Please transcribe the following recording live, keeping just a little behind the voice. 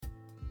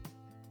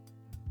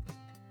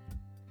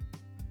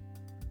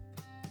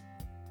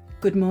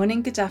Good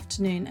morning, good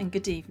afternoon, and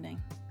good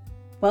evening.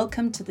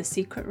 Welcome to the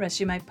Secret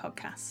Resume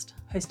podcast,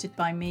 hosted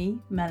by me,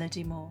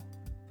 Melody Moore.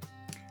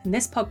 In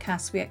this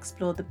podcast, we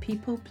explore the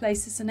people,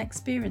 places, and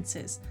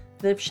experiences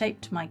that have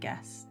shaped my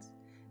guests,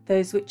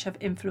 those which have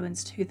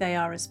influenced who they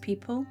are as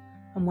people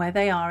and where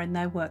they are in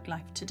their work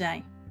life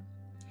today.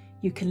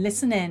 You can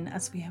listen in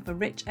as we have a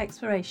rich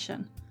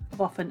exploration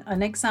of often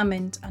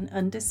unexamined and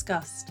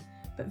undiscussed,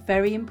 but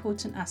very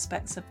important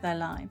aspects of their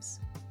lives,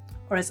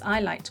 or as I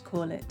like to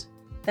call it,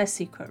 their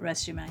secret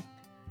resume.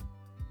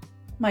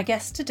 My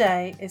guest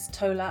today is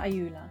Tola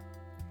Ayoola.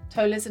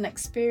 Tola is an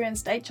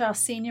experienced HR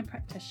senior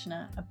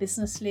practitioner, a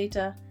business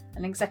leader,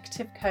 an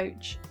executive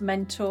coach,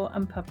 mentor,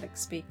 and public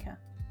speaker.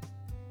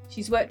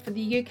 She's worked for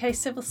the UK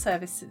Civil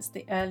Service since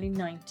the early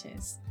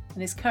 90s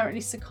and is currently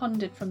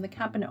seconded from the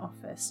Cabinet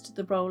Office to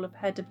the role of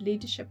Head of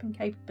Leadership and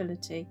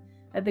Capability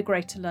at the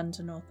Greater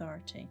London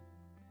Authority.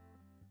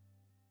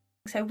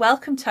 So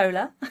welcome,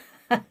 Tola.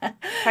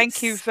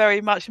 Thank you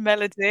very much,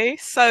 Melody.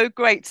 So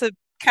great to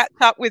catch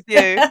up with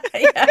you. I've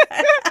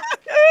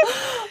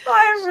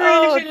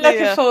really been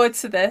looking forward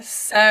to this.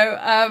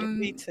 So,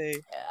 me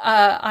too.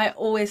 I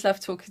always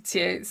love talking to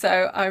you.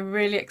 So I'm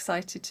really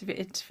excited to be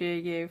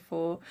interviewing you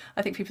for.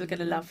 I think people are going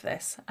to love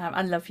this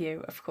and love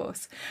you, of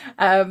course.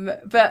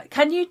 But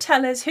can you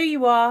tell us who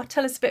you are?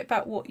 Tell us a bit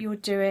about what you're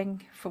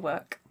doing for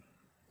work.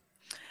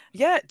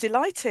 Yeah,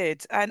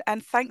 delighted,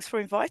 and thanks for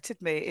inviting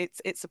me.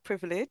 It's a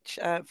privilege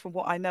from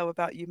what I know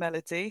about you,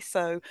 Melody.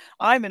 So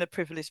I'm in a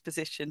privileged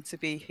position to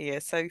be here.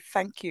 So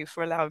thank you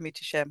for allowing me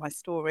to share my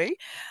story.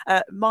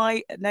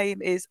 My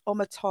name is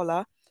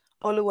Tola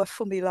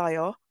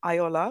Oluwafunmilayo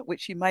Ayoola,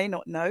 which you may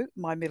not know,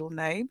 my middle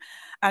name,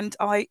 and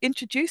I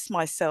introduced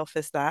myself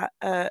as that.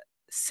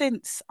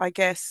 Since I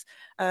guess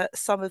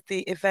some of the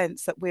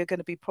events that we're going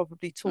to be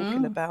probably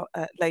talking about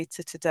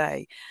later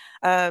today.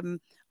 And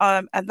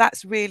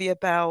that's really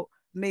about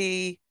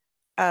me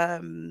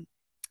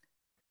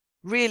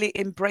really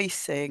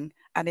embracing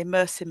and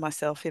immersing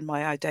myself in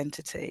my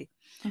identity.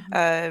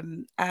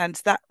 And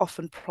that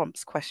often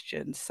prompts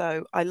questions.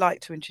 So I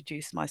like to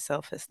introduce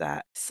myself as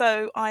that.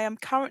 So I am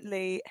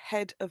currently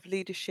Head of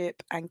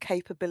Leadership and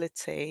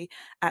Capability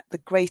at the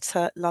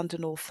Greater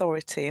London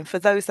Authority. And for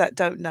those that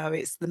don't know,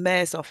 it's the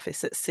Mayor's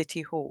Office at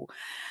City Hall.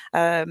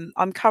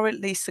 I'm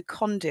currently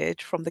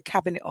seconded from the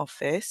Cabinet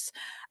Office,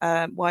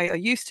 where I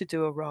used to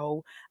do a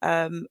role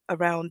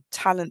around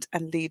talent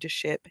and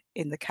leadership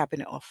in the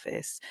Cabinet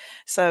Office.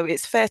 So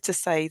it's fair to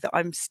say that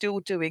I'm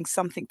still doing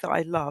something that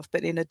I love,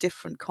 but in a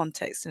different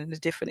context and in a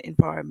different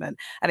environment.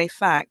 And in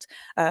fact,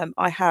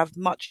 I have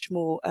much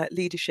more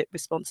leadership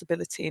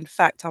responsibility. In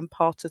fact, I'm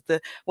part of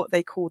what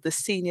they call the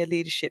senior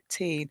leadership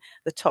team,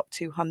 the top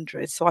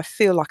 200. So I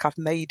feel like I've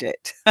made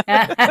it.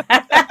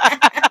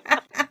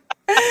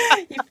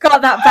 You've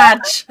got that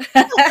badge.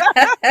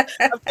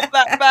 I've got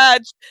that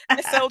badge,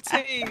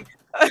 SLT.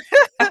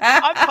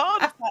 I'm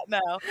part of that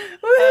now.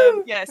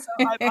 So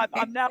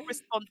I'm now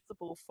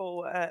responsible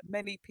for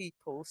many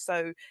people.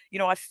 So,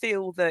 I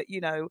feel that,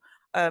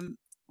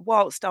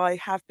 whilst I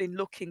have been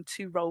looking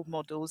to role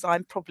models,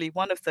 I'm probably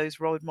one of those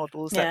role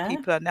models that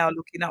people are now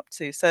looking up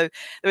to. So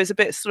there is a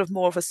bit sort of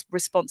more of a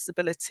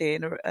responsibility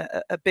and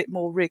a bit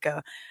more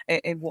rigor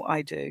in what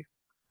I do.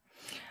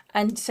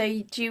 And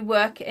so do you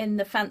work in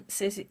the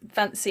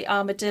fancy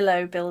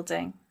Armadillo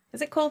building?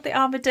 Is it called the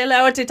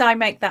Armadillo, or did I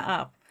make that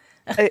up?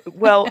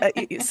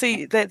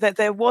 See,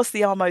 there was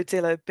the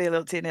Armadillo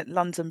building at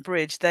London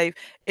Bridge.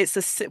 There's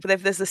a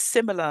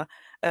similar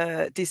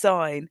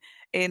design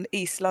in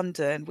East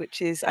London,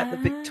 which is at the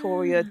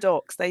Victoria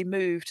Docks. They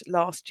moved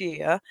last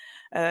year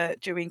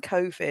during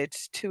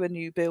COVID to a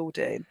new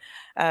building,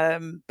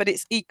 but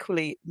it's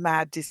equally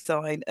mad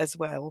design as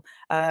well,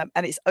 and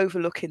it's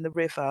overlooking the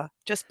river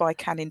just by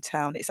Canning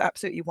Town. It's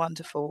absolutely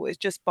wonderful. It's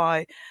just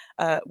by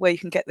where you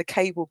can get the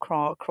cable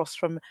car across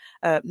from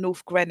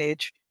North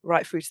Greenwich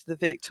right through to the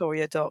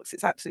Victoria Docks.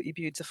 It's absolutely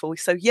beautiful.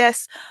 So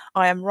yes,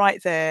 I am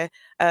right there,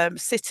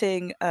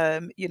 sitting,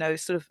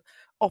 sort of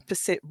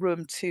opposite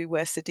room to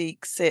where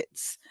Sadiq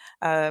sits.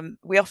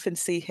 We often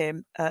see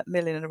him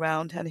milling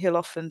around, and he'll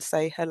often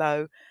say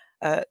hello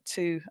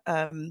to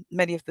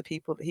many of the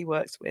people that he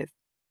works with.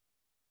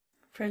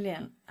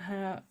 Brilliant.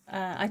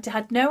 I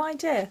had no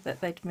idea that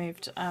they'd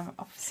moved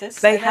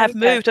offices. They have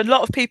moved. A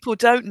lot of people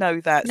don't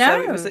know that.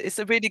 No. So it's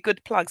a really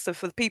good plug. So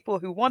for the people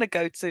who want to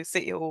go to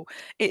City Hall,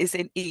 it is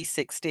in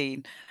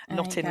E16,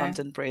 not in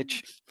London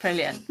Bridge.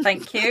 Brilliant.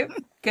 Thank you.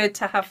 Good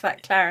to have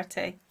that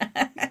clarity.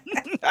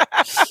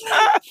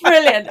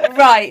 Brilliant.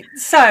 Right.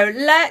 So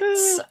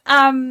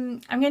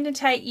I'm going to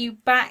take you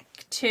back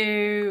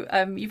to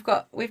we've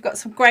got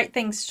some great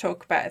things to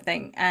talk about, I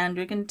think, and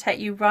we're going to take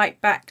you right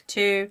back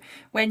to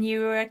when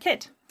you were a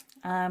kid,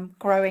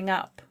 growing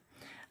up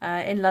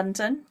in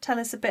London. Tell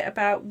us a bit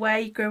about where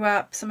you grew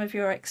up, some of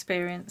your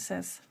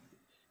experiences.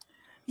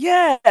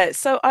 Yeah,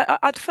 so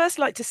I'd first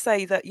like to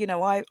say that,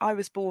 I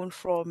was born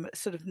from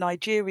sort of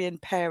Nigerian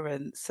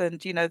parents, and,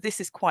 this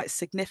is quite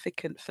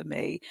significant for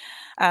me.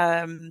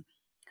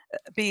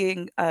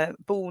 Being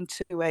born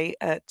to a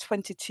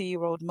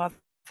 22-year-old mother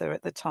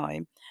at the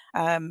time.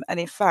 And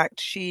in fact,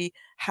 she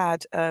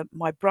had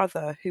my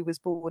brother, who was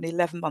born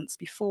 11 months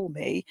before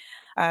me,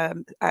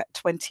 at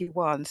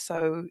 21.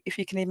 So if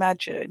you can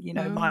imagine,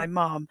 my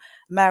mum,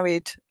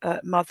 married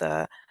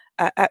mother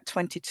at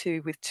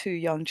 22 with two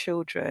young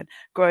children,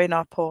 growing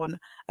up on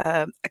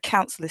a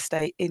council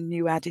estate in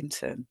New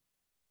Addington.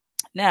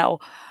 Now,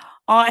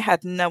 I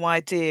had no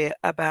idea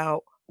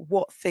about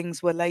what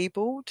things were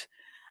labelled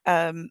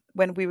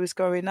when we was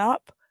growing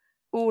up.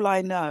 All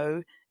I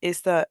know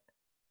is that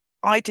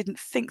I didn't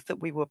think that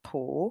we were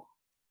poor,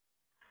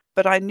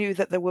 but I knew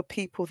that there were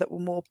people that were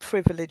more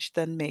privileged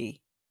than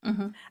me.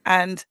 Mm-hmm.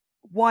 And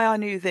why I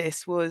knew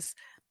this was,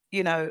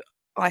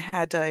 I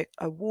had a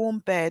warm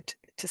bed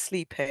to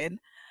sleep in.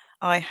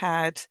 I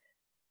had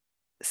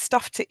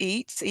stuff to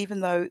eat, even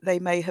though they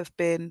may have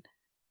been,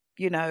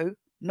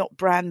 not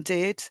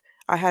branded.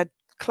 I had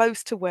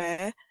clothes to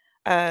wear,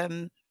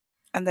 and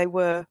they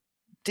were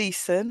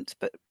decent,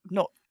 but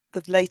not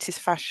the latest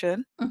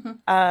fashion.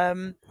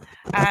 Mm-hmm.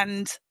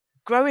 And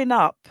growing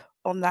up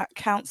on that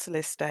council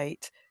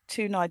estate,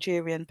 two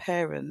Nigerian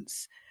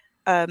parents,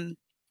 I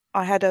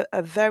had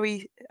a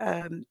very,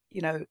 a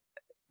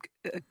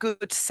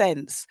good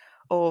sense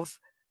of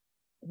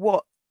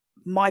what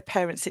my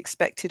parents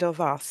expected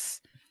of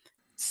us.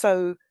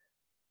 So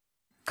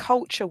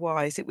culture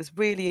wise, it was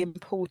really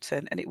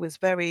important, and it was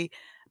very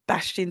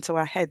bashed into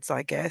our heads,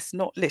 I guess,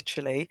 not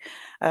literally,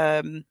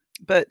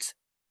 but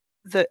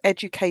the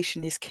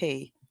education is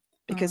key,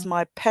 because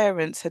my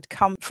parents had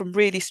come from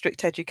really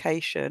strict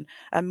education,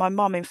 and my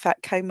mum in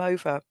fact came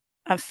over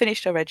and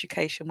finished her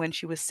education when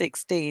she was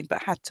 16,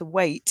 but had to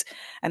wait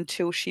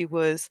until she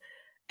was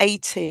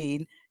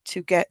 18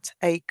 to get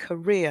a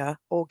career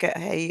or get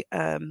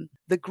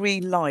the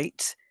green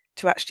light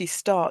to actually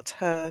start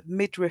her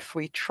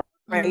midwifery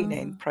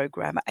training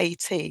program at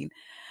 18.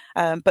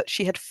 But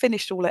she had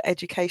finished all her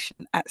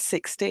education at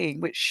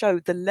 16, which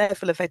showed the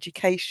level of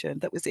education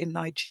that was in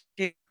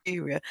Nigeria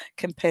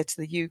compared to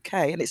the UK.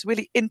 And it's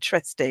really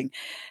interesting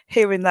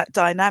hearing that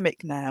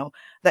dynamic now,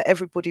 that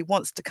everybody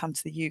wants to come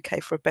to the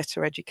UK for a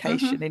better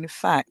education. Mm-hmm. In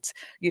fact,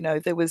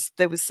 there was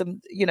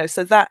some,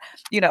 so that,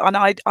 and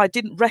I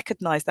didn't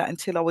recognize that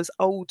until I was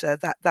older,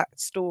 that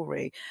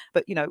story.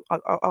 But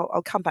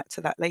I'll come back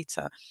to that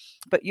later.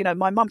 But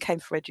my mum came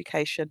for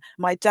education.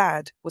 My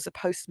dad was a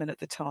postman at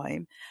the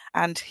time,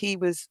 and he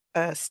was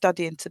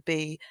studying to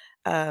be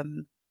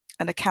an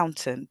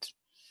accountant.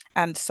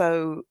 And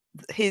so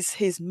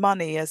his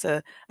money as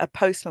a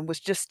postman was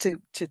just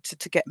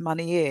to get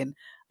money in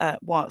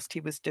whilst he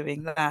was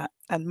doing that.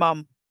 And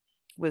mum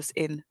was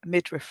in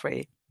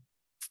midwifery.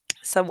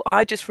 So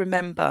I just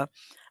remember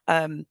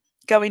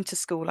going to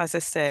school, as I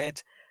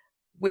said,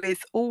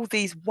 with all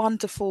these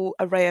wonderful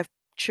array of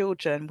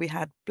children. We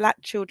had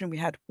black children, we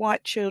had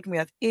white children, we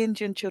had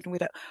Indian children, we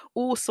had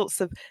all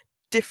sorts of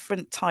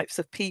different types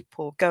of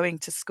people going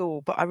to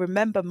school. But I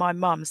remember my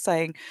mum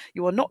saying,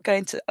 you are not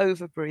going to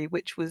Overbury,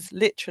 which was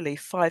literally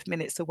 5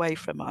 minutes away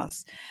from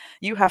us.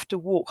 You have to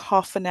walk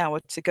half an hour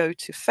to go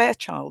to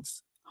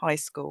Fairchild's High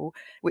School,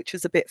 which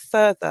was a bit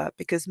further,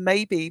 because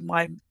maybe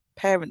my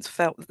parents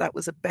felt that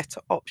was a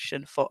better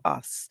option for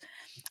us.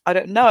 I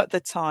don't know at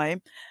the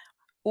time.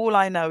 All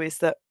I know is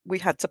that we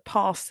had to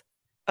pass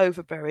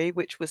Overbury,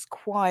 which was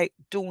quite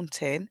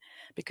daunting,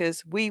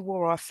 because we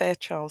wore our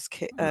Fairchild's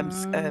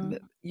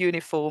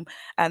uniform,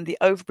 and the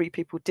Overbury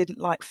people didn't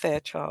like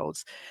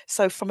Fairchild's.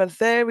 So from a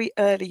very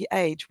early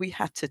age, we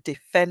had to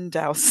defend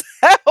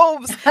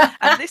ourselves.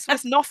 And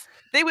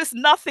there was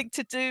nothing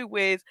to do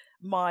with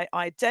my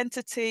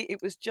identity.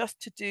 It was just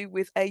to do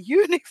with a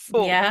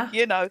uniform, Yeah.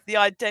 the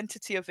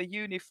identity of a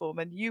uniform,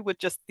 and you were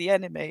just the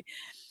enemy.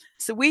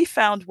 So we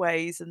found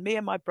ways, and me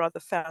and my brother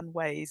found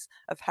ways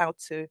of how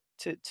to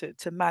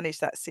manage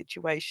that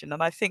situation.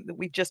 And I think that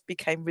we just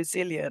became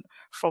resilient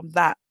from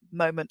that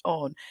moment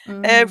on.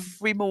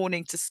 Every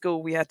morning to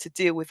school, we had to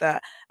deal with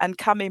that, and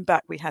coming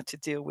back, we had to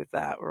deal with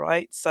that,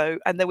 right? So,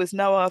 and there was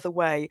no other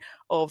way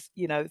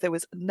there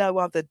was no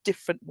other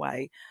different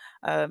way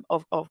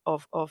of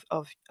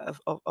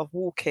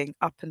walking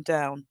up and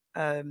down,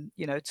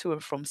 to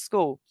and from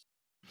school.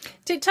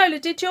 Tola,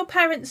 did your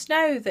parents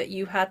know that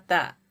you had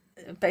that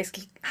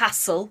basically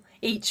hassle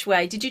each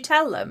way? Did you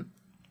tell them?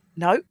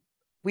 No,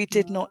 we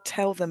did not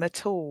tell them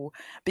at all,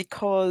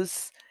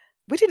 because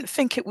we didn't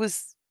think it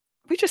was,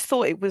 we just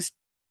thought it was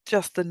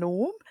just the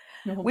norm.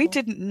 We Normal.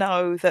 didn't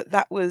know that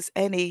that was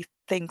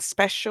anything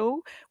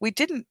special. We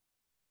didn't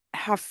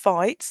have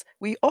fights.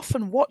 We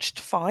often watched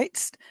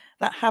fights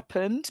that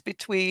happened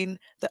between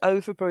the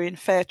Overbury and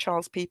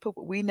Fairchild's people,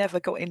 but we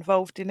never got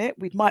involved in it.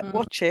 We might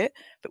watch it,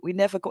 but we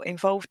never got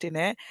involved in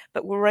it.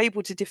 But we were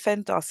able to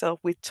defend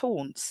ourselves with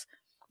taunts,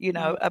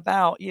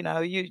 about,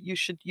 you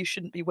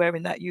shouldn't be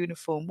wearing that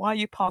uniform. Why are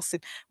you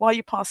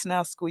passing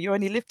our school? You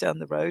only live down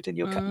the road, and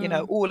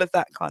all of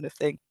that kind of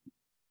thing.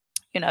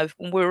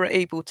 We were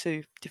able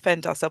to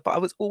defend ourselves. But I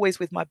was always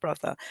with my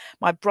brother.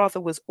 My brother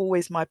was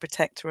always my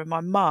protector, and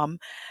my mum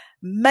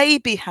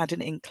maybe had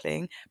an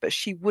inkling, but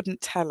she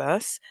wouldn't tell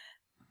us.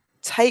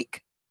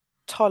 Take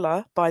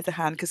Tola by the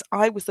hand, because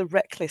I was the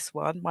reckless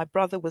one, my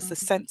brother was the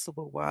Mm.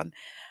 sensible one,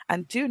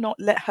 and do not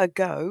let her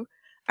go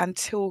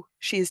until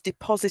she is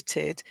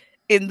deposited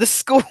in the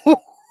school.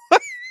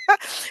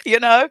 you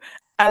know,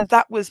 and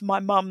that was my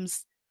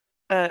mum's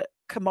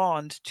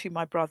command to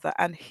my brother,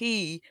 and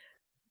he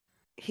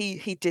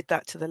did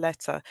that to the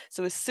letter.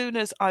 So as soon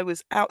as I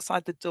was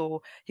outside the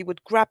door, he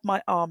would grab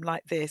my arm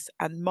like this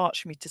and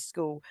march me to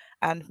school,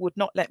 and would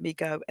not let me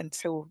go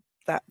until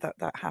that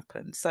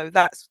happened. So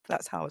that's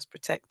how I was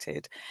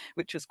protected,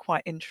 which was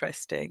quite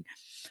interesting.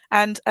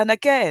 And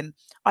again,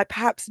 I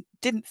perhaps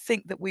didn't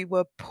think that we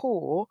were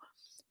poor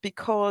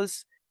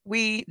because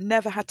we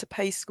never had to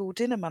pay school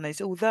dinner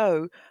monies.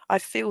 Although I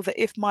feel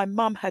that if my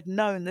mum had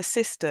known the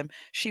system,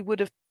 she would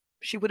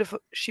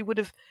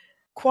have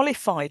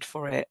qualified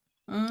for it,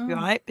 Mm.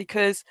 right?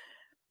 Because,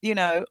 you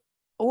know,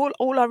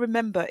 all I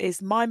remember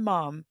is my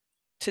mum,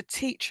 to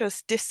teach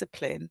us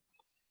discipline,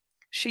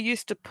 she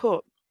used to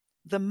put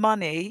the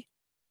money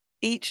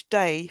each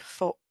day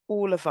for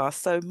all of us.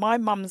 So my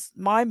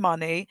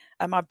money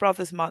and my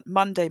brother's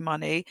Monday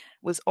money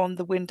was on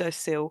the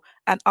windowsill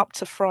and up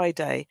to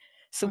Friday.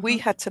 So we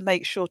Mhm. had to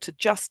make sure to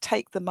just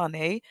take the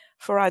money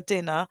for our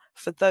dinner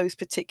for those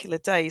particular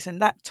days. And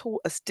that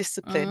taught us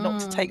discipline, not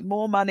to Mm. take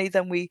more money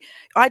than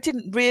I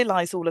didn't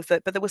realize all of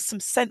that, but there was some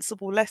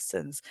sensible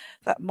lessons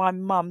that my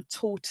mum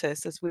taught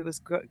us as we was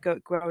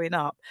growing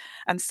up.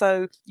 And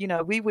so,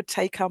 we would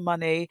take our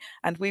money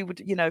and we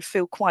would,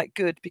 feel quite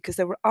good because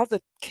there were other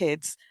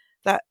kids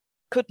that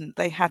couldn't.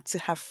 They had to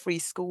have free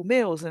school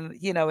meals, and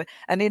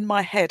in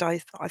my head, I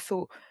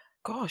thought,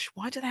 gosh,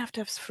 why do they have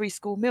to have free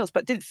school meals?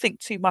 But didn't think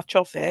too much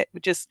of it.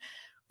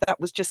 That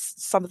was just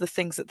some of the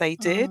things that they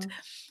did.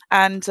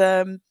 Mm.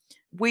 And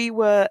we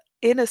were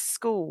in a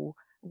school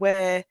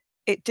where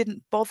it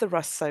didn't bother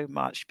us so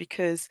much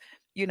because,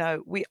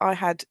 I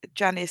had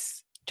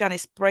Janice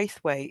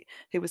Braithwaite,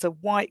 who was a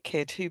white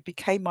kid who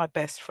became my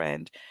best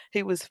friend,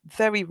 who was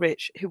very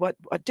rich, who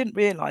I didn't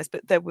realise,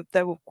 but they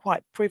were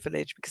quite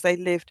privileged because they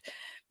lived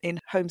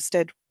in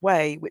Homestead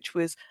Way, which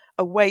was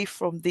away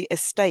from the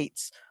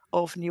estates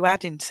of New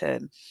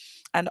Addington.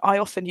 And I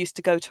often used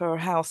to go to her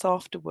house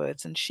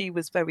afterwards, and she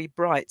was very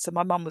bright. So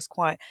my mum was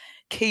quite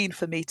keen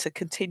for me to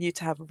continue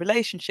to have a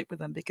relationship with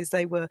them because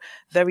they were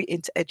very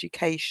into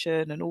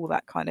education and all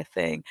that kind of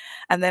thing.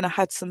 And then I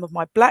had some of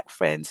my black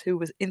friends who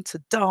was into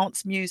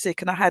dance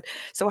music, and I had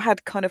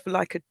kind of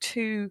like a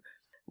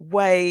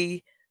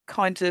two-way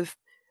kind of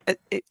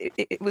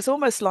it was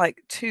almost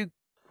like two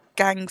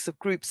gangs of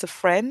groups of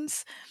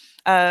friends,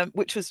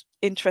 which was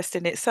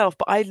interesting in itself.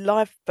 But I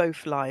loved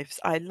both lives.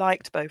 I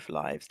liked both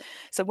lives.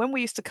 So when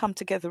we used to come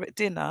together at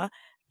dinner,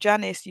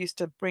 Janice used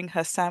to bring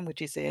her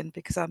sandwiches in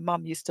because our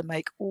mum used to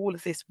make all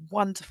of this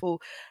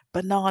wonderful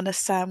banana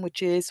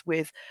sandwiches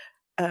with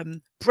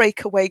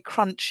breakaway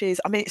crunches.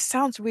 I mean, it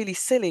sounds really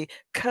silly.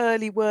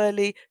 Curly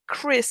whirly,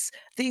 crisp.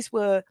 These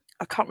were,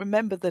 I can't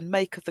remember the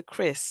make of the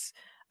crisps.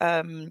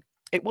 Um,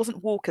 it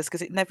wasn't Walker's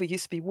because it never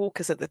used to be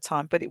Walker's at the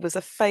time, but it was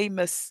a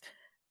famous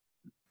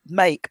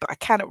make, but I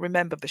cannot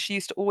remember. But she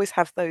used to always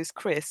have those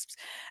crisps.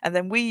 And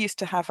then we used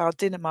to have our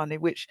dinner money,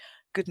 which,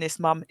 goodness,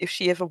 mum, if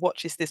she ever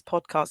watches this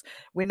podcast,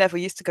 we never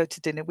used to go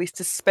to dinner. We used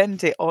to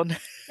spend it on,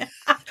 we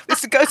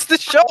used to go to the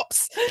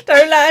shops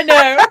Don't let her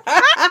know.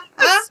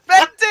 to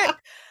spend it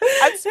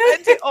and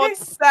spend it on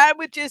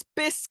sandwiches,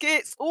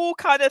 biscuits, all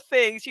kind of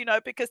things,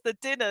 because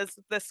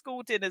the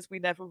school dinners, we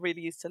never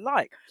really used to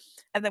like.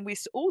 And then we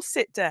used to all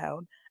sit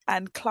down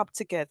and club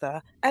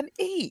together and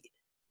eat,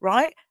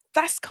 right?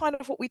 That's kind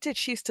of what we did.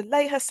 She used to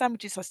lay her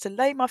sandwiches, I used to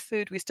lay my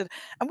food. We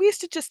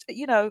used to just,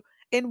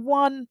 in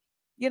one,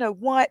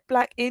 white,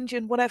 black,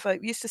 Indian, whatever,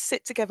 we used to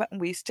sit together and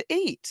we used to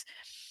eat.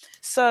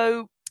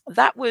 So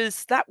that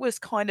was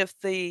kind of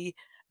the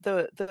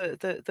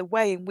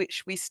way in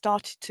which we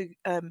started to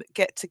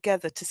get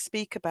together to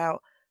speak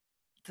about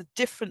the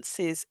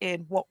differences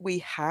in what we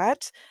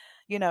had,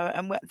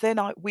 and then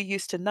we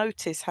used to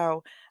notice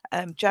how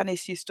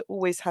Janice used to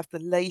always have the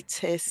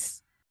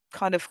latest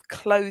kind of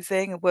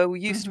clothing, and where we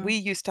used Mhm. we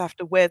used to have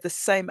to wear the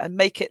same and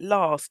make it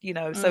last,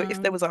 so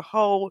if there Mm. was a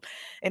hole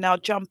in our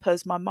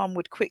jumpers, my mum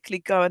would quickly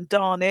go and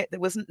darn it. There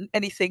wasn't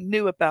anything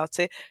new about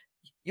it.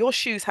 Your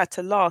shoes had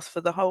to last for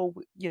the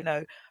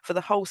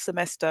whole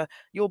semester.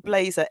 Your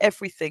blazer,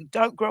 everything,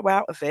 don't grow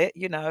out of it,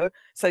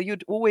 so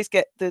you'd always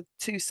get the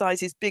two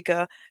sizes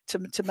bigger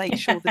to make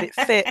sure that it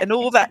fit and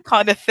all that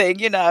kind of thing.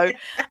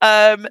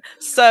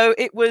 So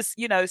it was,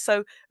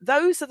 so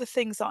those are the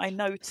things that I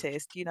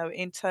noticed,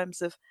 in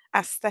terms of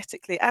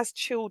aesthetically, as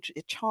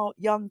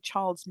young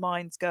child's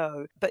minds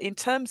go. But in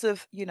terms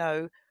of,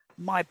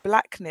 my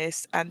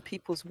blackness and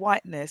people's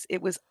whiteness,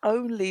 it was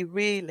only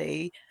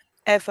really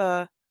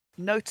ever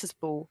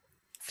noticeable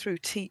through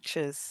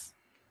teachers,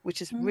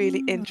 which is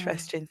really Mm.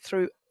 interesting,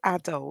 through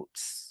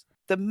adults.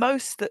 The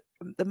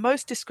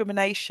most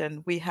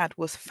discrimination we had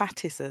was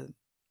fatism.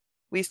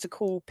 We used to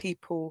call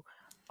people,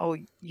 oh,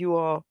 you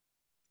are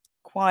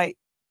quite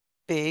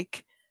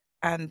big,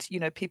 and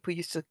people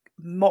used to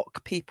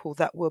mock people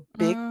that were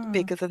Mm.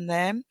 bigger than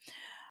them.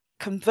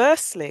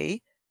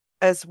 Conversely,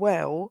 as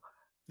well,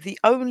 the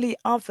only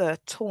other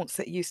taunts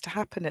that used to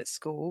happen at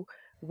school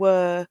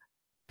were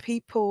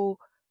people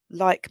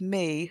like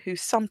me who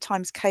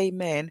sometimes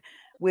came in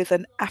with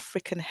an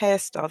African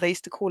hairstyle. They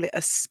used to call it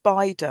a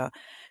spider.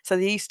 So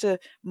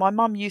my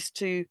mum used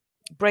to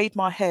braid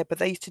my hair, but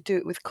they used to do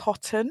it with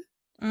cotton.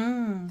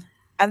 Mm.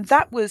 And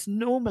that was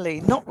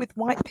normally not with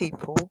white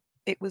people,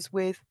 it was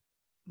with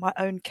my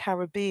own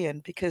Caribbean,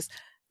 because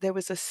there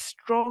was a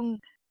strong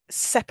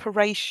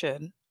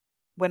separation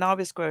when I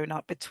was growing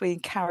up between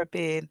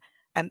Caribbean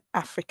and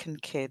African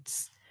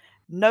kids.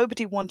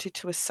 Nobody wanted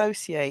to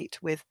associate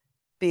with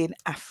being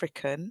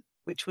African,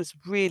 which was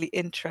really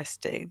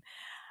interesting.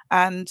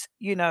 And,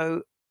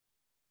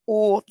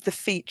 or the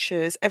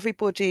features,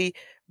 everybody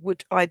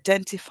would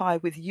identify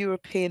with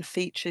European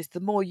features. The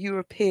more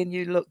European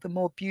you look, the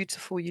more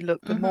beautiful you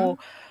look, the Mm-hmm. more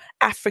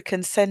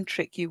African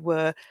centric you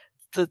were,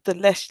 the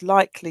less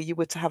likely you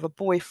were to have a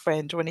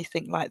boyfriend or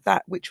anything like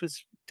that, which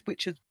was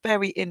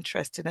very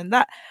interesting. And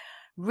that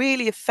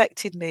really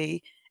affected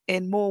me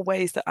in more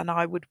ways than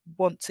I would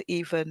want to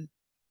even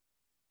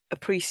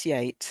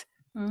appreciate,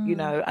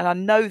 Mm. and I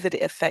know that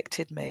it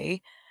affected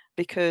me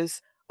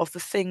because of the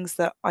things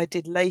that I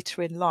did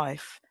later in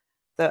life,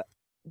 that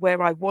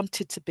where I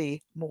wanted to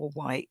be more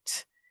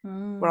white,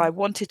 where I Mm.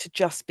 wanted to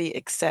just be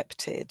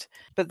accepted.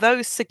 But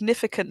those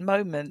significant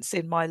moments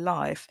in my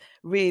life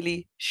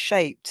really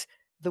shaped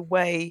the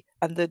way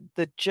and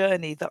the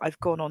journey that I've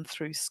gone on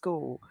through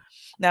school.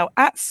 Now,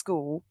 at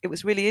school, it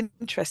was really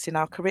interesting,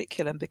 our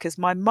curriculum, because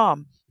my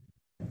mum,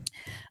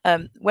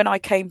 when I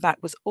came back,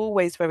 was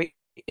always very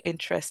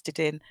interested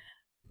in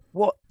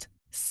what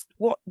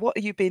what are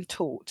you being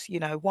taught,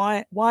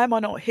 why am I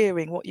not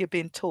hearing what you're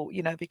being taught,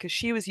 because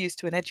she was used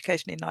to an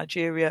education in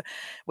Nigeria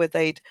where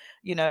they'd,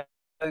 you know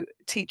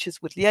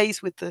teachers would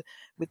liaise with the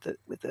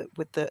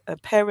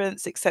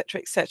parents,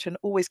 etc., and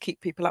always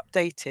keep people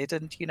updated.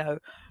 And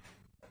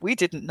we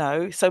didn't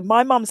know, so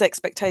my mum's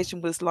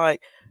expectation was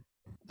like,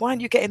 why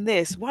aren't you getting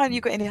this? Why aren't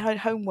you getting any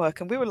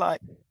homework? And we were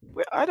like,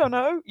 I don't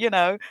know.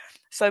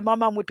 So my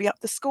mum would be up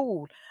the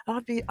school,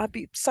 and I'd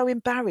be so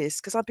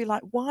embarrassed, because I'd be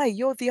like, why?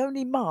 You're the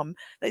only mum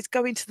that's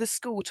going to the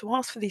school to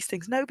ask for these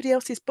things. Nobody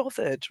else is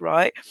bothered,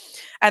 right?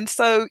 And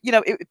so,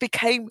 it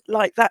became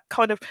like that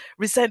kind of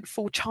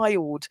resentful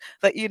child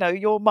that,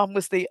 your mum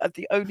was the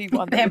only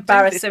one The that would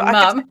do this. But embarrassing I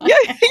could, mum. yeah,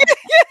 yeah.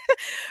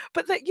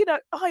 But that,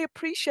 I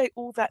appreciate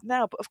all that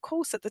now. But of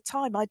course, at the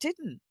time, I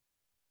didn't.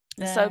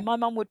 So Yeah. my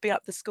mum would be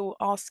up the school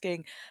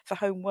asking for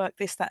homework,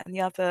 this, that, and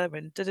the other,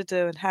 and da da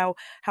da, and how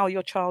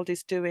your child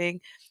is doing.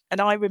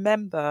 And I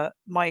remember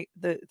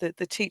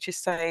the teacher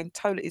saying,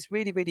 Tola is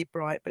really, really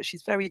bright, but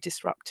she's very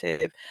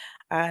disruptive,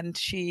 and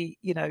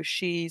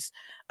she's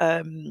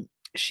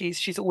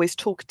always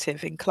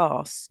talkative in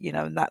class,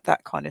 and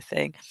that kind of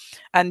thing.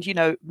 And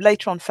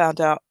later on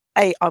found out,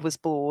 A, I was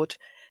bored,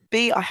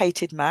 B, I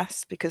hated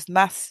maths, because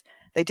maths,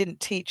 they didn't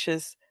teach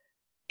us,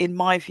 in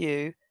my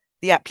view,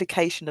 the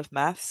application of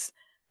maths.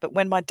 But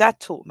when my dad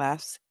taught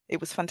maths,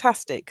 it was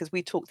fantastic, because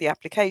we taught the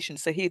application.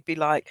 So he'd be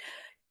like,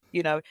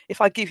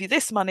 if I give you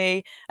this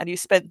money and you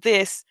spent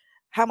this,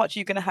 how much are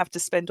you going to have to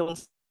spend on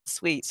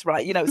sweets,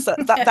 right? So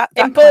that kind of,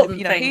 Important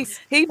he things.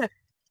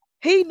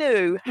 he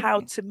knew how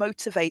to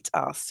motivate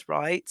us,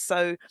 right?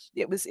 So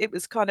it was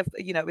kind of,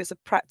 it was a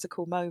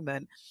practical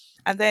moment.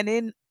 And then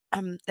in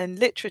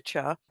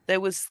literature, there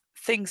was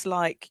things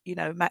like,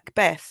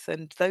 Macbeth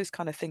and those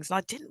kind of things, and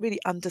I didn't really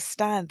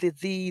understand the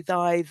thee,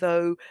 thy,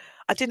 though.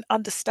 I didn't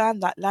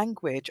understand that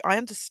language. I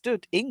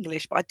understood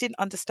English, but I didn't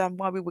understand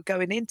why we were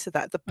going into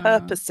that, the Mm.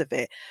 purpose of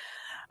it.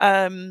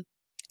 um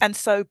and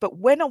so, but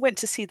when I went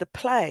to see the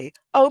play,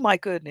 oh my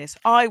goodness,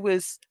 I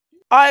was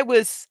I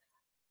was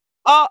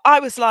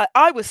like,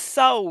 I was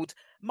sold.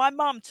 My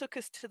mum took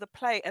us to the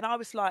play, and I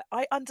was like,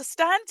 I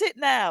understand it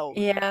now,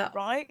 Yeah,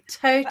 right?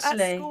 But at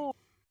totally. school,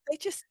 they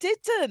just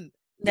didn't.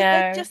 They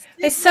No, just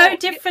did it's so not. It was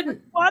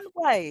different one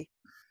way.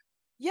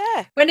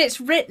 Yeah. when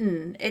it's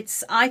written.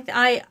 It's I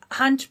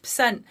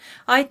 100%.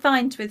 I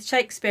find with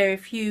Shakespeare,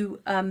 if you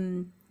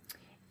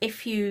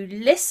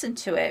listen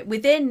to it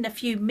within a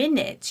few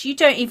minutes, you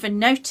don't even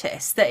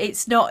notice that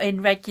it's not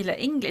in regular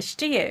English,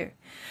 do you?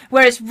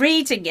 Whereas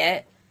reading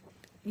it,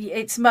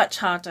 it's much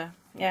harder.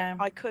 Yeah.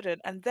 I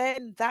couldn't. And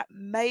then that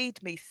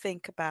made me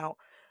think about,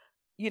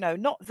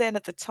 not then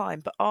at the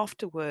time, but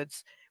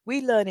afterwards,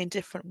 we learn in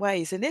different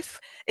ways. And if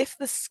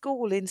the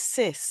school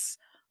insists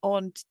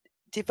on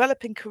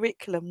developing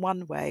curriculum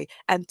one way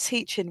and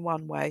teaching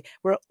one way,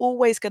 we're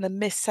always going to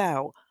miss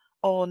out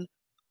on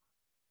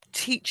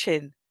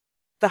teaching.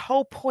 The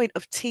whole point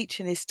of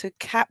teaching is to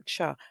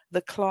capture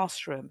the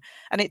classroom,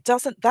 and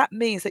that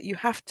means that you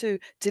have to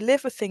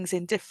deliver things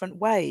in different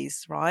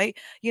ways, right?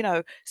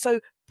 So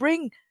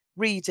bring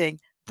reading,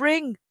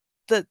 bring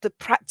the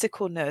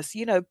practicalness,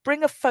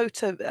 bring a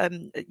photo,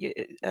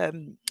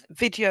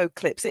 video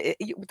clips.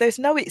 There's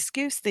no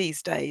excuse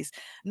these days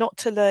not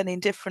to learn in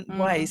different Mm.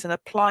 ways and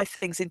apply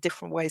things in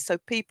different ways, so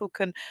people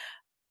can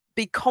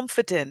be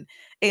confident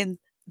in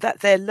that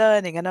they're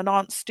learning and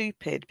aren't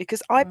stupid,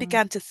 because I Mm.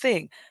 began to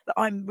think that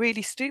I'm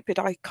really stupid.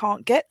 I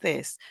can't get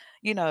this,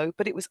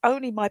 but it was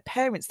only my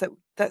parents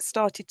that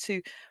started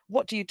to,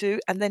 what do you do?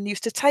 And then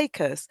used to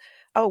take us.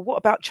 Oh, what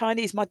about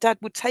Chinese? My dad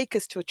would take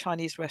us to a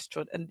Chinese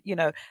restaurant. And,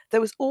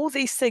 there was all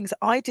these things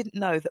I didn't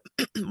know that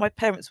my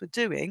parents were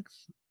doing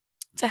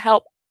to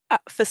help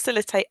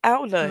facilitate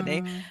our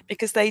learning, Mm.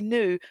 because they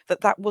knew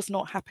that that was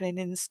not happening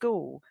in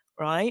school,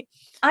 right?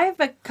 I have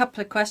a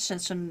couple of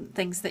questions from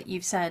things that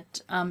you've said.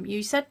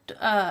 You said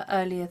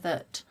earlier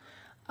that,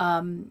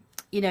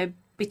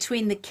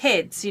 between the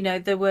kids,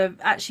 there were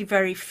actually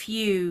very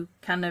few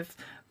kind of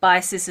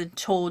biases and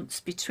taunts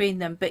between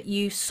them, but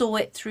you saw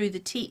it through the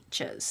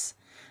teachers.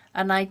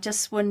 And I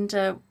just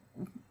wonder,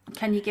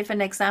 can you give an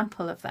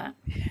example of that?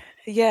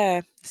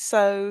 Yeah.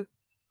 So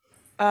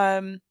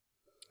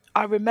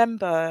I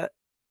remember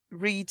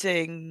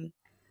reading,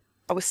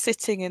 I was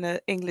sitting in an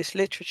English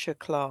literature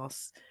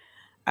class,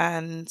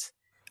 and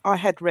I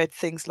had read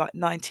things like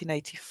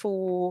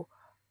 1984,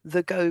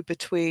 The Go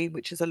Between,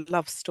 which is a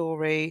love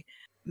story,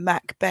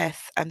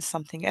 Macbeth, and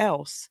something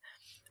else.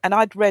 And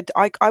I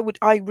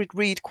would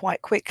read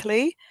quite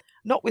quickly,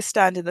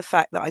 notwithstanding the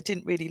fact that I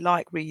didn't really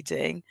like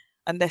reading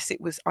unless it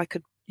was I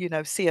could,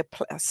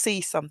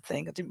 see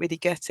something. I didn't really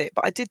get it,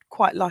 but I did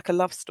quite like a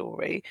love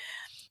story.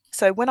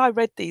 So when I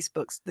read these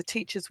books, the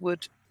teachers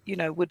would,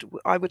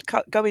 I would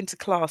go into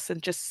class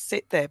and just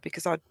sit there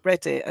because I'd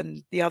read it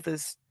and the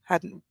others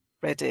hadn't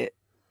read it,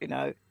 you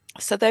know.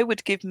 So they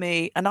would give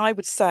me, and I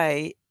would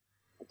say,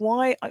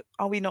 why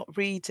are we not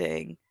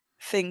reading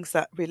things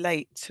that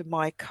relate to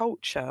my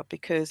culture?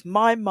 Because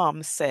my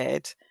mum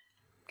said,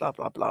 blah,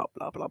 blah, blah,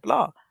 blah, blah,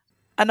 blah.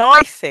 And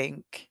I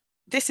think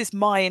this is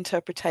my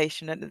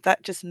interpretation, and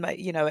that just made,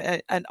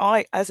 and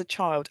I, as a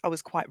child, I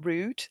was quite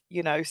rude,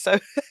 so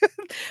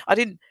I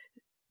didn't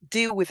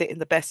deal with it in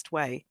the best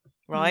way,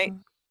 right?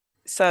 Mm.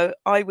 So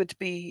I would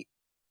be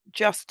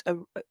just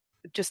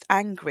just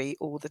angry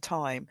all the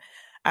time.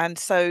 And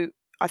so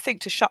I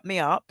think to shut me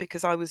up,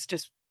 because I was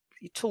just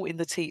taught in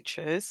the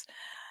teachers,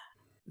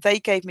 they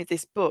gave me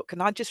this book,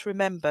 and I just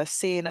remember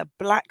seeing a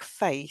black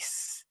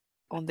face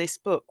on this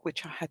book,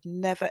 which I had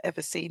never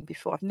ever seen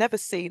before. I've never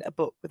seen a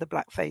book with a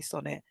black face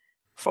on it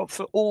for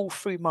all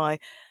through my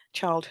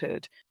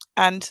childhood.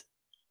 And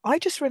I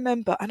just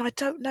remember, and I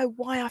don't know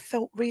why I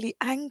felt really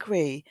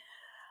angry.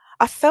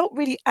 I felt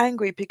really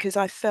angry because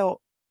I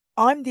felt,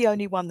 I'm the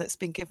only one that's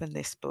been given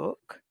this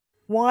book.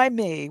 Why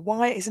me?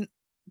 Why isn't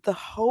the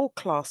whole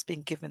class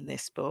being given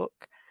this book?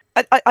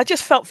 I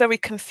just felt very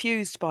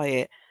confused by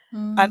it.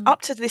 And Mm.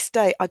 up to this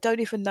day, I don't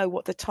even know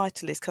what the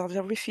title is because I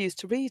refused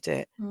to read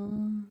it.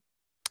 Mm.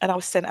 And I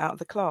was sent out of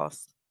the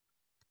class,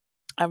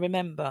 I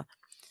remember.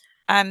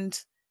 And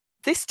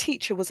this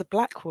teacher was a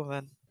black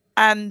woman.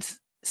 And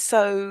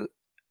so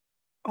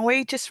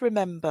I just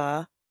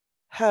remember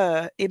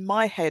her in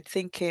my head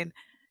thinking,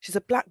 she's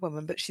a black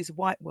woman, but she's a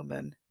white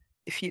woman.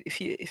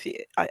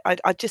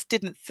 I just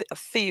didn't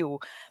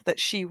feel that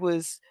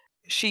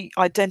she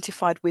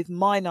identified with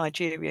my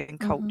Nigerian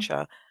Mm-hmm.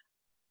 culture,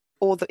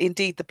 or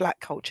indeed the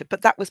black culture.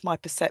 But that was my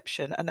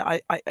perception, and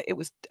it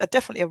was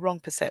definitely a wrong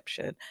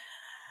perception.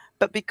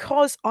 But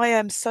because I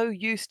am so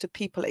used to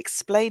people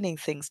explaining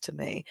things to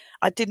me,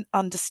 I didn't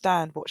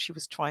understand what she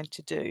was trying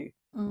to do.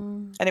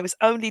 Mm. And it was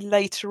only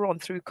later on,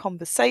 through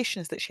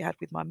conversations that she had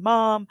with my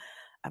mum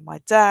and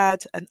my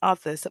dad and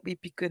others, that we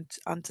began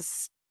to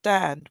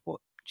understand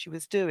what she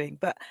was doing.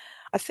 But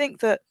I think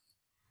that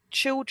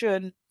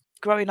children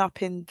growing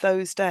up in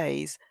those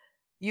days,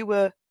 you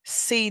were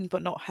seen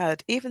but not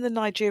heard. Even the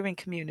Nigerian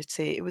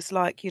community, it was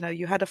like,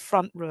 you had a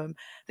front room.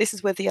 This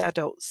is where the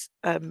adults,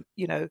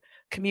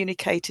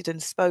 communicated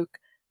and spoke.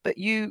 But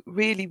you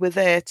really were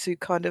there to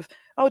kind of,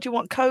 oh, do you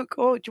want Coke?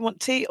 Or do you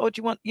want tea? Or do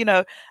you want,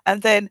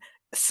 and then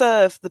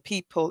serve the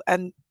people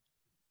and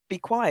be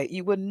quiet.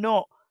 You were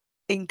not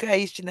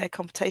engaged in their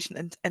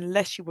conversation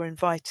unless you were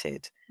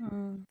invited.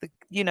 Mm.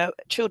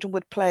 Children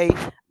would play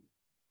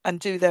and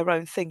do their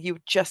own thing. You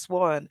just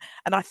weren't.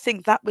 And I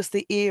think that was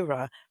the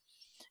era.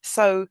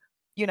 So,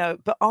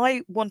 but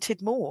I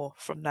wanted more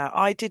from that.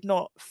 I did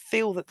not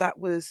feel that that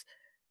was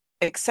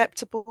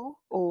acceptable,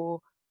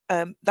 or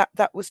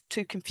that was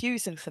too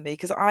confusing for me,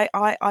 because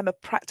I'm a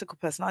practical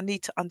person. I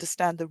need to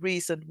understand the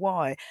reason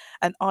why,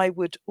 and I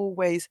would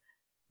always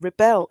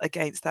rebel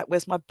against that.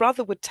 Whereas my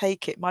brother would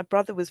take it. My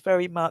brother was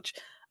very much,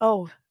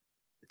 oh,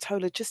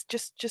 Tola, just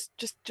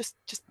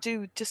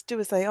do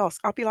as they ask.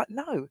 I'd be like,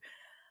 no,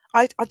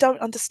 I don't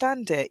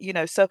understand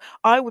it, So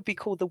I would be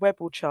called the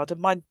rebel child,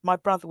 and my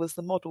brother was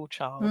the model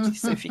child.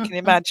 So if you can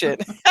imagine.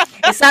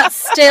 Is that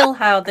still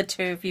how the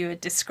two of you are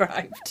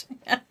described?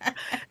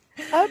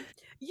 Um,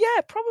 yeah,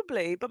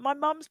 probably, but my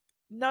mum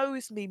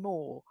knows me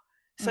more.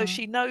 So Mm.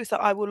 she knows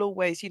that I will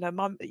always,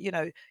 mum,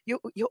 you're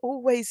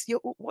always,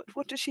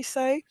 what does she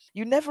say?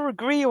 You never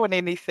agree on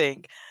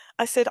anything.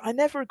 I said, I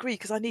never agree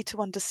because I need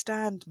to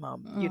understand,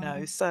 mum,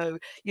 Mm. So,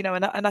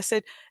 and I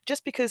said,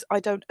 just because I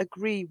don't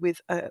agree with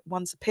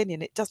one's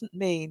opinion, it doesn't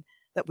mean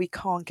that we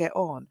can't get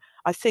on.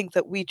 I think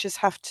that we just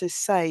have to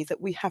say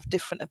that we have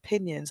different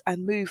opinions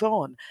and move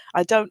on.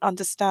 I don't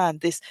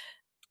understand this,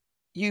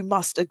 you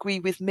must agree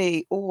with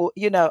me, or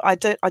I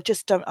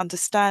just don't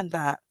understand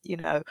that.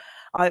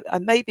 I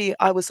maybe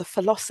I was a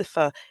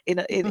philosopher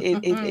in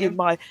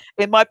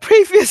my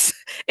previous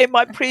in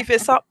my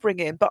previous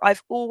upbringing, but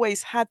I've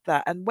always had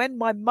that. And when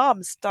my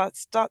mum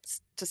starts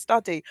to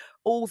study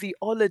all the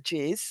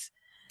ologies,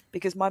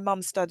 because my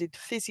mum studied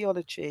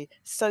physiology,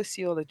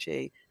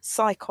 sociology,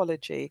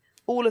 psychology,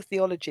 all of the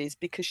ologies,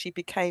 because she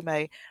became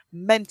a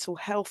mental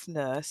health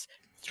nurse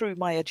through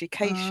my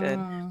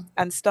education, Mm.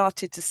 and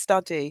started to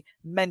study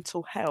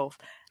mental health,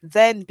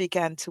 then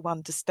began to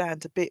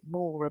understand a bit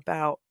more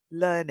about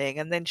learning.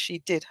 And then she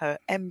did her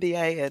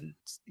MBA, and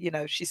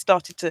she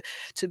started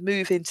to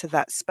move into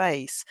that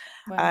space.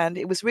 Wow. And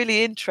it was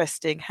really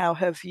interesting how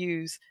her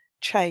views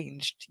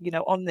changed,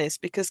 on this,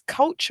 because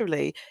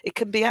culturally it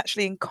can be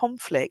actually in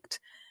conflict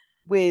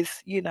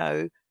with,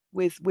 with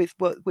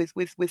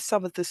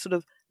some of the sort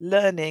of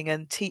learning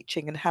and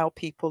teaching and how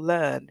people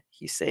learn,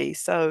 you see.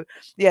 So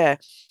yeah,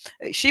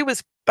 she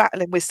was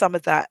battling with some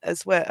of that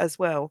as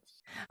well.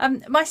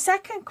 My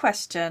second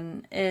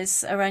question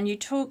is around, you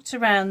talked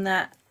around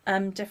that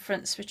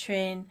difference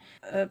between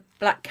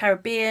Black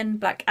Caribbean,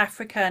 Black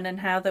African, and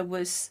how there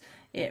was,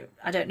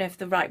 I don't know if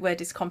the right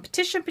word is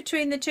competition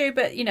between the two,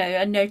 but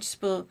a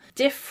noticeable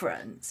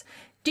difference.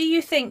 Do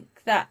you think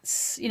that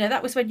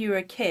was when you were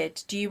a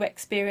kid? Do you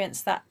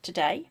experience that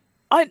today?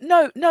 I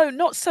No,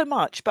 not so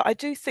much, but I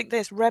do think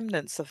there's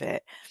remnants of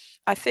it.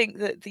 I think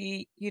that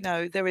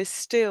there is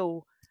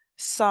still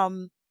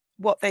some,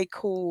 what they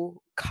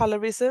call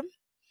colorism.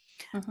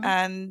 Hmm.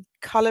 And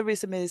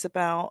colorism is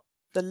about,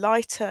 the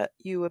lighter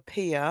you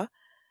appear,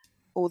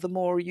 or the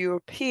more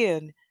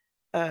European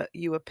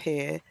you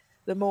appear,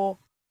 the more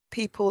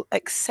people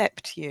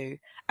accept you.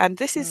 And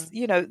this is,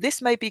 Mm.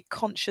 this may be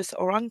conscious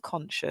or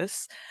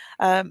unconscious,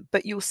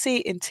 but you'll see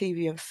it in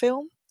TV and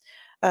film.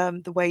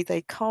 The way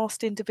they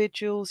cast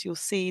individuals, you'll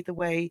see the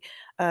way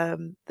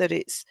that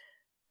it's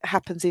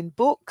happens in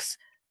books.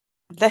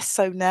 Less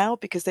so now,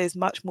 because there's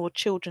much more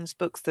children's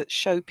books that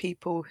show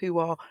people who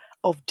are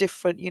of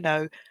different,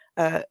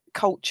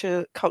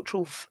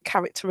 cultural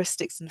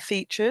characteristics and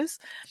features.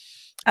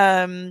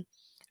 Um,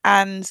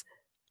 and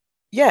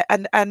yeah,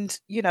 and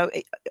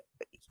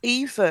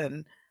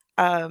even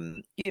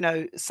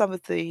some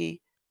of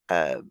the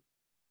uh,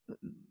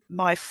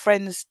 my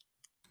friends'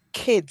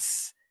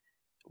 kids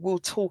will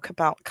talk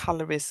about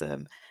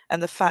colorism,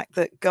 and the fact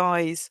that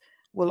guys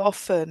will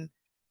often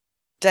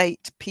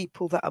date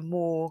people that are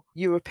more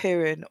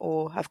European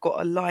or have got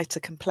a lighter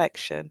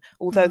complexion,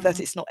 although that Mm.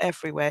 it's not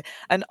everywhere.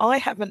 And I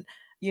haven't,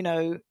 you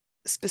know,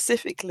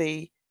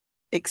 specifically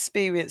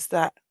experienced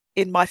that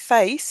in my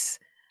face,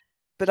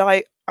 but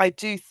I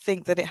do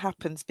think that it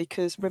happens,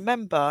 because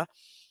remember,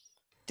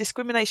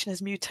 discrimination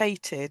has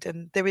mutated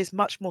and there is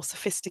much more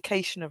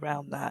sophistication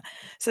around that.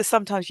 So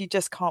sometimes you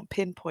just can't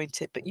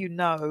pinpoint it, but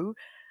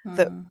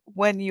that Mm.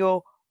 when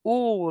you're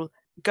all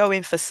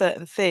going for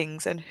certain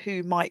things, and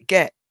who might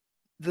get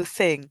the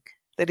thing,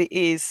 that it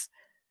is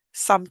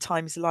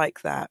sometimes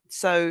like that.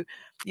 So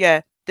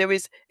yeah, there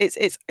is,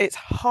 it's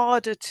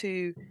harder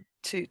to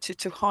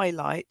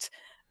highlight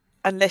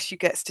unless you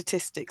get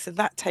statistics, and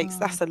Mm.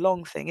 that's a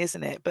long thing,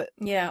 isn't it? But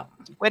Yeah.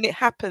 when it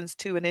happens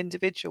to an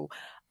individual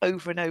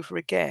over and over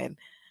again,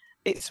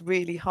 it's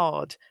really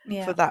hard for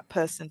Yeah. that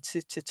person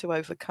to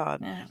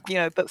overcome.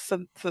 Yeah. But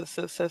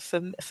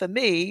for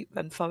me,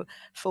 and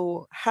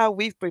for how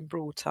we've been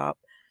brought up,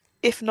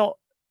 if not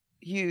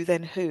you,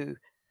 then who?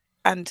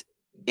 And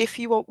if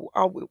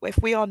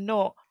we are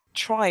not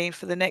trying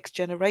for the next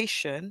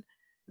generation,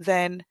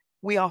 then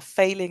we are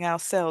failing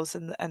ourselves,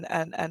 and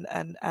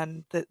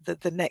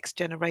the next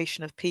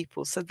generation of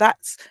people. So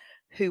that's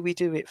who we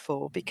do it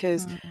for.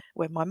 Because Mm.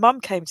 when my mum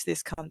came to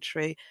this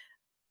country,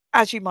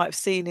 as you might have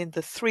seen in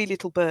the Three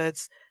Little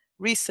Birds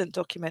recent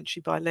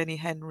documentary by Lenny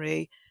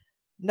Henry,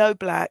 no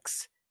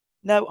blacks,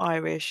 no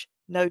Irish,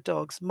 no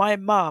dogs. My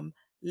mum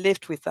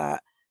lived with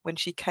that when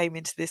she came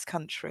into this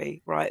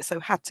country, right? So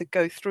had to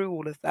go through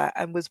all of that,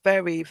 and was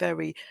very,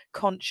 very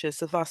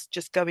conscious of us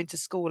just going to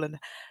school and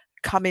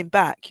coming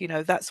back.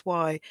 That's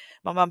why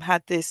my mum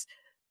had this: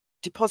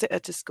 deposit her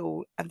to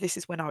school, and this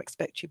is when I'll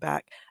expect you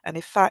back. And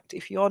in fact,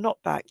 if you're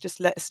not back, just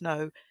let us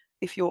know.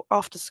 If you're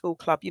after school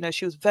club,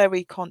 she was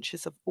very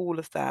conscious of all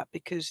of that,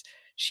 because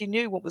she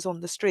knew what was on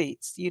the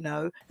streets.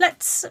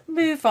 Let's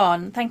move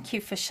on. Thank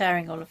you for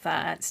sharing all of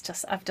that.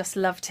 I've just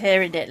loved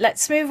hearing it.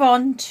 Let's move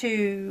on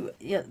to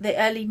the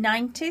early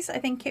 90s, I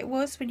think it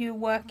was, when you were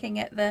working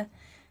at the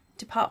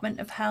Department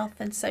of Health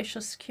and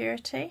Social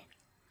Security.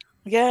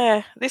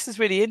 Yeah, this is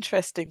really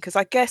interesting, because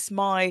I guess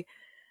my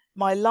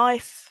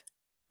life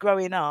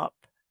growing up,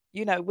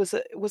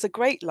 was a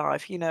great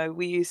life.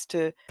 We used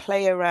to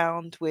play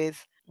around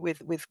with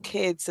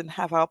kids and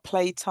have our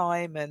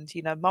playtime, and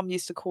mum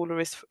used to call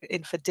us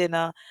in for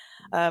dinner.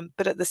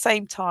 But at the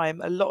same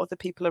time, a lot of the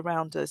people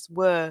around us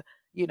were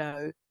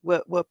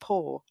were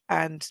poor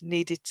and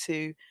needed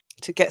to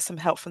get some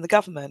help from the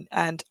government.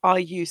 And I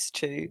used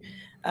to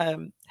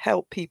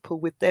help people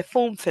with their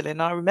form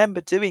filling. I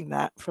remember doing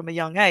that from a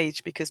young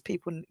age because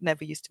people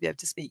never used to be able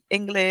to speak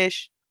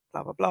English,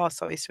 blah, blah, blah.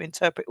 So I used to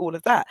interpret all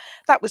of that.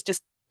 That was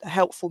just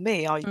helpful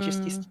me. I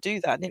just used to do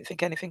that. I didn't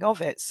think anything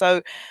of it.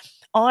 So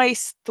I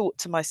thought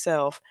to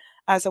myself,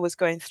 as I was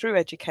going through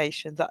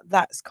education, that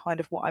that's kind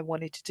of what I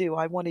wanted to do.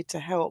 I wanted to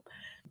help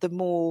the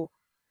more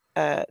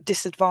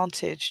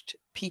disadvantaged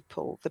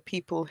people, the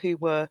people who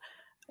were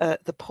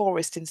the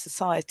poorest in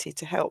society,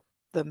 to help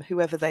them,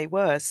 whoever they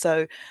were.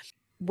 So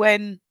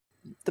when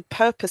the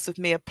purpose of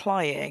me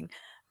applying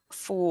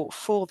for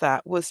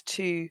that was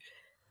to,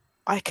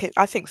 I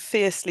think,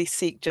 fiercely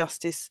seek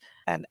justice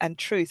and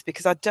truth,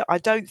 because I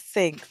don't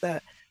think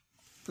that,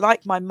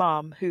 like my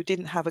mum, who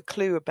didn't have a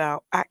clue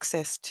about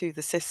access to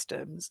the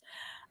systems,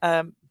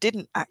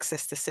 didn't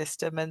access the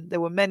system, and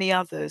there were many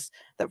others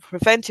that were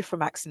prevented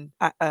from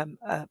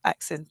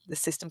accessing the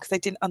system because they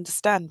didn't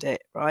understand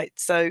it, right?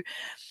 So,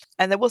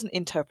 and there wasn't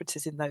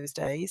interpreters in those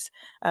days.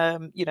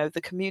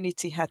 The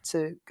community had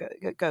to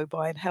go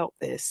by and help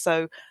this.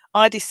 So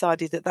I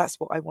decided that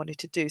that's what I wanted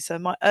to do. So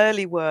my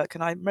early work,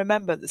 and I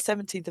remember the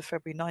 17th of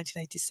February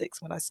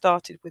 1986, when I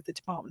started with the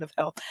Department of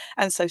Health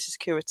and Social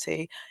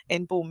Security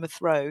in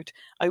Bournemouth Road.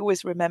 I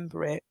always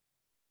remember it.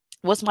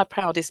 Was my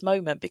proudest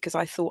moment, because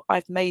I thought,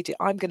 I've made it.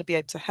 I'm going to be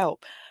able to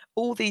help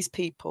all these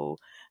people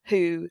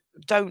who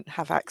don't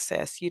have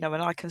access, and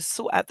I can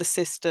sort out the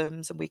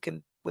systems, and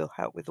we'll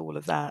help with all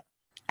of that.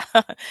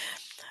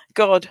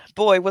 God,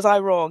 boy, was I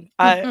wrong.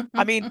 I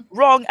mean,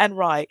 wrong and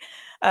right.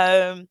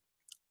 So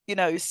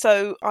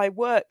I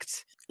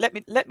worked.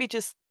 Let me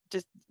just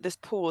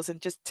pause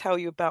and just tell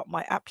you about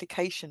my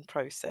application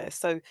process.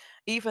 So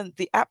even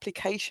the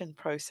application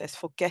process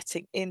for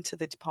getting into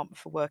the Department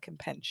for Work and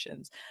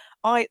Pensions,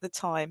 I at the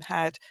time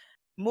had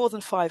more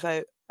than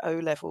 5 O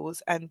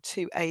levels and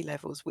 2 A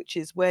levels, which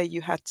is where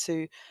you had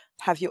to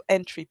have your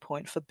entry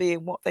point for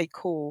being what they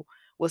call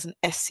was an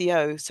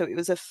SCO. So it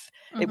was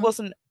it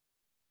wasn't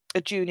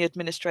a junior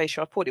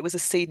administrator. I thought it was a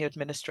senior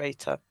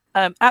administrator.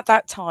 At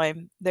that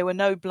time, there were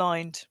no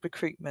blind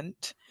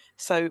recruitment.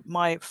 So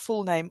my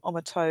full name,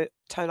 Tola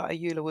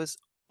Ayoola, was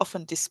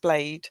often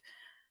displayed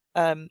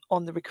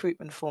on the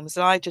recruitment forms.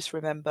 And I just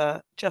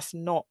remember just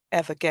not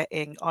ever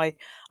getting. I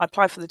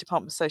applied for the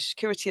Department of Social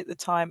Security at the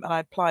time, and I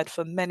applied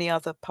for many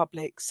other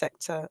public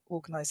sector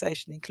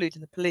organisations,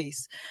 including the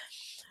police.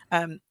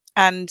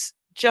 And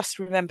just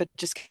remember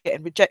just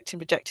getting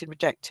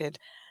rejected.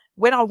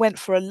 When I went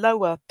for a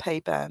lower pay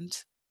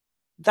band,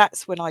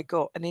 that's when I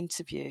got an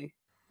interview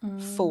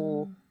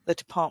for the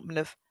Department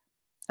of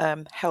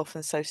Health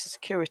and Social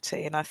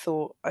Security. And I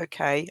thought,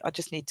 okay, I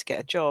just need to get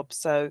a job.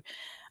 So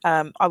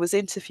I was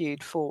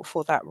interviewed for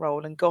that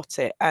role and got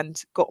it,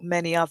 and got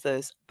many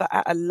others, but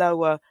at a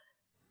lower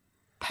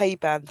pay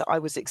band that I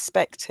was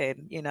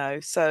expecting,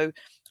 So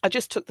I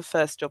just took the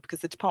first job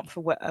because the Department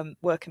for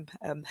Work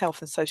and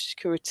Health and Social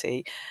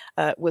Security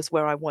was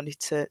where I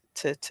wanted to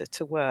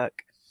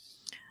work.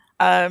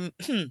 Now,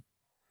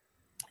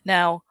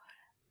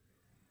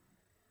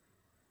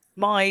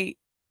 my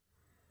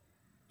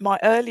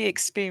early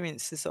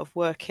experiences of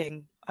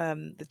working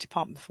the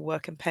Department for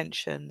Work and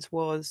Pensions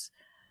was,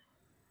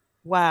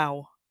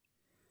 wow,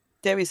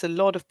 there is a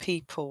lot of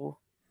people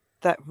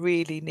that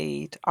really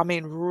need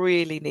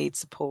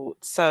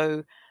support.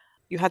 So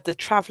you had the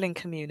travelling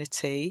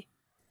community,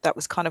 that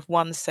was kind of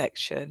one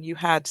section. You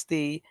had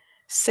the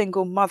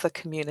single mother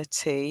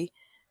community,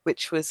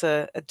 which was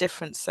a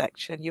different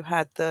section. You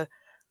had the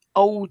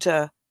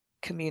older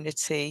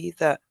community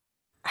that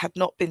had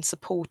not been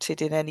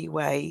supported in any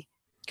way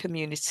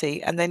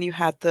community. And then you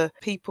had the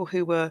people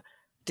who were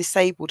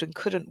disabled and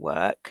couldn't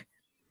work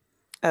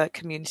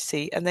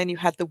community. And then you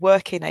had the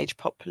working age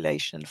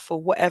population,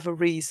 for whatever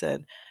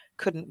reason,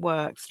 couldn't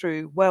work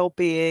through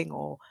well-being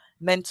or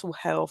mental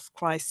health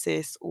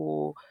crisis,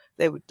 or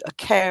they were a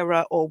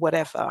carer or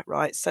whatever,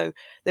 right? So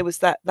there was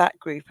that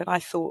group. And I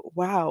thought,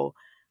 wow,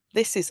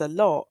 this is a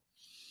lot.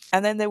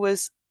 And then there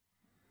was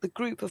the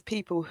group of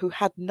people who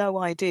had no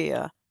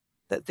idea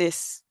that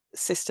this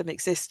system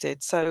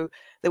existed. So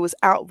there was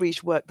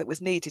outreach work that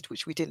was needed,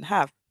 which we didn't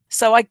have.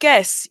 So I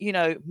guess,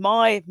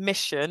 my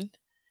mission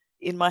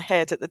in my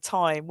head at the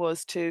time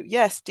was to,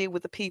 yes, deal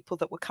with the people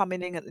that were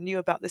coming in and knew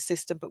about the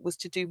system, but was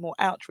to do more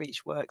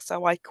outreach work.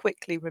 So I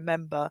quickly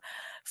remember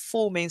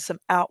forming some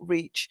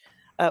outreach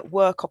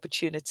work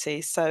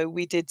opportunities. So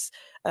we did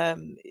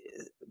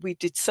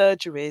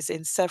surgeries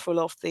in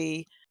several of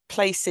the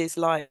places,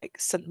 like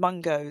St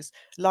Mungo's,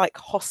 like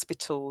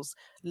hospitals,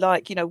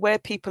 like, where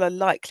people are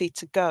likely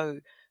to go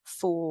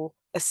for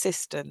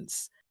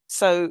assistance.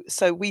 So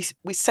we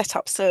set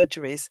up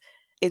surgeries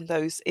in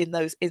those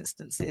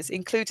instances,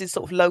 including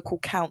sort of local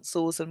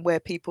councils and where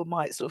people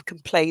might sort of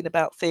complain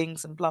about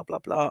things and blah blah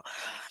blah.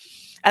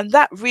 And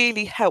that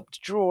really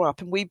helped draw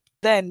up. And we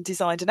then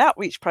designed an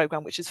outreach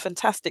program, which is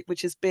fantastic,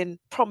 which has been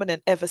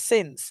prominent ever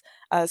since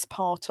as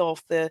part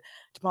of the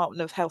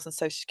Department of Health and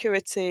Social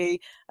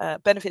Security,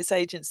 Benefits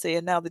Agency,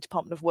 and now the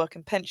Department of Work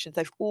and Pensions.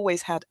 They've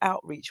always had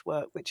outreach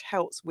work, which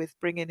helps with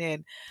bringing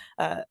in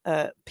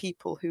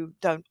people who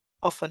don't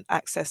often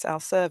access our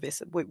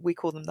service. We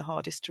call them the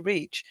hardest to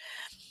reach.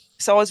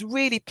 So I was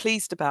really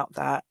pleased about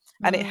that.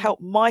 And it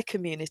helped my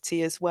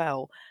community as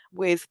well,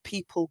 with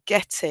people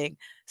getting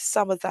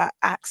some of that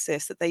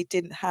access that they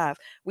didn't have.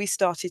 We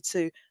started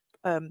to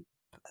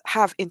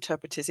have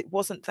interpreters. It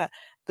wasn't that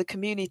the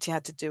community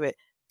had to do it.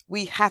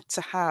 We had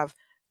to have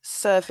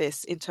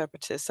service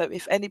interpreters. So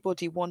if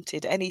anybody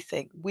wanted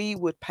anything, we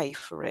would pay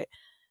for it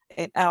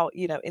in our,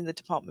 in the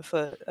Department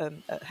for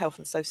Health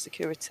and Social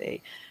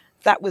Security.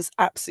 That was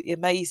absolutely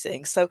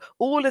amazing. So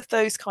all of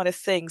those kind of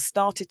things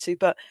started to,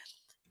 but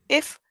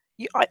if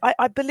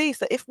I believe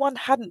that if one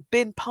hadn't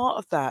been part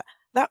of that,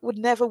 that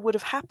would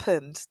have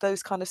happened,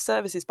 those kind of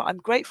services. But I'm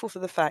grateful for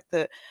the fact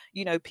that,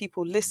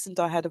 people listened,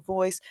 I had a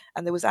voice,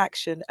 and there was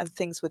action and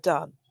things were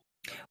done.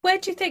 Where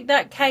do you think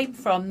that came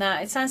from?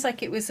 That it sounds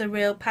like it was a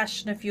real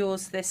passion of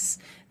yours. This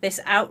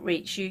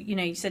outreach.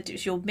 You said it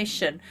was your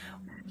mission.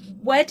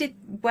 Why?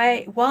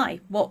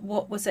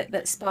 What was it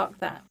that sparked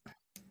that?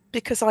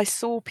 Because I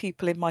saw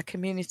people in my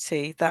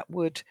community that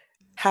would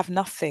have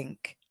nothing.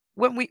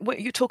 When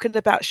you're talking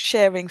about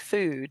sharing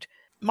food,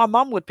 my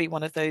mum would be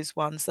one of those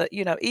ones that,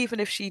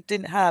 even if she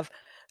didn't have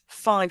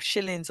 5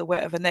 shillings or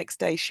whatever next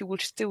day, she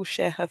would still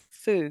share her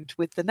food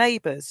with the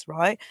neighbours,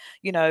 right?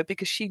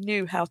 Because she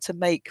knew how to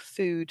make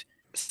food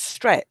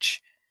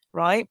stretch,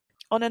 right?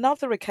 On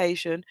another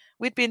occasion,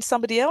 we'd be in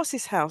somebody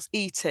else's house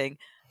eating,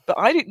 but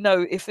I didn't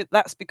know if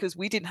that's because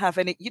we didn't have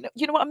any, you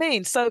know what I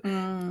mean? So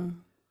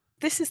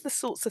this is the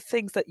sorts of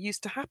things that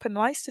used to happen.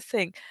 I used to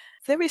think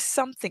there is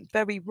something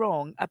very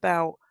wrong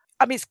about,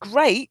 I mean, it's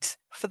great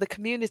for the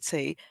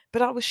community,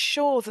 but I was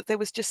sure that there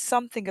was just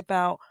something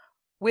about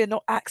we're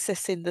not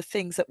accessing the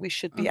things that we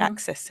should be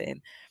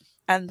accessing.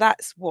 And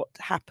that's what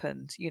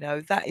happened.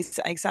 That is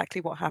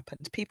exactly what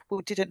happened. People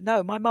didn't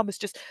know. My mum was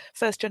just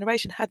first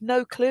generation, had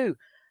no clue.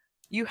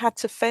 You had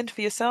to fend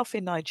for yourself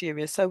in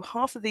Nigeria. So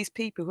half of these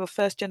people who are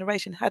first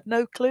generation had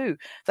no clue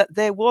that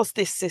there was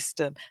this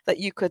system that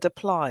you could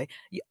apply.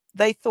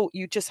 They thought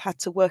you just had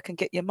to work and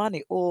get your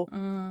money, or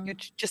you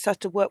just had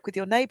to work with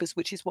your neighbours,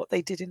 which is what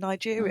they did in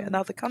Nigeria and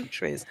other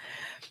countries.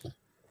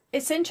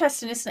 It's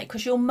interesting, isn't it?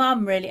 Because your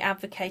mum really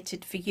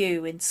advocated for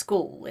you in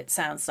school. It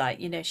sounds like,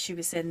 she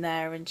was in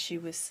there and she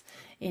was,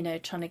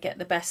 trying to get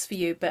the best for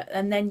you.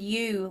 And then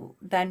you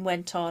then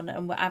went on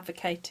and were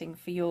advocating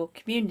for your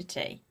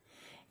community.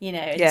 In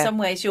Yeah, some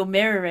ways, you're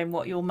mirroring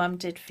what your mum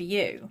did for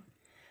you,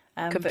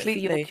 but for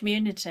your completely.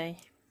 community.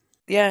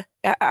 Yeah,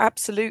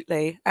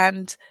 absolutely.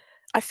 And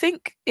I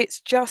think it's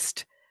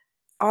just,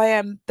 I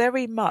am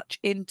very much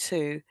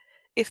into,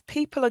 if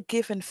people are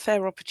given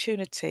fair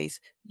opportunities,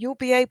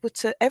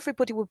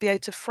 everybody will be able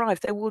to thrive.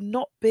 There will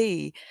not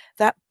be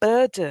that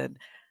burden.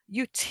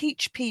 You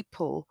teach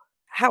people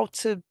how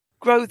to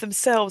grow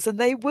themselves and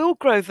they will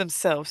grow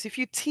themselves. If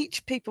you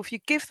teach people, if you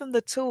give them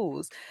the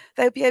tools,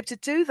 they'll be able to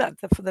do that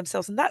for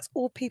themselves. And that's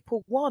all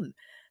people want.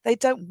 They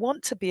don't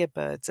want to be a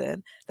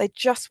burden. They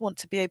just want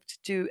to be able to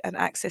do and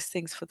access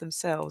things for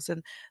themselves.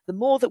 And the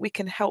more that we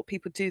can help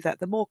people do that,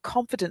 the more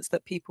confidence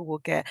that people will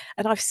get.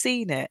 And I've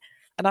seen it.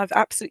 And I've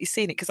absolutely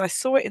seen it because I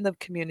saw it in the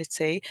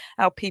community,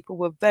 how people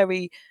were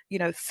very,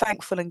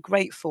 thankful and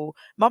grateful.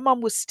 My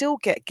mum would still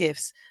get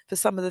gifts for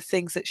some of the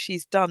things that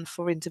she's done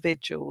for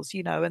individuals,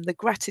 and the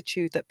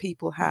gratitude that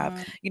people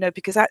have,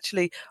 because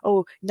actually,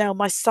 oh, now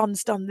my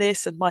son's done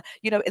this and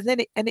and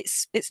then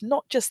it's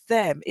not just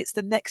them, it's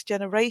the next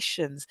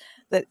generations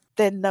that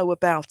then know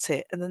about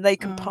it and then they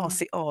can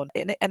pass it on.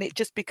 And it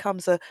just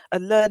becomes a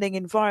learning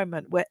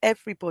environment where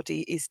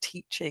everybody is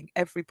teaching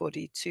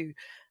everybody to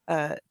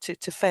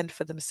fend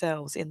for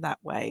themselves in that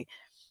way.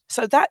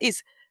 So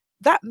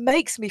that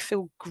makes me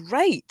feel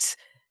great.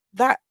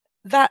 That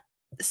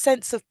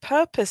sense of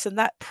purpose and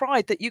that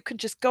pride that you can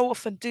just go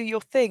off and do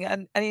your thing.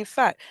 And in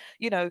fact,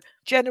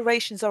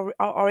 generations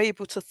are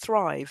able to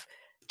thrive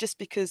just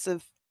because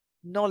of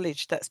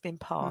knowledge that's been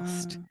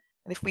passed.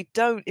 And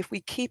if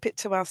we keep it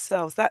to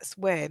ourselves, that's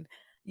when,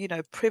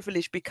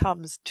 privilege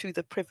becomes to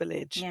the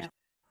privileged. Yeah.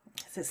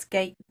 It's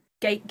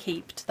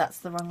gatekept. That's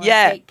the wrong word.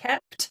 Yeah. Gate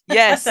kept. I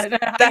Yes, don't know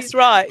how you that's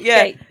right.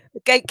 Yeah. gate.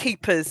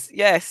 Gatekeepers.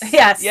 Yes.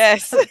 Yes.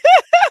 Yes.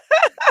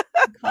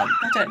 I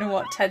don't know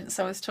what tense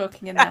I was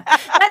talking in there.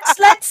 Let's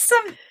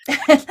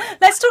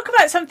let's talk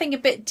about something a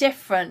bit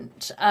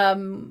different,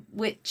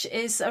 which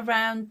is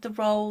around the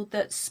role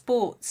that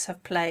sports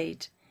have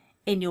played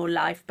in your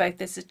life,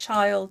 both as a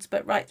child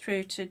but right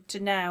through to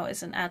now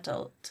as an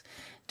adult.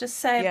 Just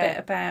say a Yeah, bit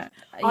about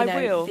I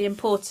will. the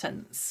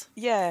importance.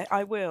 Yeah,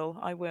 I will.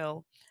 I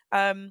will.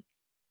 Um,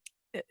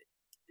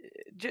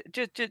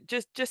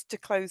 just to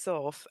close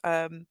off,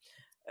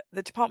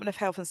 the Department of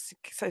Health and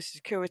Social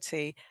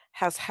Security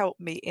has helped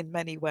me in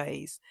many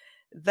ways.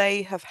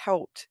 They have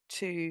helped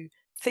to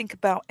think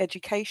about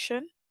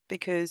education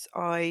because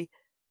I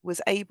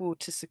was able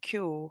to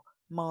secure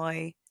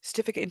my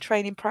certificate in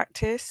training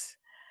practice,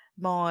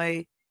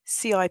 my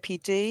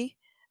CIPD,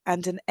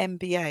 and an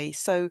MBA.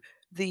 So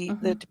the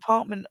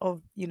Department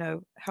of,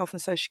 Health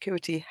and Social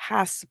Security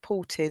has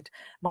supported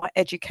my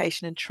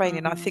education and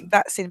training. I think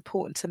that's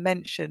important to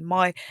mention.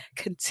 My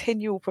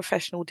continual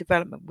professional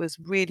development was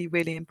really,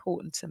 really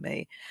important to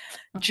me.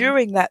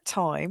 During that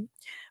time,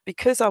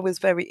 because I was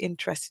very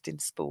interested in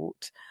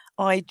sport,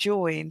 I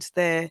joined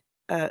their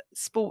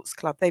sports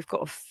club. They've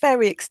got a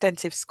very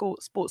extensive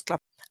sports club.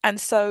 And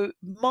so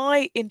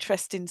my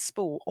interest in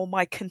sport, or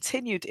my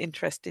continued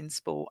interest in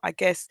sport, I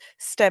guess,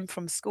 stemmed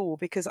from school,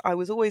 because I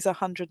was always a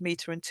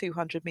 100-meter and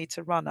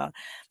 200-meter runner.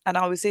 And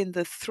I was in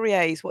the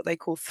 3As, what they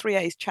call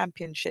 3As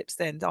championships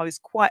then. I was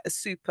quite a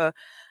super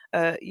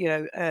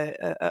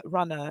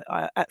runner.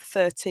 At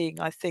 13,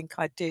 I think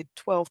I did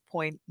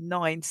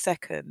 12.9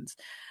 seconds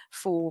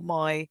for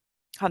my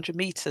 100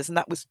 meters, and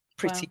that was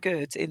pretty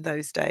good in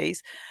those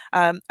days.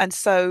 And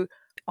so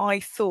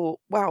I thought,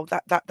 wow,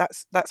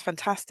 that's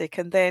fantastic.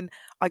 And then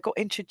I got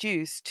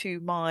introduced to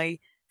my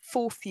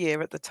fourth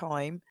year at the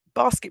time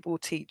basketball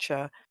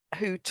teacher,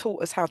 who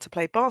taught us how to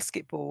play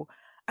basketball.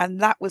 And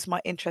that was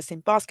my interest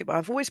in basketball.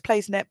 I've always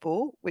played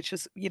netball, which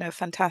was,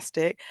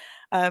 fantastic.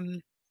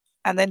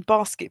 And then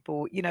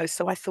basketball,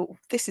 so I thought,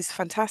 this is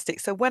fantastic.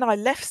 So when I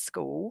left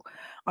school,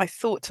 I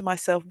thought to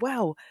myself,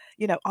 well,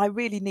 I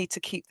really need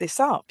to keep this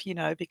up,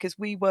 because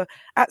we were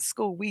at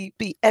school, we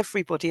beat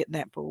everybody at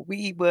netball.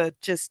 We were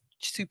just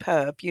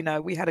superb.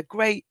 We had a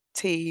great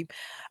team.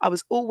 I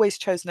was always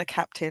chosen a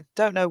captain.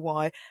 Don't know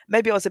why.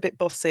 Maybe I was a bit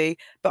bossy,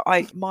 but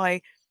my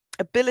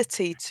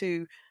ability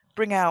to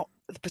bring out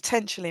the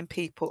potential in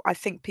people, I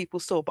think people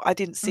saw, but I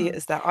didn't see it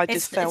as that. I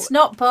just felt it's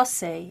not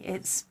bossy,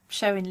 it's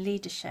showing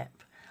leadership.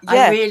 Yeah.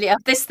 I really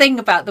have this thing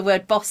about the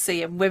word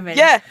bossy and women.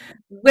 Yeah.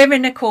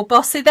 Women are called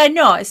bossy. They're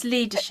not. It's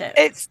leadership.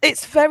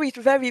 It's very,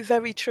 very,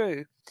 very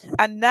true.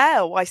 And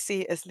now I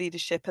see it as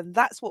leadership, and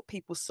that's what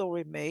people saw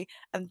in me,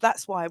 and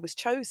that's why I was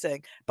chosen.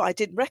 But I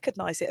didn't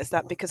recognize it as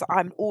that, because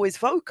I'm always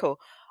vocal.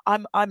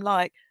 I'm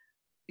like,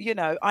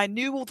 I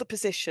knew all the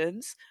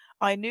positions.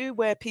 I knew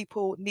where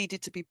people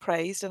needed to be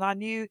praised, and I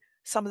knew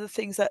some of the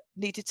things that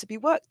needed to be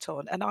worked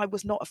on, and I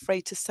was not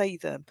afraid to say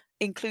them,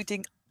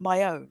 including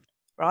my own,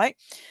 right?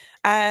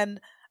 And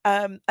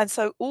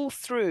so all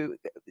through,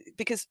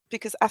 because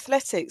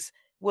athletics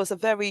was a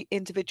very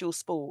individual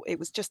sport. It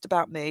was just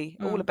about me,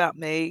 all about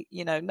me,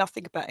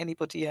 nothing about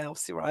anybody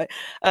else, right?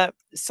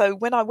 So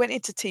when I went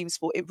into team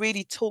sport, it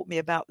really taught me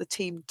about the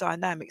team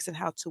dynamics and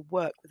how to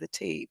work with a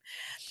team.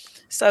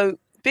 So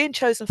being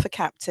chosen for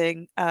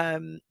captain,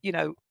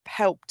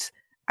 helped,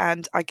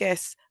 and I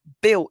guess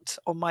built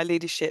on my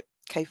leadership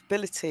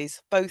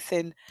capabilities, both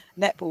in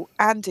netball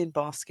and in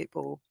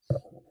basketball.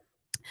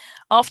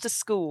 After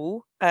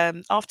school,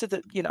 after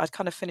I'd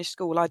kind of finished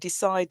school, I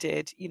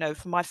decided,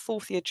 for my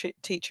fourth year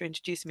teacher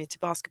introducing me to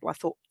basketball, I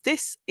thought,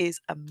 this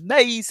is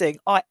amazing.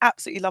 I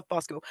absolutely love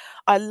basketball.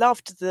 I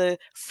loved the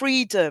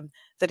freedom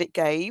that it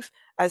gave.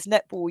 As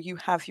netball, you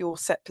have your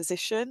set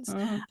positions,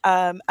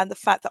 and the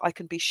fact that I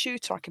can be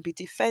shooter, I can be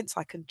defense,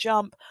 I can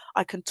jump,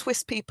 I can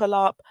twist people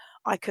up,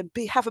 I can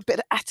have a bit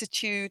of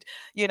attitude,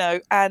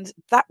 and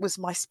that was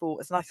my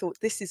sport. And I thought,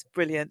 this is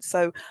brilliant.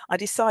 So I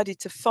decided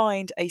to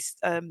find a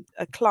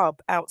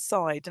club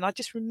outside, and I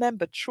just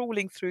remember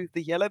trawling through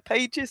the Yellow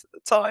Pages at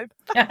the time.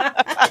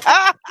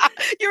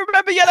 You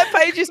remember Yellow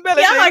Pages,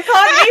 Melody? Yeah, I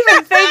can't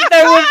even think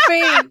there would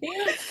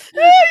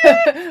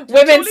be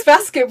women's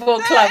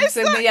basketball clubs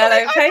in the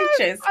Yellow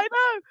Pages. I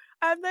know.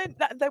 And then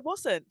there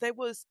wasn't. There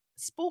was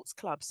sports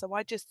clubs. So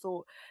I just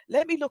thought,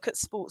 let me look at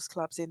sports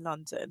clubs in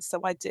London. So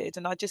I did.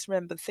 And I just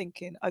remember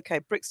thinking, okay,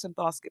 Brixton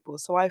Basketball.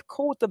 So I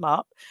called them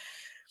up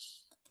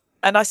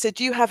and I said,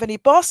 do you have any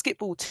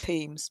basketball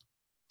teams?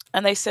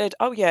 And they said,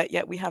 oh, yeah,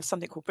 we have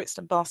something called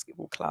Brixton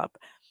Basketball Club,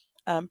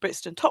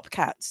 Brixton Top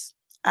Cats.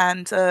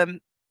 And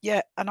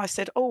and I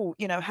said, oh,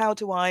 how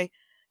do I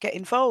get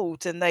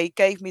involved? And they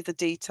gave me the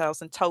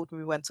details and told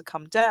me when to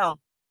come down.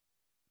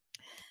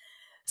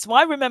 So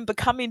I remember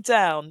coming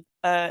down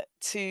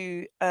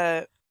to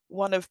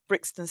one of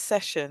Brixton's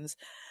sessions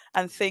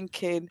and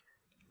thinking,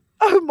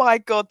 oh my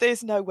God,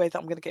 there's no way that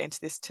I'm going to get into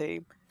this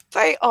team.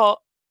 They are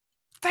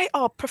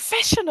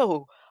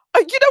professional.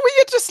 When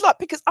you're just like,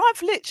 because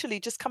I've literally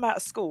just come out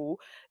of school,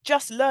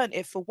 just learned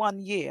it for 1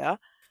 year,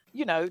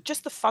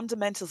 just the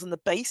fundamentals and the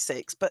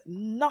basics, but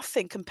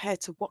nothing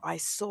compared to what I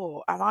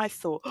saw. And I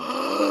thought,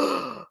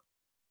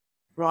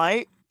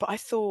 right. But I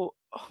thought,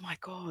 oh my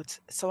God.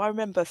 So I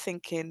remember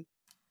thinking,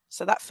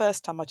 so that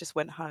first time I just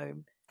went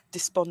home,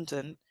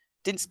 despondent,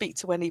 didn't speak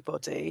to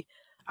anybody.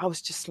 I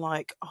was just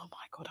like, oh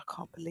my God, I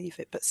can't believe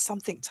it. But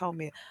something told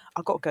me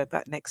I've got to go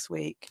back next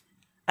week.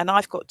 And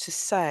I've got to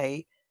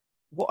say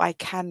what I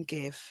can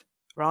give,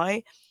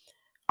 right?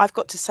 I've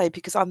got to say,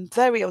 because I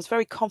was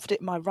very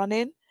confident in my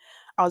running.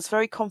 I was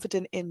very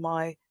confident in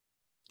my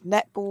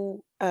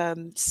netball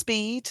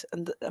speed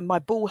and my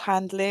ball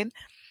handling.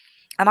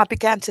 And I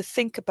began to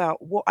think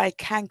about what I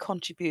can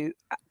contribute,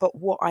 but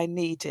what I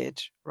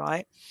needed,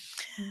 right?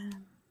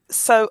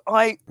 So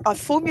I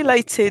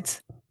formulated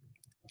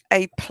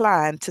a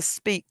plan to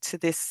speak to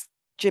this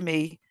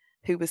Jimmy,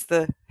 who was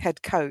the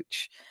head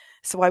coach.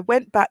 So I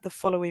went back the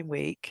following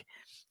week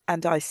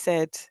and I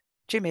said,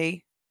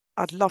 Jimmy,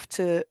 I'd love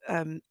to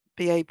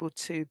be able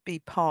to be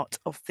part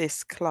of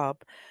this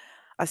club.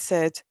 I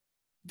said,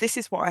 this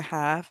is what I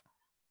have.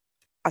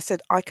 I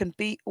said, I can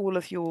beat all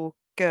of your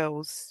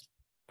girls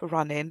for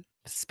running,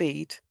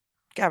 speed,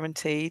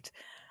 guaranteed.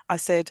 I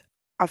said,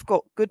 I've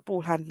got good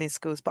ball handling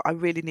skills, but I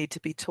really need to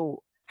be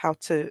taught how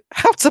to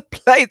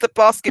play the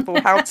basketball,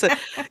 how to,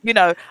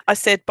 I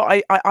said,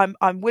 but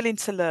I'm willing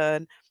to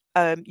learn.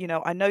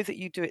 I know that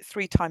you do it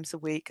 3 times a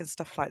week and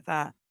stuff like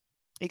that.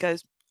 He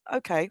goes,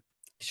 okay,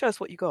 show us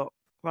what you got.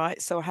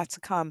 Right. So I had to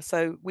come.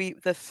 So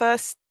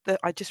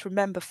I just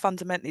remember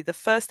fundamentally, the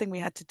first thing we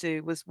had to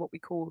do was what we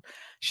call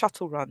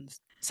shuttle runs.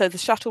 So the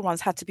shuttle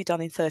runs had to be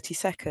done in 30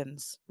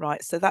 seconds.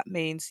 Right. So that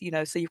means,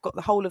 so you've got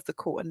the whole of the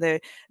court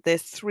and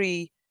there's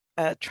 3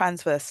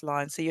 transverse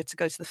lines. So you have to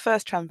go to the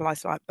first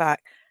transverse line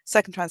back,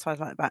 second transverse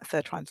line back,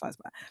 third transverse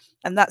back.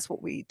 And that's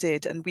what we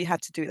did. And we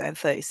had to do that in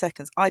 30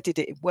 seconds. I did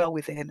it well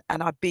within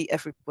and I beat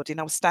everybody. And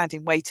I was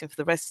standing waiting for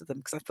the rest of them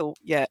because I thought,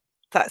 yeah,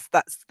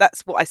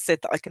 that's what I said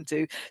that I can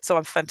do. So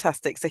I'm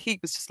fantastic. So he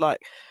was just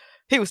like,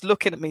 he was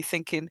looking at me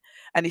thinking,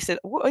 and he said,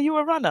 "What, are you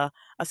a runner?"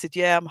 I said,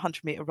 "Yeah, I'm a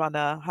 100-meter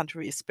runner,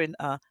 100-meter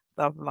sprinter."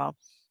 Blah blah blah.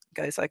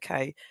 He goes,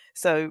 "Okay."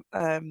 So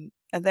and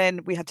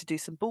then we had to do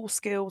some ball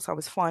skills. I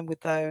was fine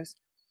with those.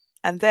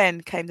 And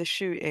then came the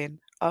shooting.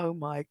 Oh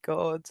my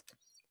God,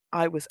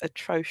 I was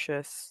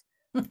atrocious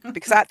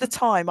because at the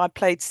time I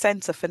played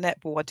centre for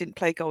netball. I didn't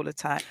play goal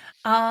attack.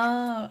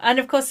 Oh, and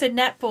of course in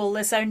netball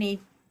there's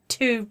only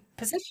 2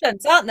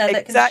 positions, aren't there,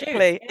 that can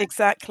shoot?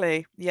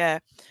 Exactly. Yeah.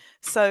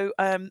 So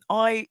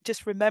I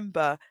just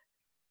remember,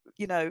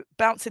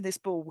 bouncing this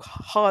ball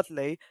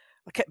hardly.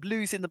 I kept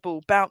losing the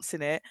ball,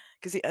 bouncing it,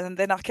 and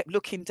then I kept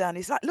looking down.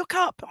 He's like, "Look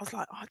up." I was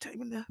like, "I don't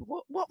even know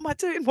what am I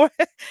doing."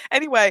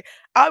 Anyway,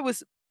 I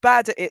was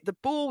bad at it. The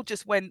ball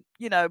just went,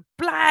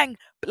 blang.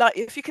 Like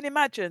if you can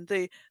imagine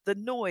the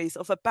noise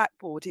of a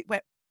backboard, it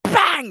went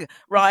bang,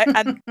 right,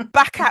 and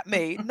back at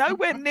me,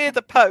 nowhere near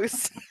the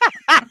post.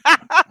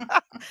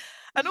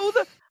 and all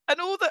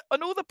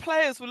the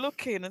players were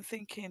looking and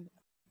thinking,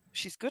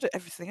 she's good at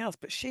everything else,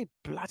 but she's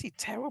bloody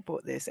terrible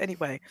at this.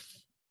 Anyway,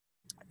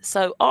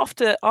 so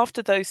after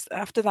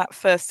that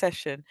first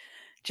session,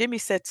 Jimmy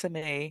said to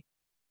me,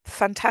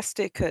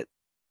 fantastic at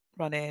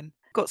running,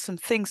 got some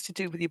things to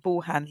do with your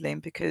ball handling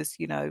because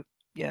he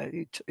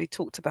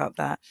talked about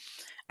that,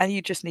 and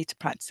you just need to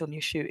practice on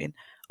your shooting.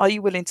 Are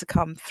you willing to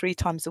come 3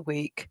 times a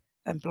week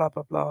and blah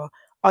blah blah?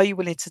 Are you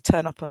willing to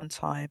turn up on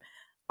time?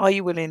 Are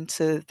you willing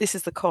to, this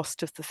is the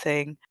cost of the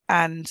thing,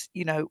 and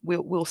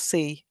we'll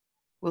see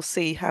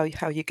how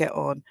you get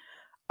on.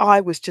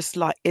 I was just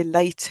like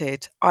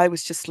elated. I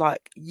was just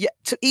like, yeah,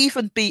 to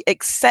even be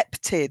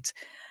accepted,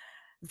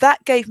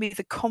 that gave me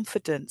the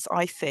confidence,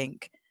 I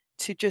think,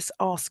 to just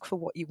ask for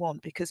what you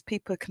want, because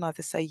people can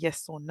either say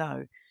yes or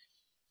no.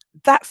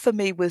 That for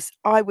me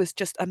I was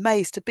just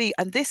amazed to be.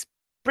 And this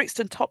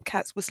Brixton Top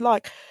Cats was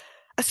like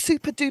a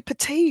super duper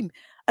team.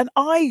 And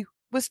I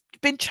was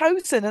been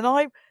chosen, and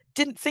I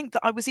didn't think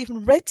that I was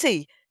even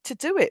ready to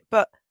do it.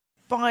 But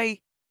by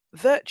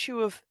virtue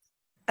of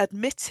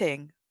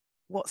admitting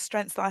what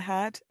strengths I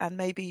had and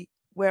maybe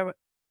where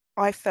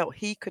I felt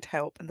he could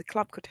help and the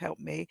club could help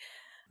me,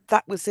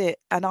 that was it.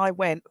 And I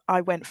went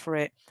for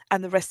it,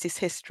 and the rest is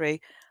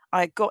history.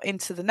 I got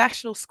into the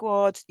national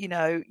squad,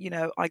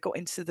 I got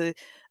into the,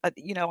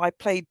 I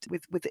played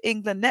with the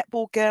England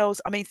netball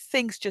girls. I mean,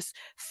 things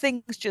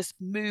just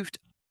moved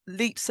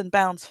leaps and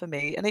bounds for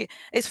me. And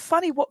it's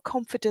funny what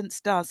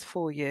confidence does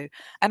for you,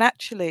 and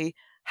actually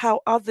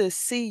how others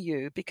see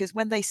you, because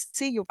when they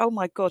see you, oh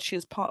my God, she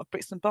was part of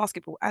Brixton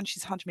basketball and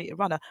she's a 100-meter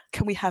runner.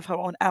 Can we have her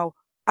on our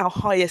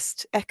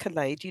highest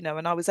accolade?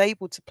 And I was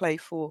able to play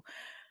for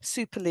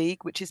Super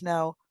League, which is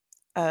now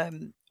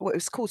what it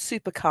was called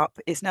Super Cup,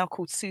 is now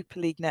called Super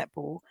League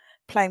Netball,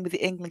 playing with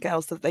the England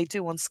girls that they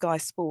do on Sky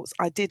Sports.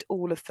 I did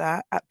all of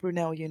that at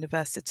Brunel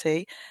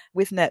University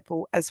with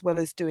netball as well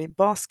as doing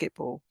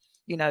basketball,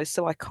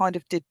 so I kind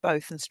of did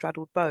both and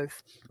straddled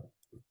both.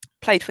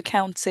 Played for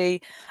county,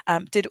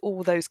 did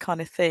all those kind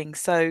of things.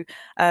 So,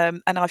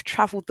 and I've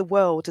travelled the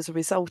world as a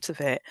result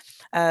of it.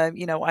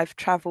 I've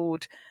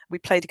travelled. We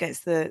played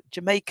against the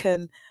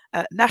Jamaican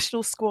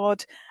national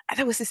squad, and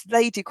there was this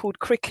lady called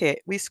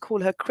Cricket. We used to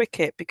call her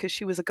Cricket because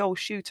she was a goal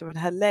shooter, and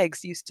her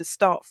legs used to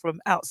start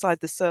from outside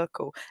the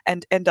circle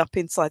and end up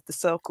inside the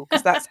circle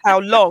because that's how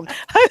long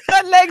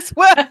her legs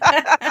were.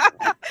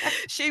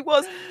 she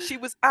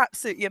was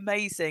absolutely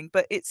amazing.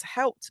 But it's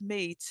helped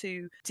me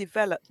to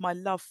develop my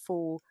love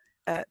for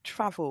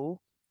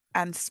travel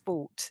and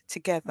sport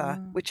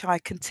together, which I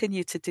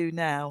continue to do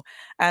now.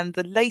 And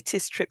the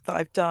latest trip that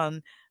I've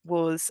done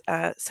was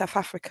South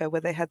Africa, where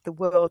they had the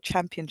World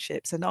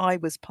Championships, and I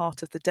was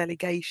part of the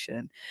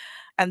delegation.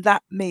 And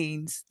that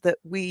means that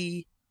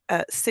we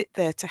sit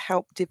there to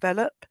help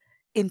develop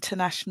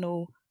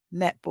international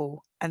netball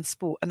and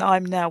sport, and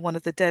I'm now one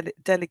of the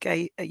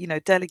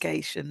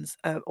delegations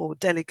or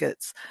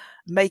delegates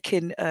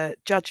making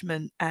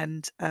judgment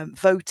and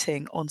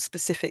voting on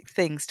specific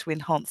things to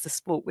enhance the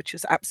sport, which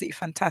is absolutely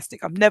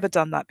fantastic. I've never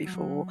done that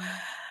before,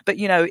 but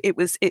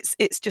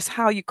it's just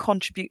how you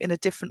contribute in a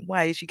different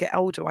way as you get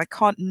older. I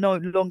can't no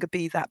longer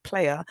be that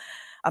player.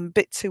 I'm a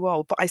bit too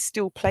old, but I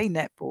still play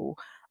netball.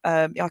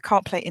 I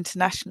can't play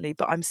internationally,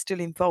 but I'm still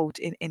involved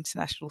in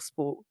international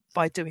sport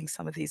by doing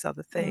some of these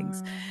other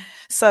things.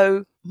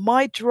 So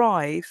my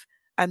drive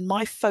and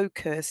my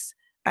focus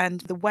and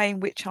the way in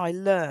which I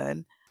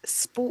learn,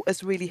 sport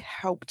has really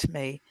helped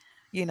me,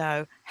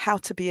 how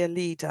to be a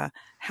leader,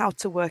 how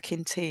to work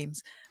in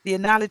teams. The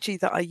analogy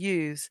that I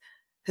use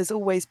has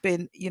always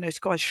been, it's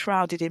kind of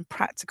shrouded in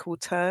practical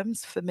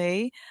terms for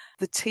me.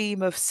 The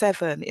team of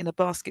 7 in a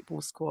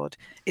basketball squad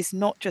is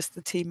not just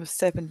the team of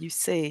 7 you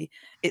see,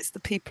 it's the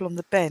people on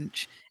the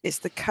bench, it's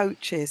the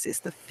coaches, it's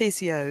the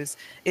physios,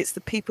 it's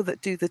the people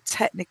that do the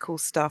technical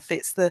stuff,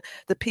 it's the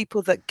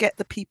people that get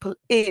the people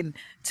in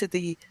to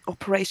the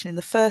operation in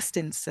the first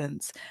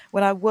instance.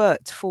 When I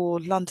worked for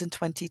London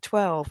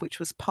 2012, which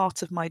was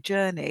part of my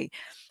journey,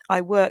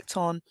 I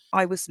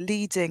was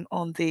leading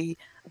on the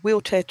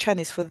wheelchair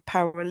tennis for the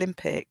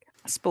Paralympic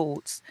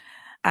sports.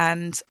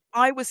 And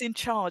I was in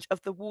charge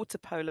of the water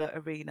polo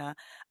arena,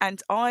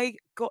 and I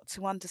got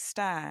to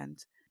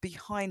understand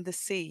behind the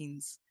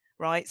scenes,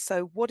 right?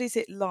 So what is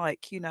it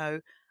like,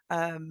 as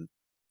an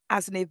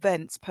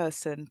events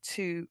person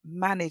to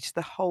manage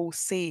the whole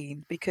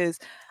scene? Because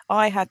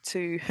I had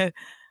to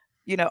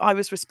I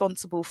was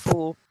responsible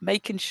for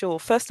making sure,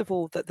 first of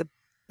all, that the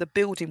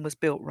building was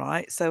built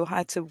right. So I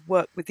had to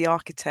work with the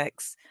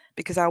architects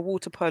because our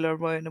water polo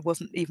arena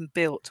wasn't even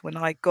built when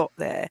I got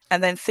there.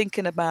 And then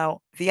thinking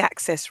about the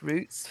access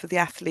routes for the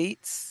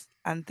athletes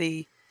and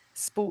the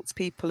sports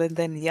people and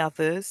then the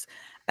others,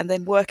 and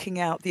then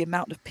working out the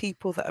amount of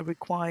people that are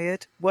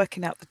required,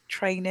 working out the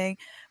training,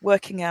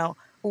 working out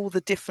all the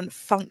different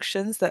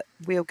functions that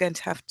we are going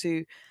to have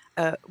to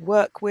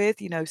work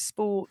with,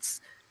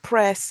 sports,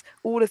 press,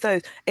 all of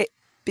those. It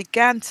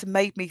began to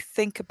make me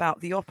think about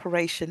the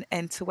operation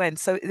end to end.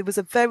 So it was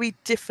a very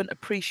different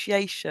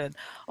appreciation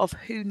of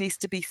who needs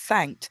to be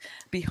thanked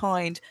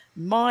behind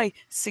my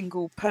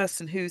single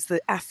person who's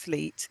the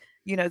athlete.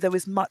 There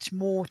was much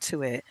more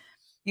to it.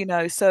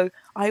 So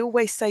I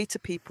always say to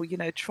people,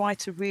 try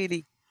to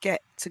really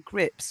get to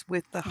grips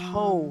with the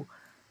whole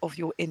of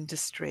your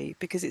industry,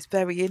 because it's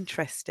very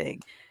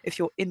interesting if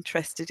you're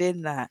interested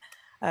in that.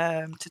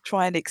 To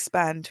try and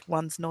expand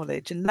one's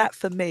knowledge, and that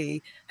for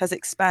me has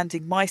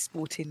expanding my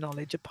sporting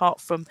knowledge apart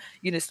from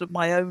sort of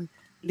my own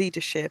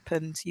leadership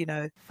and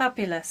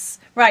Fabulous.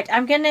 Right,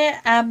 I'm going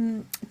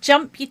to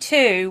jump you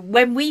to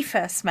when we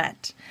first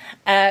met,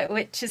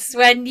 which is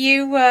when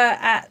you were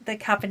at the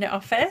Cabinet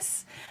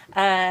Office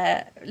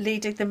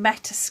leading the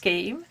Meta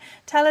scheme.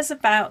 Tell us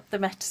about the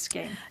Meta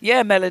scheme.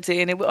 Yeah,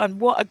 Melody, and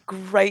what a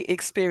great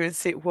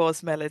experience it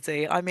was,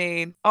 Melody. I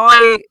mean,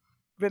 I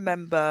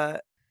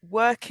remember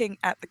working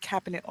at the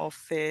Cabinet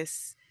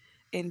Office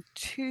in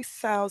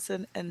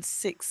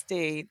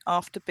 2016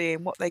 after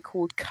being what they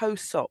called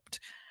co-sopped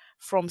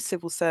from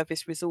civil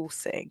service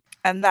resourcing.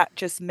 And that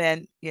just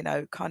meant,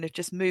 kind of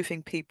just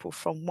moving people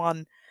from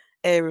one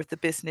area of the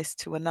business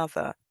to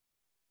another.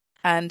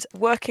 And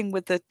working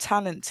with the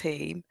talent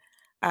team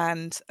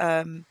and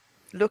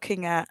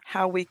looking at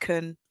how we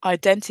can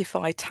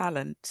identify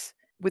talent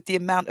with the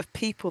amount of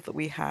people that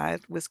we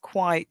had was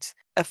quite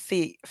a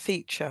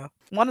feature.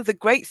 One of the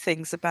great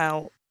things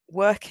about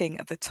working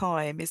at the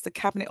time is the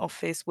Cabinet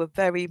Office were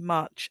very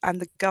much, and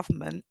the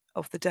government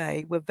of the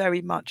day were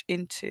very much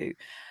into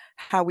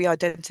how we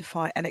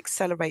identify and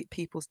accelerate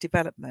people's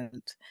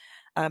development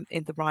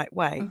in the right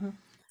way.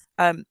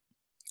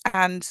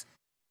 And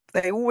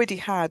they already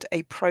had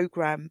a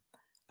program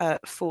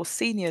for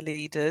senior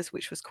leaders,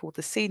 which was called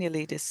the Senior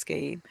Leaders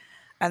Scheme,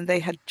 and they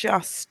had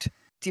just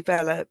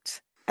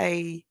developed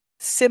a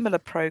similar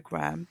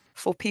program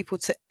for people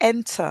to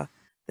enter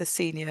the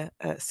senior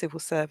civil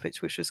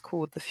service, which was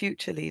called the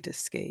Future Leaders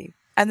Scheme.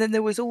 And then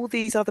there was all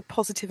these other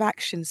positive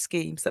action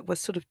schemes that were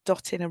sort of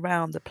dotting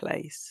around the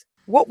place.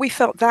 What we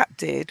felt that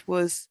did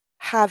was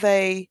have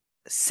a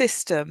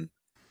system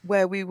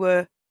where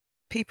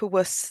people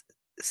were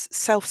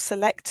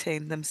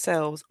self-selecting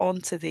themselves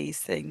onto these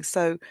things.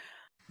 So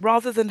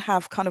rather than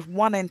have kind of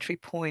one entry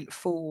point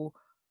for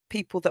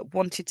people that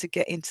wanted to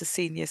get into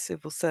senior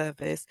civil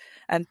service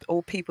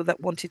or people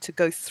that wanted to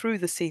go through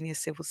the senior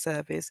civil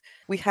service,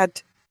 we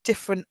had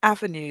different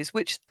avenues,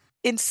 which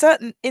in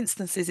certain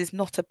instances is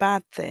not a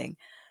bad thing.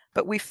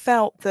 But we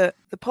felt that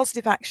the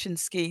positive action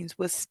schemes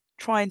was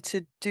trying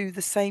to do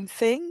the same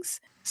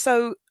things.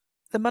 So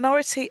the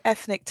Minority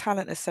Ethnic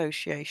Talent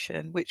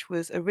Association, which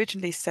was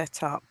originally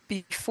set up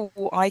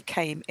before I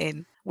came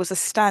in, was a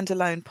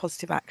standalone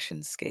positive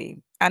action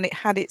scheme, and it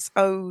had its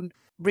own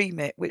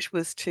remit, which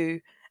was to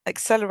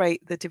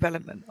accelerate the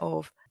development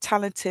of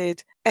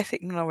talented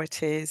ethnic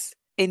minorities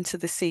into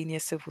the senior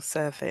civil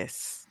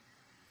service.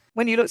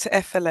 When you looked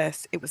at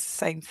FLS, it was the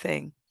same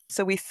thing.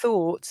 So we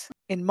thought,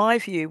 in my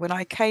view, when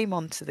I came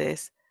onto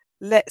this,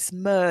 let's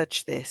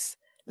merge this.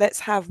 Let's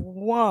have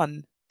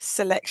one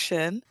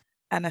selection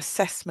and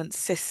assessment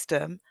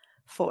system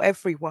for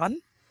everyone,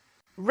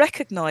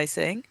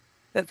 recognizing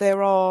that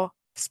there are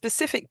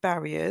specific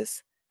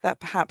barriers that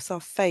perhaps are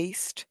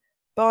faced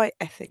by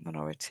ethnic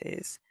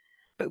minorities,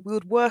 but we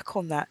would work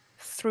on that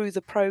through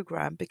the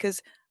program,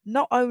 because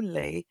not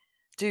only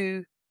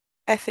do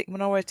ethnic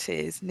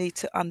minorities need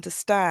to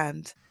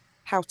understand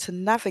how to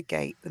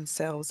navigate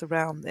themselves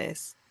around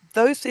this,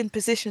 those in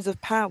positions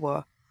of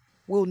power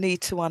will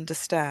need to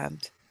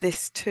understand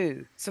this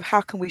too. So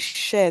how can we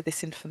share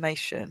this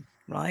information,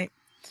 right?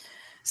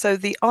 So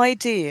the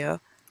idea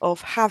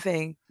of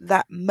having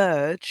that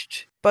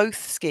merged, both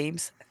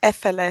schemes,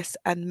 FLS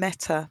and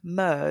Meta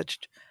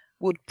merged,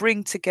 would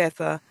bring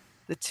together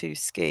the two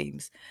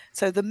schemes.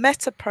 So the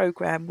Meta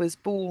program was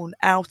born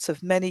out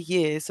of many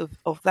years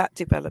of that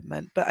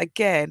development. But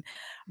again,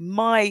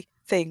 my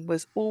thing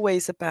was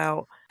always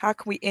about how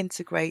can we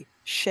integrate,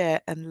 share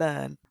and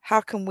learn?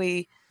 How can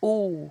we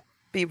all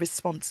be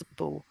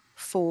responsible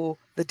for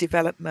the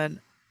development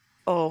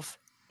of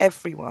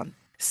everyone?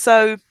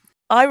 So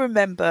I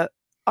remember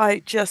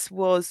I just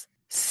was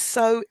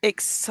so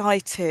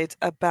excited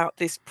about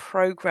this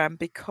program,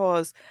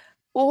 because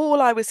all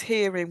I was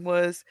hearing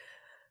was,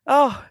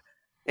 oh,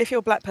 if you're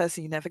a black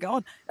person, you never go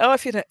on. Oh,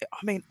 if you don't,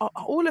 I mean,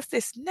 all of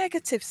this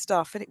negative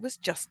stuff. And it was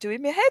just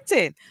doing me head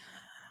in.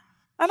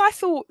 And I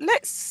thought,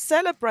 let's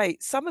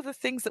celebrate some of the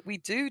things that we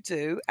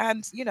do.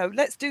 And,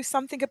 let's do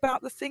something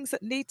about the things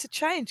that need to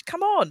change.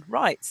 Come on.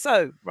 Right.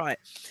 So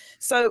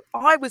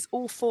I was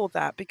all for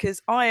that,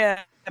 because I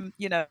am,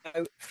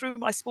 through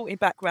my sporting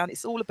background,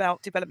 it's all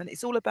about development.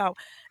 It's all about,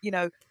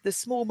 the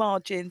small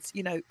margins,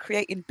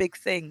 creating big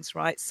things.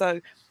 Right. So,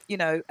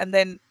 and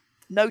then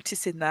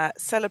noticing that,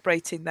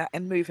 celebrating that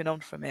and moving on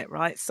from it.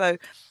 Right. So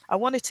I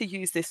wanted to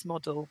use this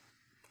model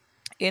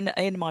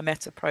in my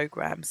Meta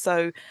program.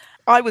 So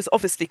I was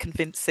obviously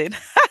convincing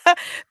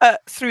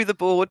through the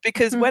board,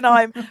 because when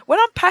I'm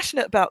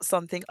passionate about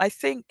something, I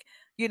think,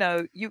 you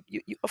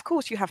of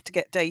course you have to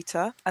get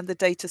data, and the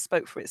data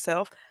spoke for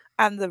itself,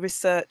 and the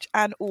research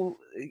and all,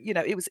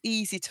 it was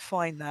easy to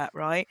find that,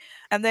 right?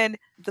 And then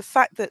the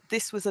fact that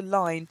this was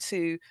aligned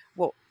to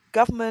what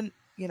government,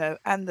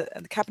 and the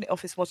Cabinet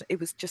Office wasn't, it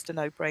was just a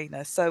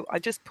no-brainer. So I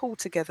just pulled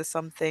together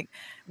something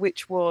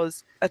which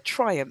was a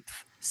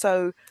triumph.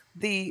 So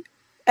the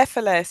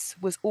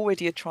FLS was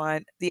already a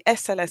triumph, the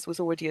SLS was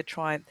already a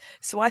triumph.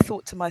 So I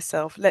thought to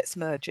myself, let's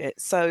merge it.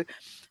 So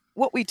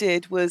what we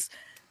did was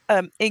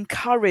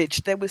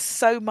encourage, there was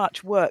so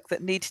much work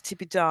that needed to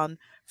be done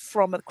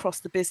from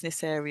across the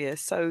business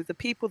areas. So the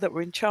people that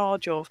were in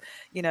charge of,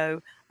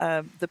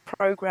 the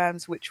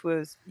programs, which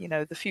was,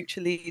 the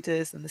future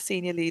leaders and the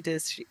senior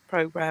leadership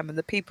program, and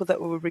the people that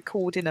were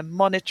recording and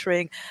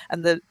monitoring,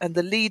 and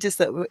the leaders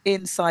that were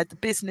inside the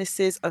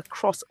businesses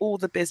across all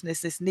the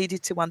businesses,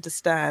 needed to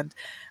understand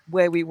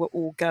where we were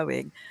all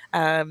going.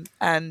 And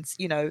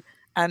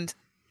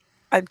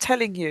I'm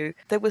telling you,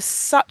 there was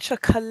such a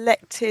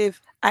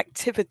collective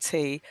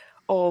activity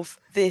of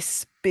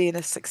this being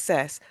a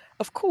success.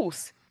 Of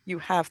course, you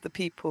have the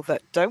people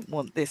that don't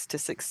want this to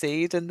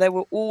succeed, and there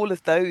were all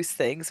of those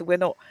things. We're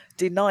not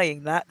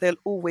denying that. There'll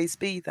always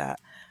be that.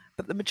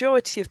 But the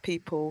majority of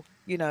people,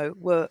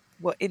 were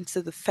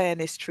into the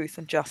fairness, truth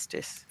and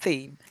justice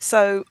theme.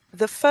 So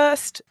the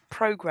first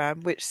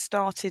program, which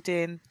started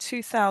in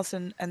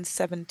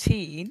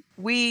 2017,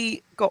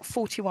 we got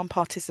 41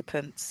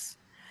 participants.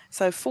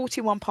 So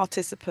 41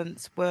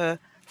 participants were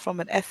from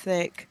an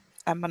ethnic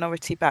and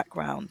minority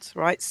background,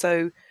 right?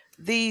 So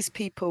these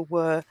people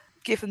were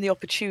given the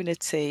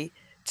opportunity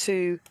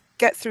to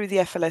get through the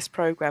FLS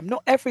program.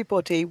 Not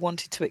everybody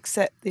wanted to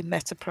accept the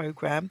Meta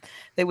program.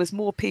 There was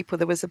more people.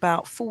 There was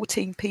about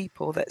 14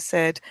 people that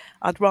said,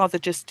 I'd rather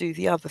just do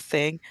the other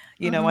thing.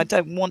 I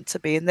don't want to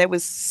be. And there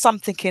was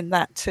something in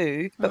that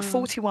too. But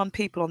 41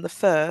 people on the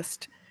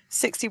first,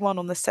 61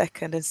 on the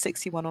second and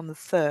 61 on the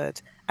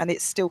third. And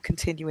it's still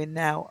continuing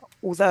now,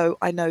 although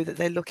I know that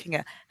they're looking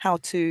at how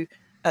to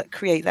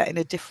create that in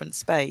a different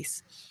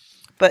space.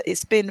 But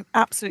it's been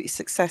absolutely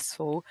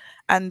successful.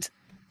 And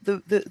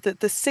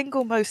the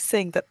single most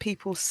thing that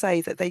people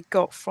say that they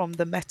got from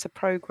the Meta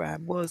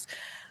program was,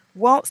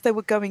 whilst they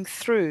were going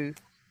through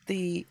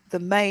the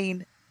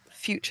main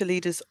future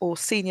leaders or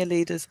senior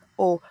leaders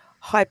or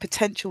high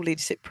potential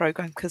leadership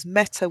program, because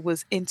Meta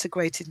was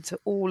integrated into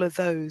all of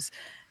those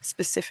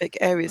specific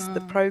areas of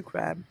the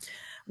program.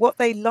 What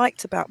they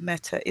liked about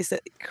Meta is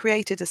that it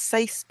created a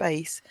safe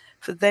space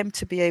for them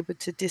to be able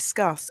to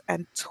discuss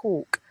and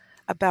talk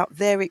about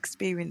their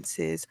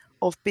experiences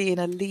of being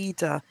a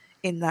leader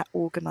in that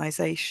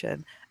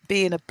organization,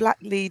 being a Black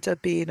leader,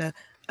 being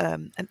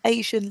an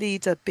Asian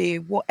leader,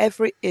 being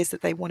whatever it is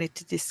that they wanted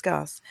to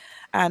discuss,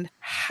 and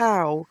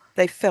how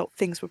they felt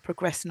things were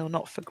progressing or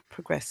not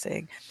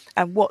progressing,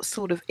 and what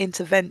sort of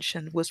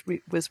intervention was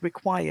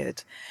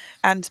required.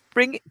 And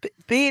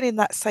being in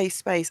that safe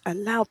space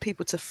allowed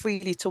people to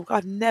freely talk.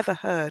 I've never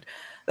heard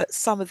that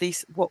some of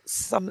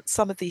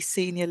these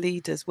senior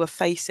leaders were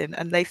facing,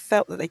 and they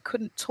felt that they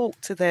couldn't talk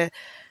to their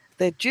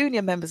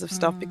junior members of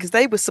staff because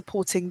they were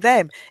supporting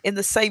them in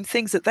the same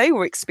things that they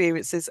were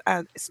experiencing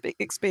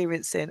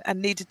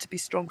and needed to be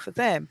strong for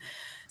them.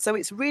 So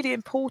it's really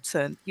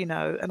important,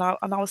 and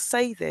I'll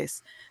say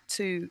this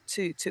to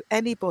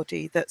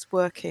anybody that's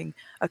working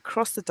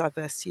across the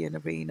diversity and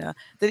arena,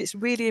 that it's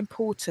really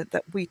important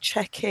that we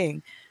check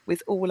in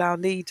with all our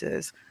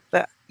leaders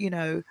that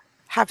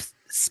have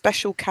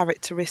special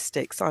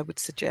characteristics, I would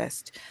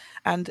suggest,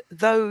 and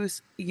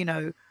those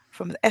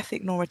from an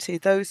ethnic minority,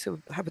 those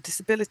who have a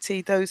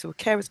disability, those who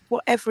are carers,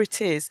 whatever it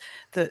is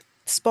that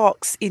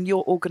sparks in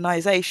your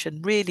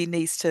organisation really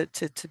needs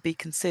to be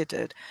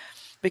considered.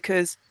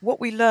 Because what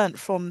we learned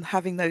from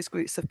having those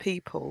groups of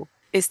people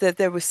is that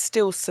there was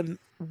still some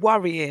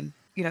worrying,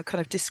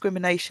 kind of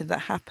discrimination that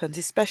happens,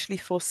 especially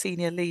for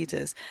senior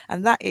leaders.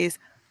 And that is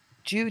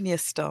junior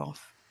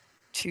staff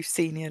to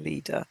senior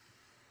leader.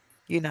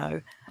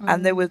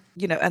 And there were,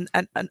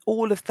 and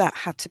all of that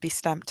had to be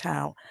stamped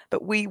out.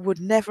 But we would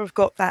never have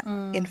got that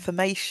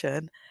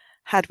information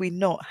had we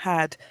not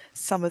had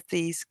some of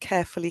these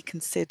carefully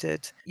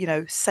considered,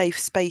 safe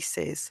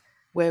spaces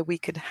where we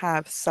could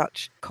have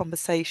such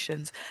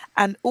conversations.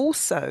 And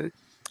also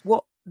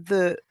what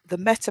the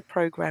Meta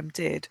program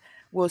did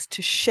was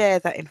to share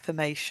that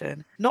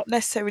information, not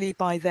necessarily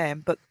by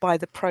them, but by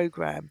the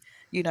program,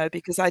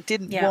 because I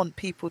didn't want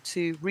people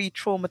to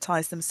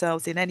re-traumatize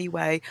themselves in any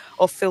way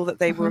or feel that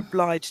they were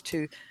obliged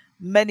to.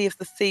 Many of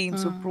the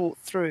themes were brought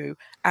through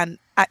and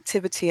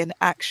activity and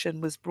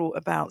action was brought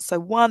about. So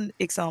one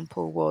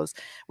example was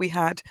we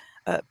had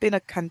Bina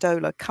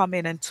Kandola come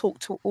in and talk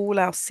to all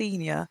our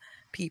senior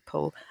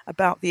people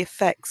about the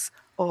effects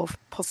of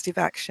positive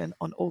action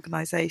on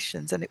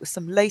organizations. And it was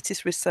some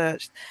latest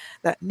research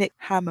that Nick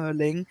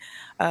Hammerling,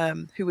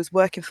 who was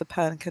working for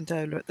Bina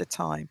Kandola at the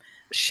time,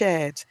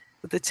 shared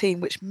with the team,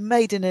 which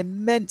made an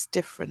immense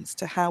difference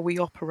to how we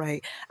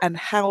operate and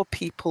how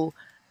people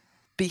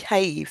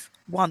behave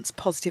once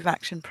positive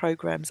action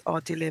programs are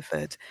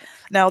delivered.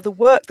 Now, the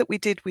work that we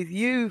did with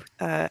you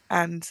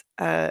and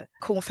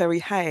Corn Ferry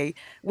Hay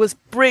was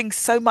bring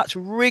so much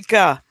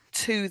rigor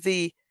to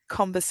the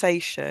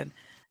conversation.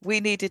 We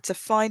needed to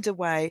find a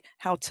way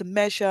how to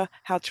measure,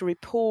 how to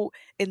report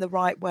in the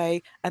right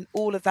way, and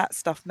all of that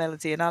stuff,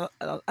 Melody. And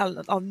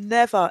I'll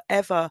never,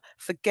 ever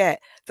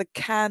forget the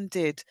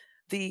candid,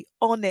 the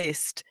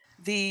honest,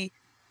 the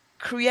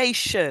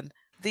creation,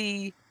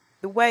 the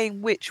way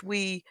in which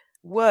we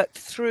worked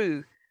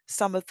through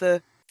some of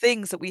the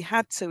things that we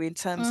had to in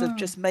terms of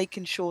just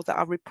making sure that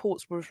our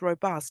reports were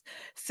robust,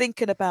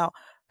 thinking about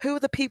who are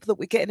the people that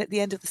we're getting at the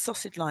end of the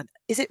sausage line?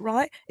 Is it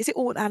right? Is it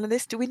all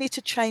analysts? Do we need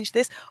to change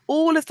this?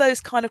 All of those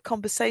kind of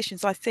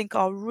conversations, I think,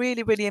 are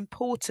really, really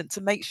important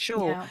to make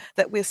sure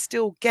that we're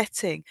still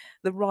getting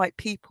the right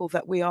people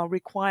that we are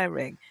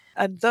requiring.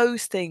 And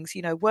those things,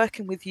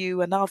 working with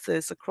you and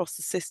others across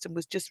the system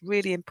was just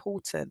really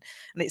important.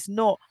 And it's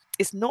not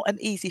an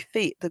easy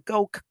feat. The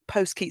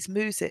goalpost keeps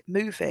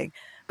moving,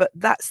 but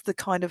that's the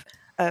kind of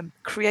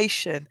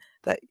creation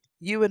that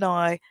you and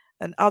I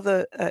and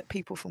other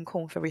people from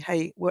Corn Ferry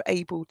Hay were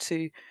able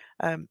to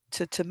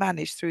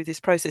manage through this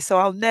process. So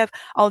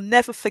I'll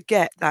never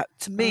forget that.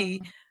 To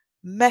me,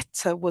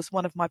 Meta was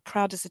one of my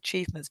proudest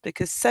achievements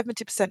because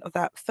 70% of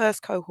that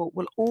first cohort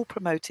were all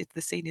promoted to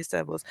the senior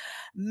levels.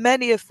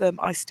 Many of them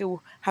I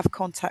still have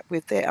contact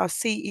with. They are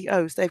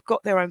CEOs. They've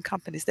got their own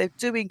companies. They're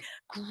doing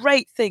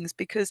great things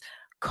because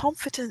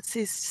confidence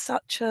is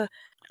such a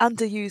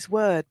underused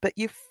word, but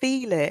you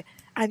feel it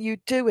and you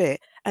do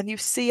it and you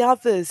see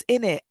others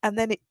in it, and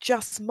then it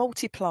just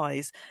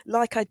multiplies.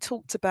 Like I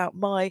talked about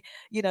my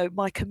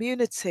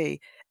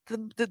community,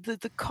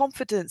 the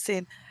confidence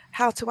in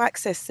how to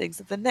access things,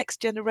 that the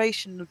next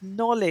generation of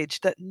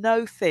knowledge that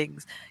know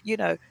things,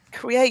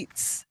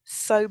 creates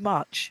so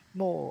much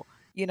more,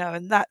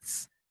 and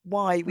that's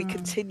why we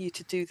continue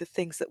to do the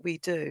things that we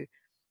do.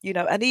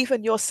 And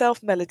even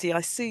yourself, Melody, I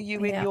see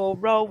you in your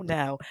role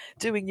now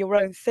doing your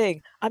own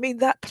thing. I mean,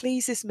 that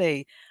pleases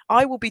me.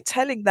 I will be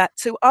telling that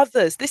to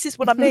others. This is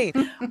what I mean.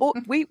 Or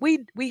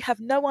we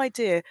have no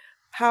idea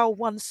how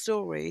one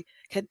story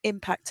can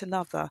impact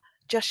another.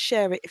 Just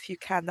share it if you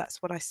can.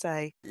 That's what I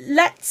say.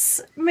 Let's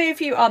move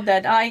you on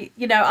then. I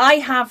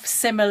have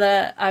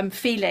similar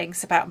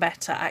feelings about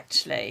Meta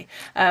actually,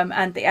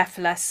 and the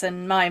FLS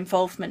and my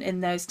involvement in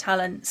those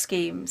talent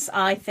schemes.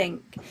 I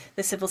think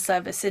the civil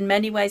service in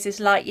many ways is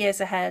light years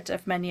ahead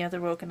of many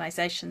other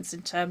organisations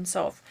in terms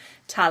of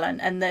talent,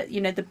 and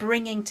the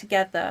bringing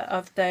together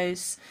of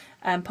those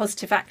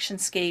positive action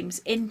schemes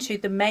into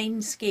the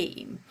main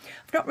scheme.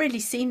 I've not really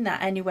seen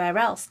that anywhere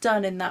else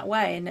done in that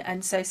way,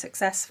 and so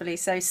successfully.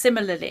 So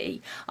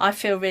similarly, I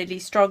feel really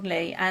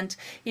strongly, and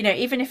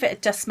even if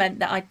it just meant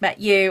that I'd met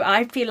you,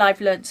 I feel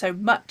I've learned so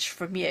much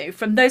from you,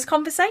 from those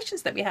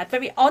conversations that we had,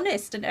 very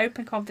honest and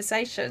open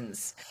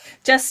conversations.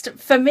 Just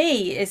for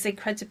me is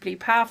incredibly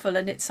powerful,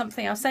 and it's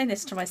something I was saying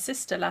this to my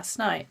sister last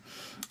night.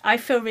 I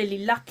feel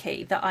really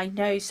lucky that I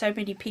know so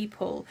many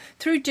people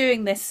through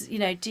doing this,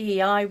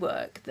 DEI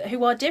work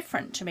who are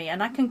different to me,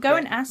 and I can go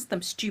and ask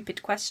them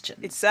stupid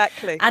questions.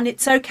 Exactly. And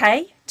it's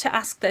okay to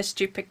ask those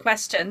stupid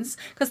questions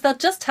because they'll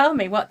just tell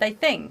me what they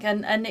think,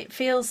 and it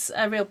feels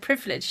a real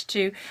privilege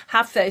to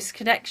have those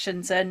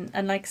connections. And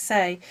like I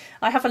say,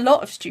 I have a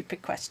lot of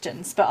stupid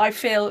questions, but I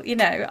feel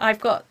I've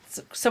got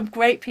some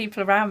great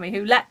people around me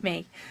who let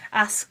me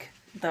ask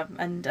them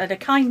and are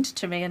kind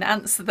to me and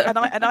answer them.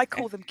 And I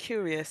call them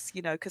curious,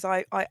 because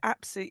I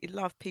absolutely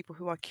love people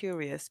who are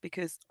curious,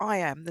 because I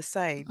am the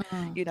same,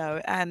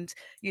 and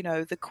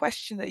the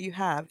question that you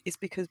have is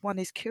because one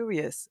is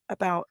curious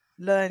about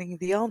learning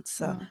the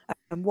answer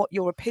and what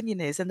your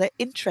opinion is, and they're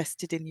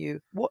interested in you.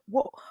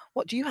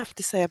 What do you have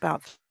to say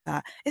about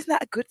that? Isn't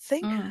that a good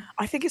thing?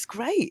 I think it's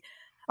great.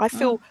 I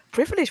feel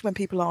privileged when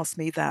people ask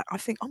me that. I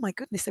think, oh my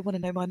goodness, they want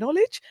to know my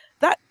knowledge.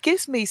 That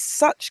gives me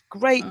such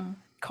great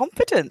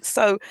confidence.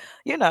 So,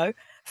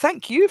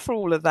 thank you for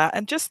all of that.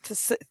 And just to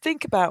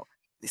think about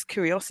this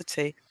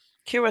curiosity.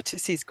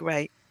 Curiosity is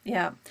great.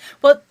 Yeah.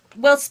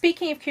 Well,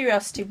 speaking of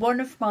curiosity,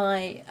 one of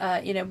my,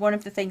 one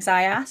of the things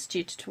I asked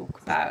you to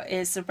talk about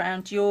is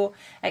around your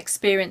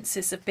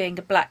experiences of being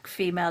a black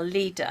female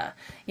leader,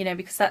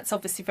 because that's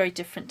obviously very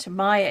different to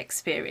my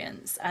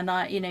experience. And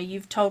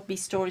you've told me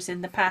stories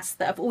in the past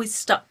that have always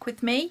stuck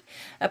with me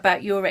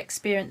about your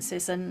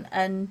experiences.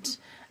 And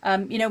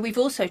we've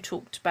also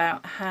talked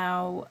about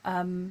how,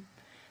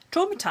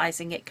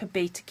 traumatizing it could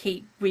be to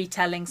keep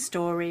retelling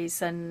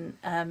stories, and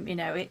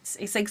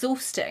it's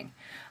exhausting.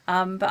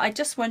 But I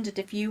just wondered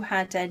if you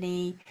had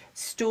any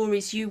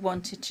stories you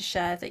wanted to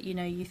share that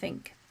you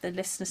think the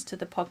listeners to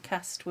the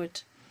podcast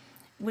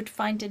would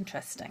find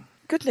interesting.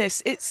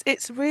 Goodness,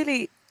 it's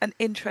really an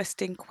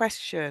interesting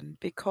question,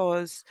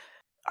 because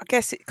I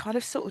guess it kind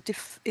of sort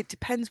of it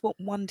depends what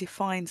one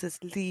defines as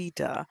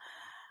leader.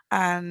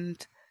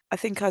 And I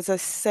think, as I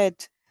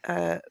said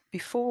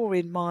before,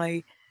 in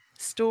my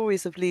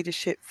stories of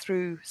leadership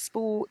through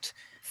sport,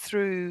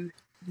 through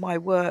my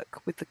work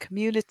with the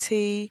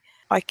community,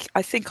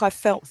 I think I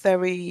felt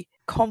very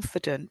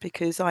confident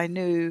because I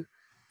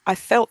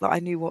felt that I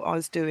knew what I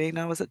was doing.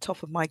 I was at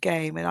top of my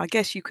game. And I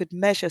guess you could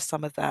measure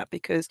some of that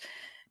because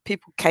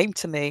people came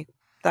to me.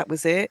 That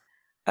was it.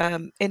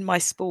 In my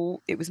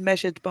sport, it was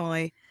measured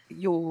by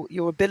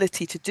your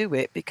ability to do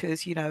it,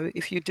 because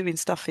if you're doing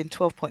stuff in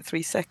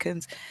 12.3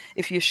 seconds,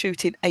 if you're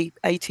shooting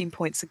 18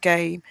 points a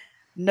game,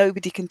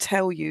 nobody can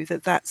tell you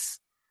that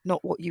that's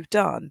not what you've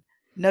done.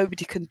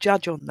 Nobody can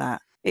judge on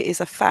that. It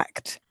is a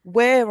fact.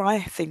 Where I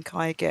think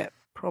I get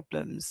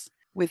problems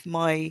with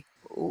my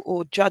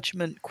or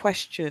judgment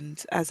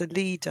questioned as a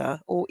leader,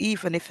 or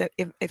even if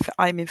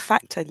I'm in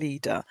fact a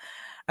leader,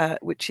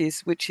 which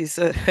is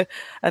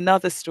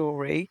another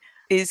story,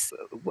 is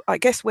I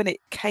guess when it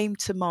came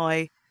to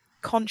my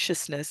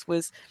consciousness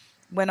was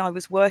when I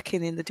was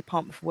working in the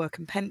Department for Work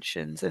and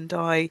Pensions, and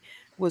I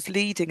was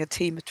leading a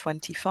team of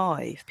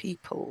 25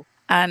 people.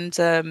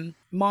 And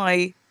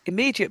my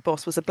immediate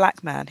boss was a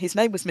black man. His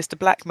name was Mr.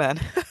 Blackman.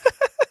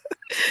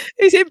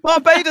 He's in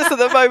Barbados at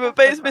the moment,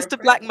 but it's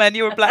Mr. Blackman.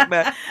 You're a black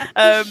man.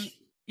 And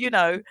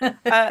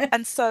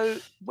so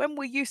when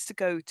we used to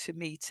go to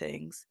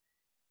meetings,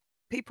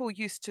 people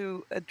used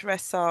to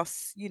address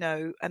us,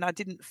 and I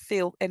didn't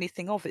feel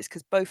anything of it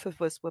because both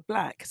of us were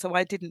black. So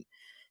I didn't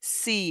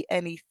see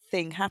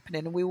anything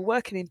happening. And we were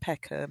working in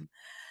Peckham,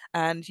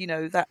 and,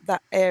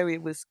 that area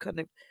was kind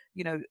of,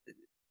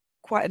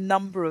 quite a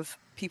number of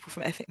people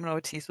from ethnic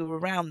minorities were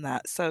around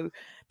that. So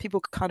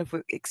people kind of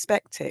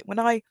expect it. When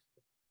I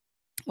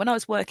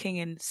was working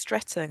in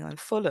Streatham and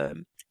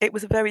Fulham, it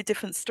was a very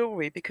different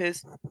story,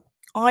 because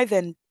I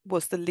then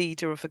was the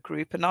leader of a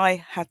group, and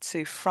I had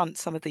to front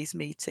some of these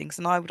meetings,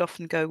 and I would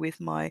often go with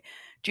my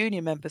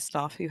junior member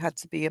staff who had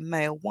to be a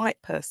male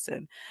white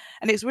person.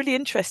 And it was really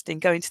interesting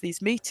going to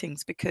these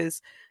meetings,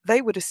 because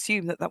they would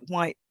assume that that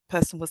white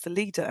person was the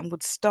leader and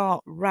would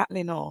start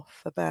rattling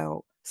off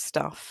about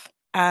stuff.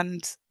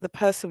 And the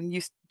person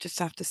used just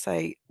have to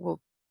say, well,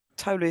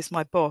 Tola is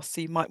my boss,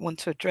 so you might want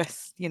to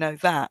address,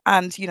 that.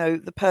 And,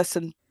 the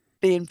person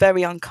being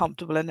very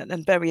uncomfortable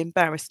and very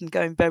embarrassed and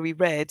going very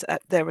red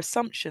at their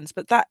assumptions.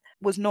 But that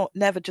was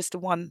never just a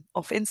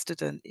one-off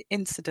incident.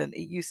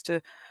 It used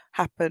to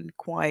happen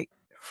quite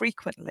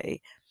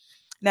frequently.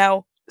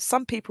 Now,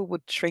 some people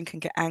would shrink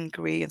and get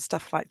angry and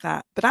stuff like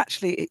that, but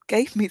actually it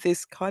gave me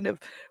this kind of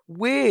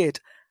weird,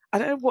 I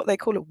don't know what they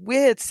call it,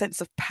 weird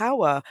sense of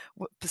power,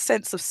 the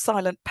sense of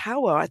silent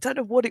power. I don't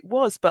know what it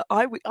was, but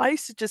I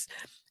used to just,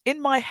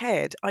 in my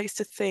head, I used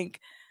to think,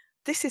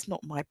 this is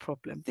not my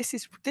problem. This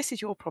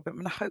is your problem,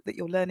 and I hope that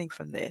you're learning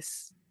from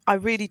this. I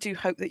really do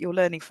hope that you're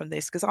learning from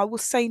this, because I will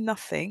say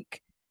nothing,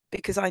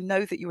 because I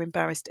know that you're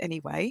embarrassed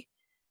anyway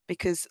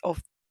because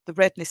of the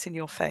redness in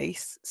your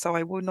face. So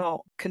I will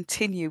not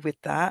continue with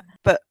that.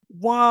 But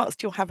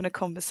whilst you're having a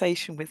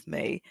conversation with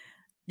me,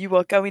 you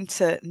are going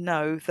to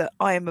know that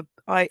I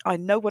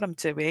know what I'm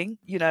doing.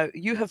 You know,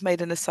 you have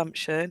made an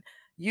assumption.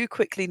 You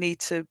quickly need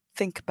to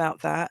think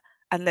about that,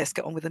 and let's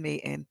get on with the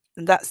meeting.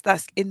 And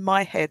that's in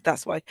my head.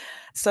 That's why.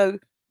 So,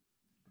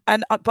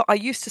 but I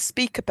used to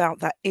speak about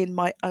that in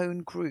my own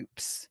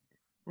groups,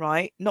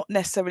 right? Not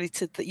necessarily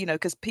to the,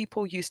 because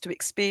people used to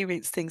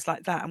experience things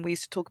like that, and we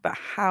used to talk about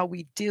how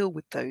we deal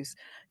with those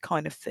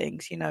kind of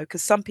things,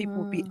 because some people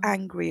would be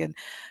angry and,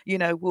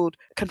 would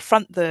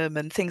confront them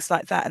and things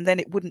like that, and then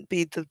it wouldn't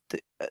be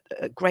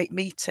a great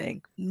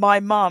meeting. My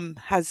mum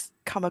has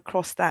come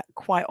across that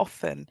quite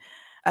often,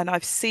 and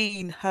I've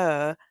seen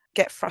her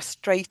get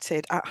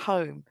frustrated at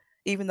home,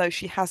 even though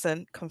she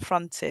hasn't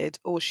confronted,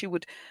 or she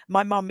would.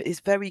 My mum is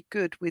very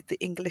good with the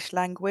English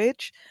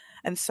language,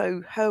 and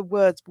so her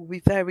words will be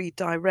very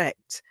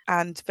direct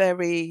and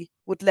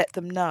would let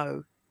them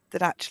know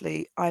that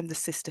actually I'm the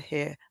sister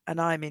here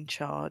and I'm in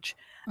charge,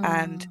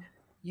 and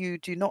you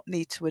do not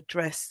need to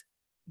address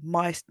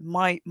my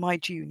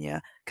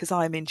junior, because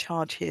I'm in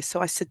charge here. So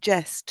I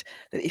suggest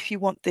that if you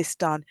want this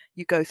done,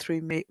 you go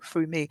through me.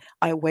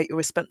 I await your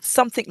response.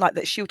 Something like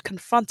that. She would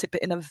confront it,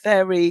 but in a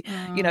very,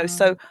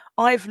 so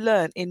I've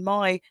learned in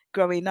my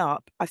growing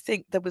up, I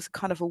think there was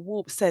kind of a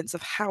warped sense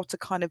of how to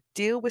kind of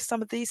deal with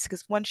some of these,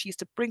 because when she used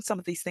to bring some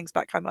of these things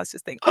back home, I was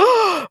just thinking,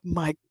 oh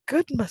my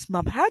goodness,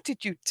 mum, how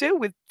did you deal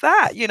with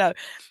that?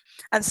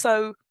 And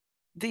so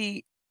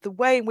the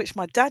way in which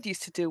my dad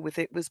used to deal with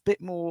it was a bit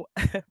more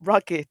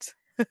rugged.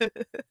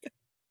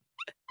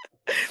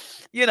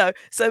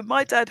 So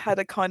my dad had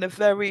a kind of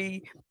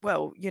very,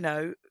 well, you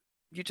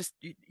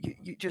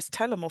just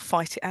tell them or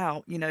fight it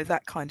out,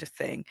 that kind of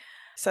thing.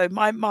 So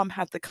my mum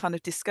had the kind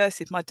of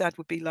discursive. My dad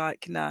would be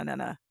like, no, no,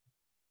 no,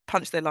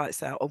 punch their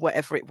lights out, or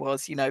whatever it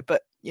was,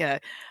 but he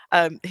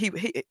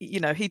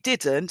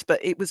didn't, but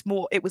it was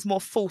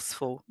more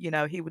forceful,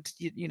 he would,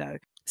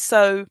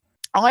 so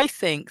I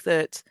think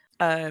that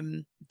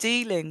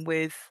dealing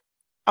with,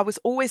 I was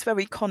always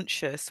very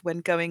conscious when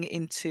going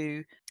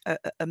into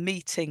a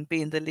meeting,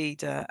 being the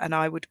leader, and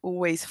I would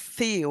always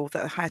feel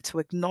that I had to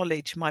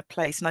acknowledge my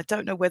place. And I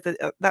don't know whether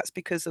that's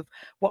because of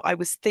what I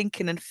was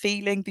thinking and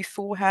feeling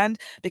beforehand,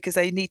 because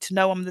they need to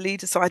know I'm the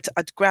leader, so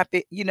I'd grab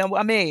it, you know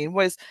what I mean?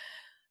 Whereas,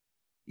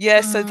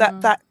 yeah, so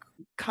that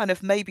kind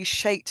of maybe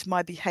shaped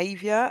my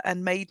behavior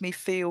and made me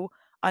feel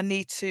I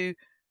need to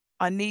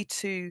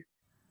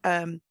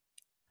um,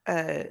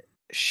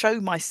 show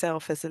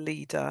myself as a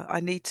leader. I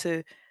need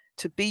to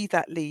be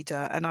that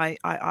leader, and I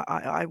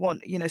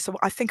want, so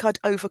I think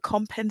I'd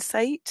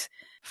overcompensate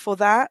for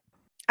that.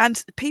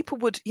 And people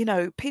would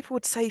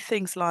say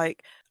things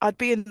like, I'd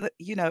be in the,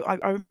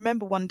 I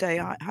remember one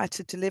day I had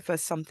to deliver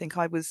something.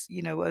 I was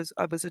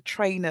a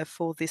trainer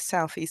for the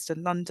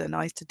southeastern London.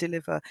 I used to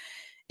deliver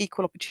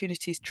equal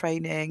opportunities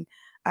training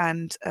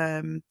and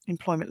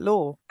employment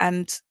law.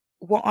 And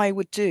what I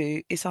would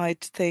do is I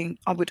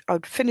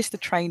would finish the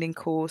training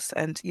course,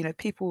 and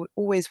people were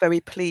always very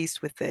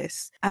pleased with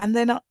this. And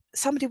then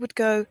somebody would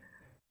go,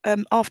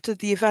 after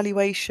the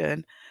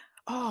evaluation,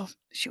 oh,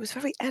 she was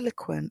very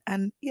eloquent.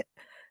 And yeah,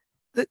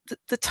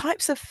 the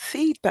types of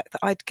feedback that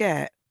I'd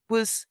get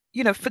was,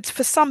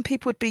 for some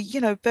people would be,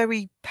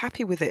 very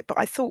happy with it. But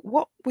I thought,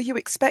 what were you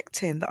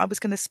expecting, that I was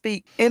going to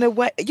speak in a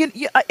way?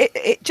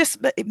 It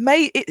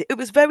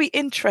was very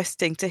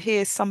interesting to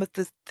hear some of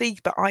the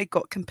feedback I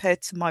got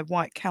compared to my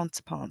white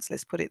counterparts.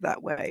 Let's put it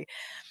that way.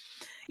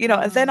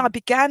 And then I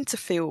began to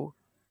feel,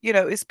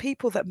 it's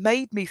people that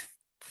made me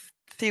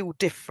feel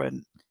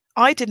different.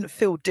 I didn't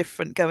feel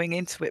different going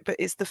into it, but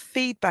it's the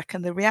feedback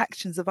and the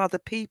reactions of other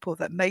people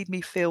that made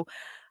me feel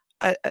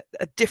a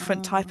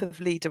different type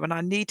of leader, and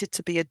I needed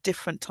to be a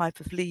different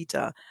type of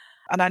leader,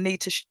 and I need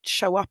to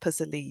show up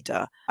as a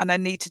leader, and I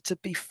needed to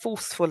be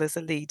forceful as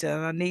a leader,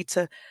 and I need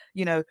to,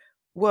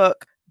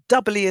 work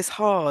doubly as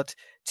hard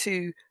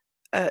to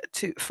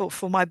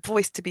for my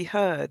voice to be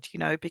heard,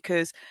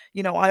 because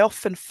I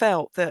often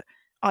felt that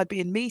I'd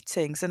be in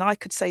meetings and I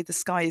could say the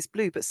sky is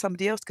blue, but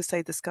somebody else could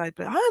say the sky is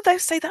blue. Oh, they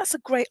say that's a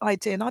great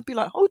idea, and I'd be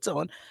like, hold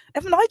on,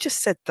 haven't I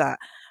just said that?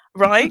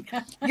 Right?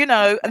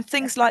 And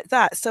things like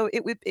that. So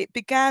it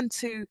began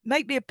to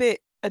make me a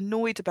bit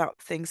annoyed about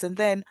things, and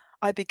then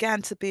I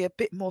began to be a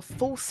bit more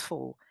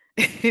forceful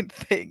in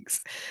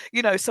things,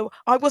 so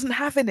I wasn't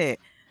having it,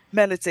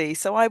 Melody.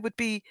 So I would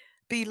be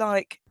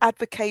like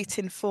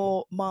advocating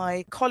for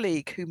my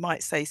colleague who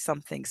might say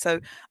something. So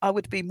I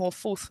would be more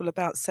forceful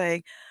about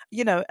saying,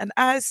 and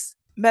as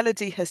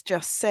Melody has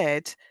just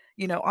said,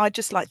 I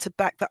just like to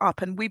back that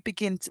up. And we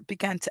began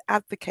to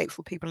advocate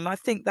for people. And I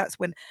think that's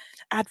when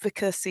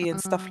advocacy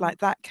and stuff like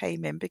that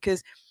came in,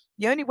 because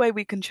the only way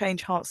we can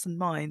change hearts and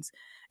minds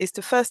is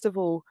to, first of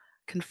all,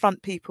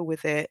 confront people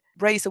with it,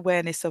 raise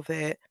awareness of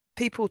it,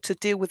 people to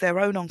deal with their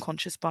own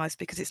unconscious bias,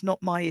 because it's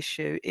not my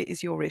issue, it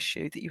is your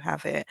issue that you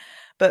have it,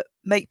 but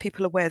make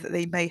people aware that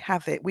they may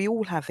have it. We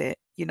all have it.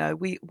 You know,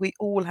 we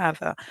all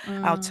have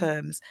our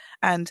terms,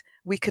 and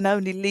we can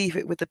only leave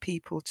it with the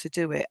people to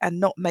do it and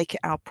not make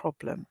it our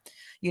problem.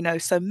 You know,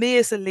 so me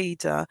as a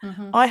leader,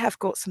 I have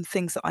got some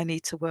things that I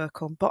need to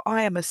work on, but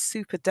I am a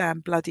super damn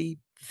bloody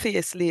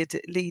fierce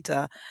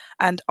leader,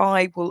 and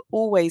I will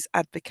always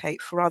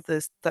advocate for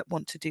others that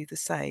want to do the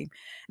same.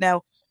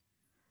 Now,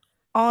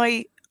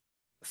 I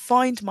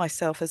find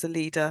myself as a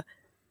leader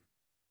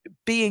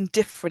being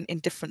different in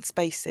different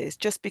spaces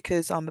just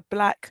because I'm a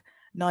black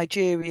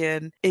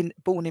Nigerian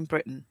born in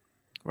Britain,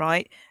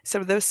 right?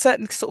 So there are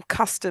certain sort of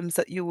customs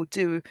that you will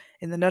do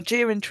in the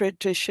Nigerian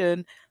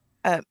tradition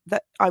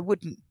that I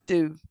wouldn't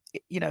do,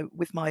 you know,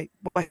 with my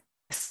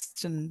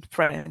Western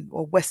friend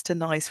or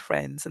Westernized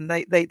friends, and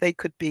they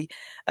could be,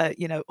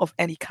 you know, of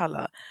any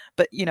color.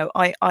 But you know,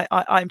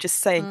 I'm just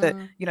saying that,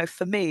 you know,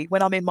 for me,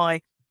 when I'm in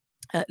my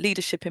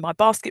leadership in my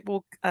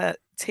basketball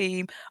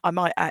team, I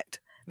might act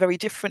very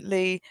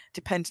differently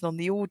depending on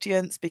the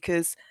audience,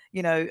 because,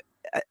 you know,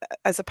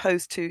 as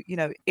opposed to, you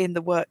know, in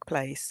the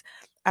workplace.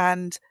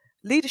 And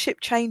leadership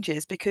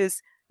changes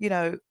because, you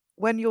know,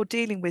 when you're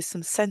dealing with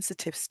some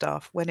sensitive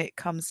stuff, when it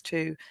comes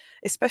to,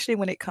 especially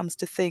when it comes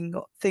to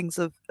things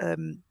of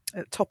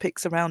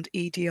topics around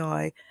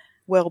EDI,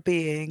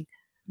 well-being,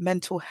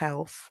 mental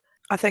health,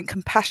 I think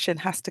compassion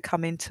has to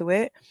come into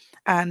it.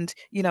 And,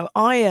 you know,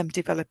 I am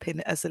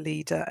developing as a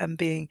leader and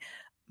being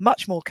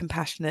much more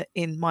compassionate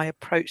in my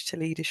approach to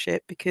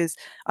leadership, because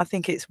I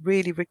think it's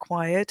really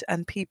required,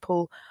 and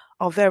people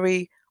are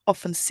very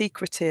often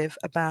secretive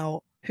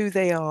about who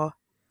they are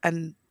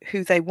and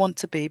who they want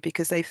to be,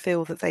 because they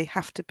feel that they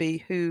have to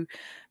be who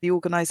the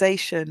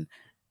organization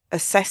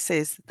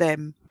assesses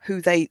them,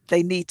 who they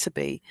need to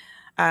be.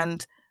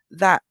 And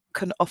that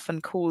can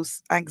often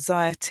cause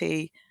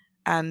anxiety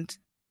and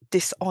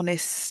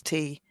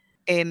dishonesty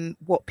in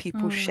what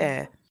people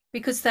share.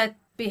 Because they're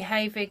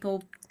behaving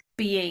or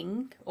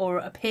being or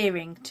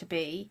appearing to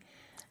be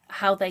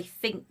how they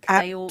think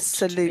they ought to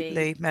be.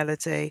 Absolutely,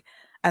 Melody.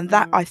 And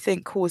that, I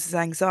think, causes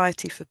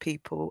anxiety for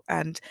people,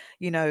 and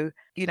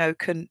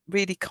can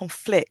really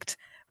conflict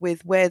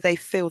with where they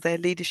feel their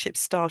leadership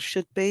style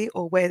should be,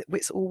 or where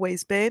it's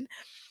always been,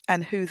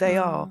 and who they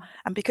are.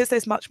 And because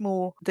there's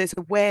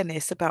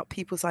awareness about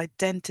people's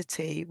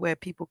identity, where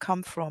people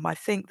come from, I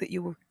think that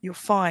you'll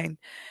find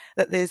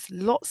that there's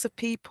lots of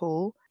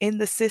people in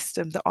the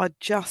system that are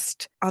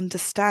just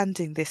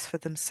understanding this for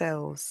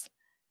themselves,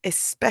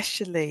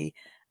 especially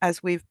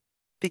as we've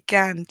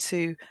began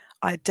to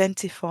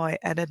identify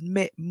and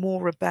admit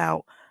more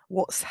about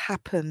what's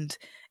happened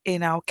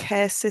in our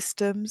care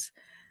systems,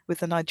 with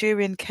the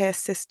Nigerian care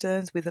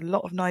systems, with a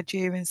lot of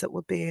Nigerians that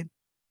were being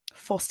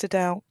fostered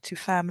out to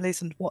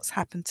families and what's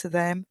happened to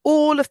them.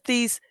 All of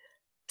these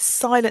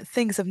silent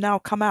things have now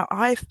come out.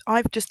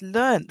 I've just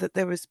learned that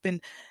there has been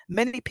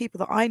many people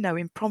that I know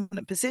in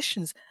prominent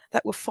positions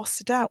that were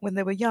fostered out when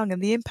they were young,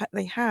 and the impact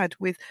they had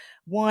with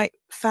white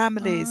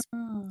families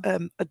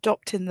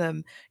adopting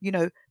them, you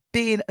know,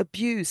 being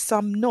abused,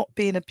 some not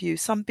being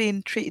abused, some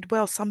being treated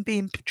well, some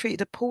being treated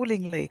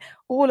appallingly.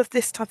 All of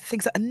this type of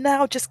things that are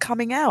now just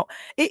coming out.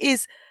 It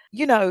is,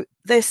 you know,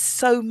 there's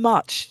so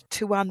much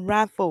to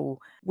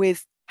unravel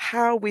with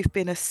how we've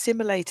been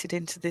assimilated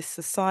into this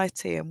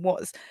society, and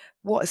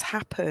what has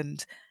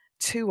happened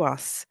to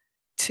us,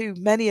 to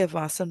many of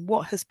us, and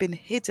what has been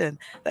hidden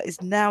that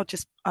is now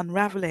just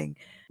unraveling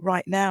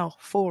right now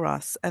for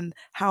us, and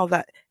how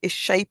that is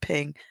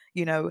shaping,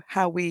 you know,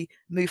 how we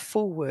move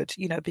forward,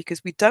 you know,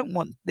 because we don't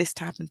want this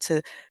to happen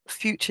to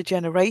future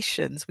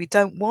generations. We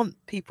don't want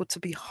people to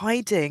be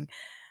hiding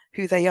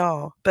who they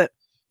are. But,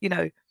 you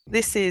know,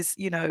 this is,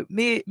 you know,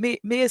 me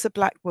as a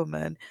black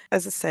woman.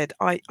 As I said,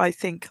 I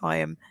think I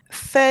am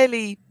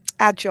fairly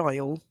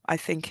agile, I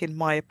think, in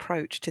my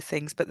approach to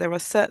things, but there are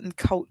certain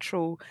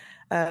cultural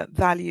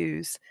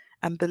values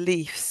and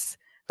beliefs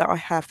that I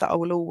have that I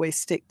will always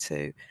stick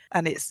to,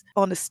 and it's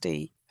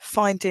honesty,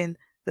 finding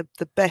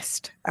the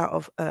best out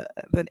of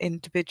an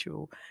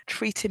individual,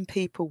 treating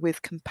people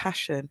with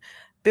compassion,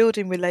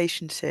 building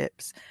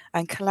relationships,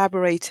 and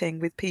collaborating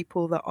with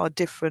people that are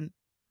different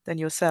than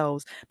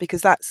yourselves,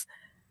 because that's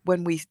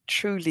when we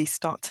truly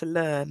start to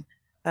learn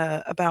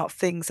about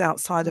things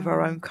outside of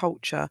our own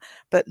culture,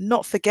 but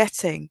not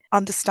forgetting,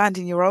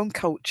 understanding your own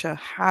culture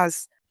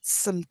has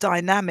some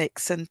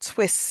dynamics and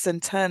twists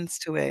and turns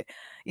to it.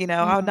 You know,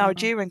 our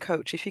Nigerian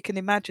culture, if you can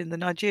imagine,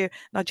 Nigeria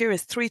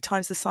is 3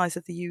 times the size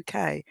of the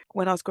UK.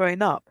 When I was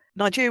growing up,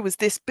 Nigeria was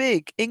this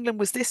big, England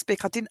was this big.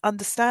 I didn't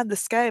understand the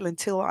scale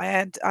until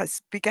I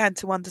began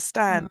to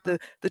understand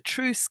the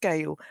true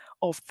scale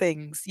of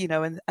things, you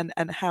know,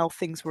 and how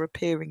things were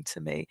appearing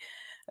to me,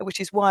 which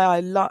is why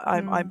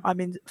I'm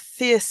in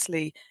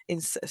fiercely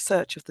in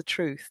search of the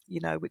truth,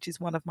 you know, which is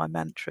one of my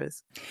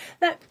mantras.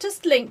 That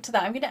just linked to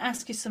that, I'm going to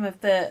ask you some of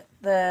the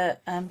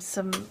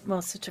some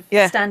more sort of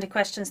standard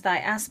questions that I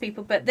ask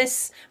people. But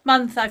this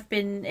month I've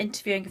been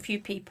interviewing a few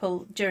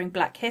people during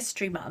Black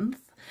History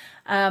Month,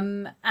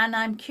 and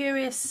I'm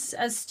curious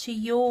as to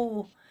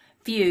your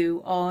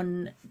view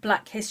on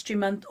Black History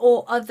Month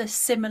or other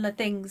similar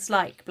things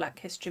like Black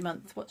History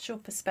Month. What's your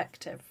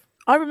perspective?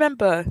 I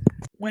remember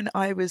when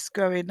I was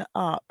growing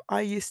up,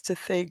 I used to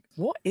think,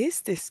 what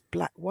is this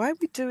black? Why are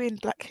we doing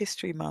Black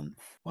History Month?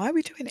 Why are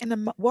we doing it in a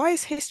month? Why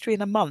is history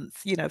in a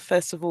month?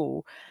 First of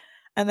all.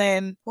 And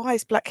then why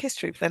is Black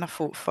History? But then I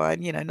thought,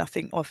 fine,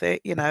 nothing of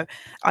it.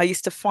 I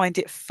used to find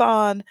it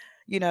fun,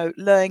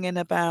 learning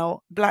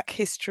about Black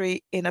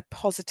history in a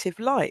positive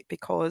light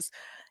because,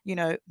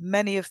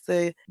 many of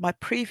my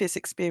previous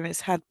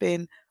experience had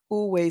been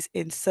always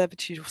in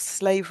servitude or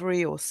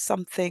slavery or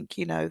something,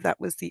 that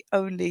was the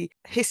only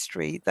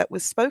history that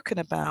was spoken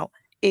about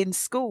in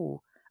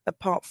school,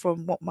 apart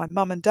from what my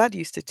mum and dad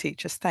used to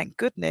teach us, thank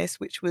goodness,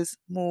 which was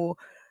more,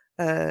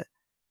 uh,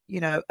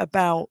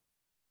 about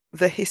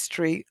the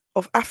history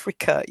of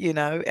Africa,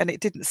 and it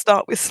didn't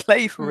start with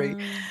slavery.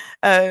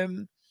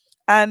 Um,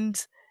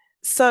 and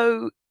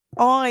so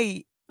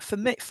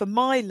for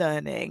my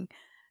learning,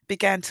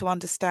 began to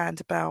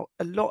understand about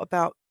a lot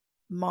about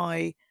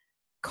my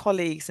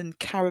colleagues and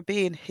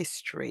Caribbean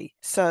history.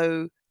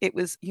 So it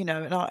was,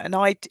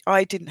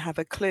 I didn't have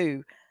a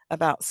clue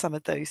about some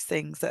of those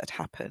things that had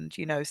happened,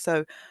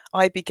 So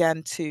I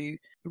began to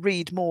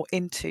read more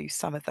into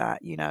some of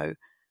that,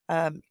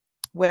 um,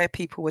 where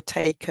people were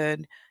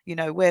taken,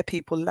 where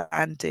people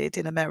landed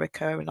in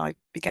America, and I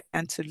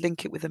began to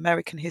link it with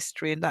American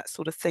history and that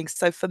sort of thing.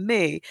 So for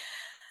me,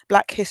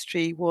 Black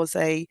history was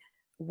a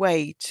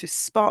way to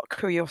spark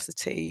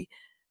curiosity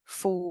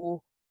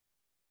for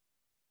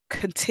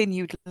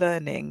continued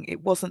learning.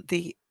 It wasn't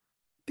the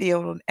be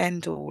all and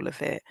end all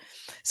of it.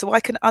 So I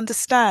can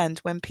understand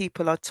when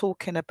people are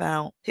talking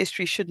about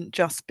history shouldn't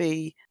just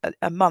be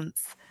a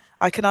month.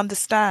 I can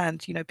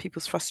understand,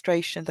 people's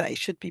frustration that it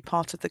should be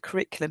part of the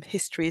curriculum.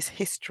 History is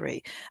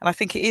history. And I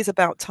think it is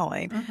about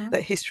time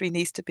that history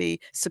needs to be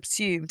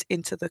subsumed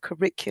into the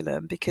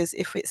curriculum, because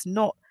if it's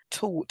not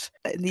taught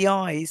in the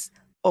eyes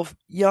of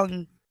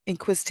young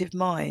inquisitive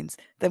minds,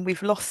 then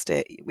we've lost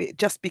it. It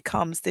just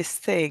becomes this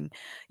thing,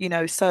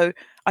 So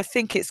I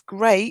think it's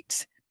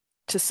great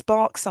to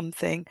spark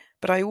something,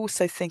 but I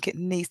also think it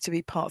needs to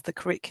be part of the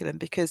curriculum,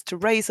 because to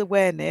raise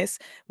awareness,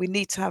 we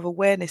need to have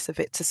awareness of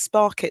it to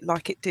spark it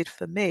like it did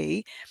for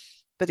me.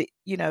 But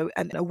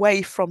and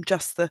away from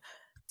just the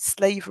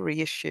slavery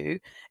issue,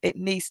 it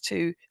needs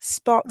to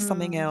spark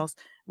something else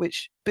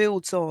which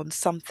builds on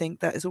something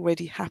that has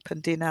already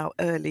happened in our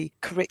early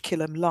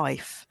curriculum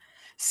life.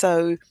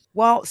 So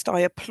whilst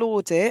I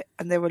applaud it,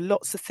 and there are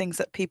lots of things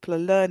that people are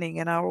learning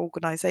in our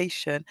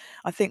organisation,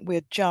 I think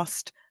we're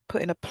just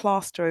putting a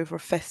plaster over a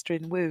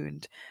festering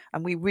wound,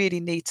 and we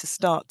really need to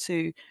start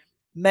to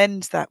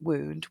mend that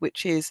wound,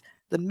 which is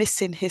the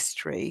missing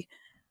history,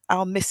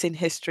 our missing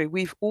history.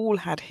 We've all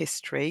had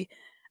history,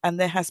 and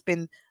there has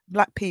been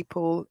Black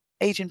people,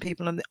 Asian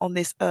people on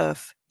this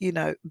earth,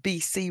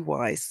 BC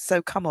wise.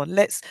 So come on,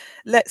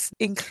 let's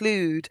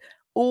include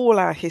all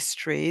our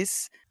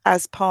histories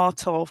as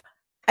part of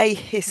a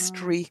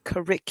history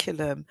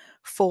curriculum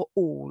for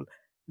all.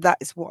 That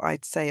is what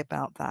I'd say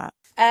about that.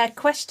 A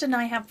question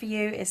I have for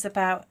you is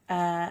about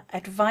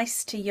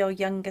advice to your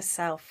younger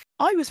self.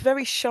 I was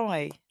very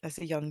shy as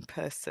a young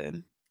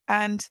person,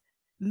 and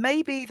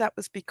maybe that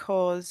was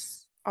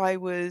because I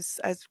was,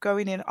 as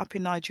growing up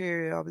in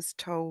Nigeria, I was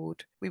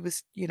told we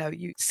was,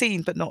 you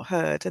seen but not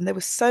heard, and there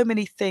were so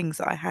many things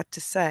that I had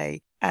to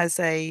say as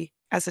a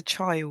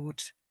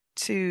child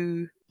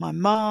to my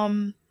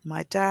mum,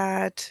 my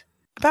dad,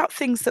 about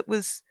things that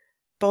was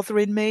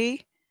bothering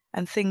me,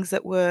 and things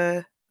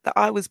that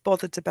I was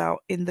bothered about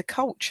in the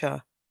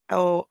culture,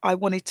 or I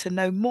wanted to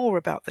know more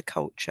about the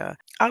culture.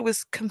 I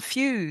was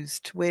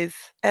confused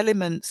with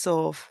elements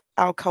of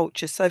our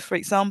culture. So, for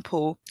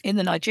example, in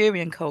the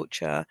Nigerian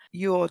culture,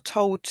 you're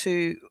told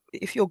to,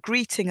 if you're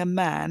greeting a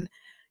man,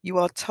 you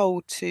are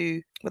told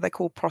to what they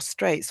call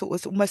prostrate. So it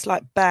was almost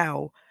like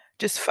bow,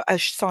 just for a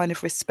sign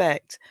of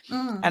respect.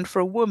 And for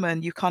a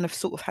woman, you kind of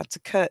sort of had to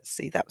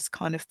curtsy. That was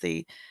kind of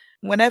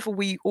whenever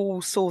we all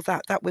saw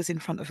that, that was in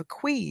front of a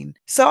queen.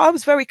 So I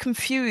was very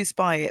confused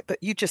by it, but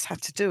you just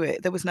had to do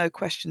it. There was no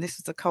question. This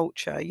is the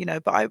culture,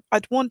 but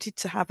I'd wanted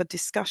to have a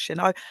discussion.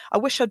 I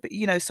wish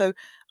I'd, so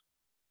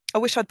I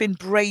wish I'd been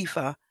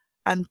braver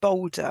and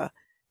bolder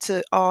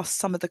to ask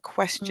some of the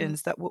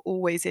questions that were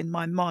always in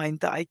my mind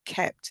that I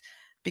kept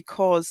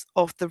because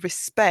of the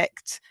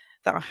respect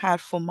that I had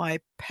for my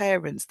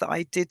parents that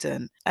I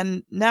didn't.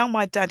 And now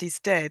my dad is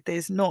dead.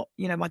 There's not,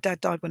 my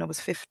dad died when I was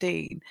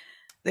 15.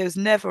 There was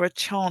never a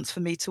chance for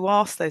me to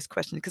ask those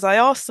questions, because I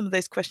asked some of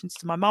those questions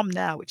to my mum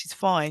now, which is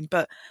fine,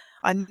 but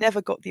I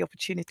never got the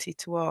opportunity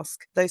to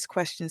ask those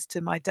questions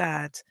to my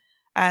dad.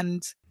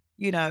 And,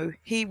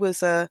 he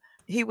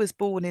was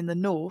born in the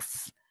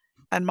north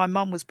and my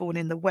mum was born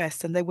in the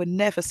west, and they were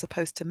never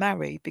supposed to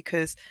marry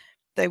because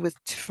they were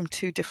from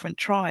two different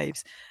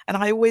tribes. And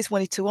I always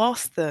wanted to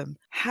ask them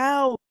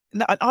how.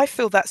 I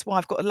feel that's why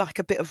I've got like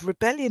a bit of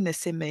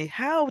rebelliousness in me.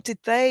 How did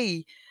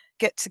they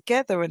get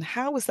together, and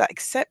how was that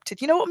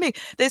accepted? You know what I mean?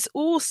 There's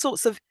all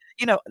sorts of,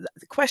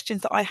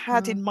 questions that I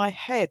had in my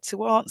head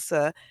to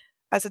answer,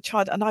 as a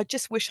child, and I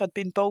just wish I'd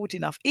been bold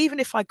enough, even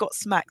if I got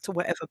smacked or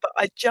whatever, but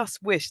I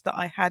just wish that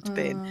I had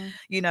been.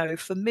 Mm.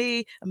 For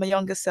me and my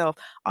younger self,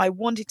 I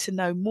wanted to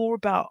know more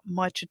about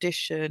my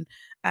tradition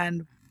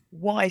and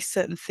why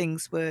certain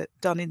things were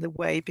done in the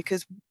way,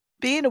 because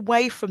being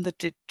away from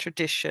the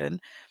tradition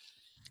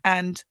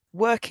and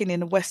working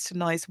in a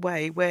westernized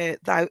way where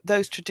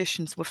those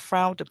traditions were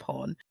frowned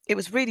upon, it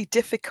was really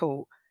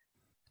difficult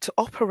to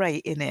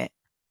operate in it,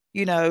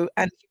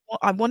 and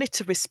I wanted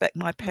to respect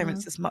my Mm.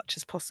 parents as much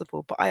as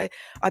possible, but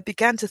I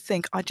began to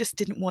think I just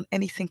didn't want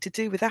anything to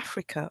do with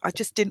Africa. I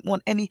just didn't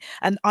want any,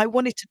 and I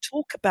wanted to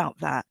talk about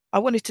that. I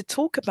wanted to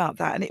talk about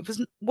that, and it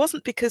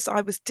wasn't because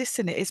I was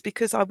dissing it, it's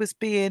because I was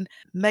being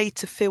made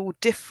to feel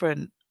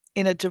different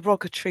in a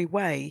derogatory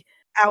way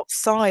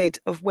outside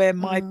of where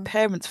my Mm.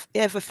 parents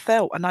ever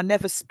felt, and I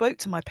never spoke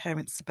to my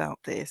parents about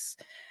this.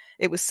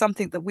 It was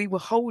something that we were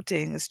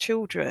holding as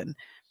children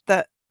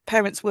that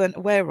parents weren't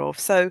aware of.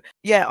 So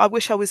yeah, I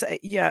wish I was.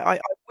 I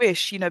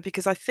wish,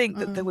 because I think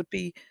that there Mm. would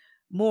be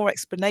more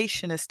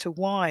explanation as to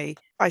why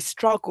I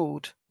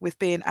struggled with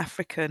being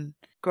African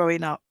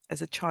growing up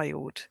as a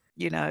child.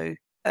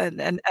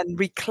 And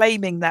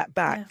reclaiming that Yeah.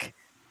 back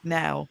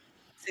now,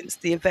 since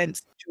the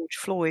events of George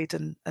Floyd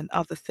and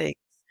other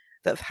things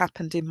that have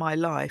happened in my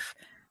life,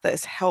 that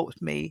has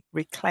helped me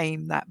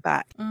reclaim that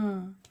back.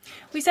 Mm.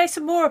 We say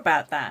some more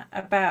about that,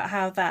 about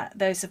how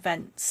those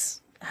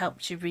events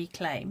helped you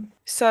reclaim.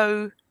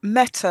 So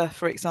Meta,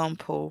 for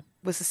example,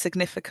 was a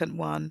significant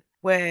one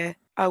where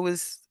I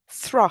was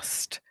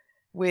thrust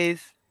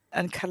with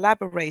and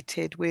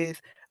collaborated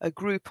with a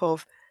group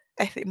of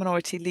ethnic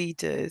minority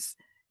leaders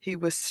who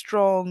were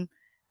strong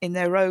in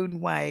their own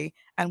way,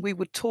 and we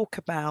would talk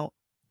about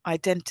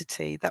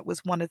identity. That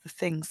was one of the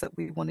things that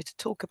we wanted to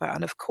talk about,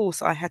 and of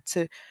course I had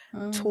to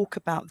Mm. talk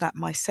about that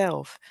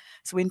myself.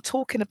 So in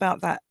talking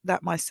about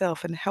that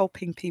myself and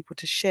helping people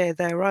to share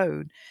their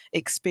own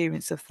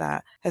experience of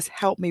that has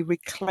helped me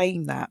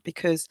reclaim that,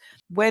 because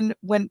when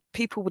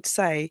people would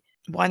say,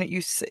 why don't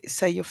you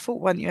say your full,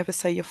 why don't you ever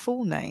say your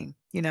full name,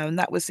 and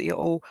that was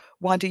or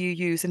why do you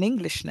use an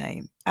English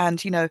name,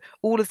 and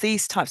all of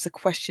these types of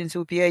questions,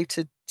 you'll be able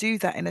to do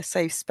that in a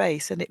safe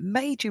space, and it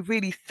made you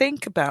really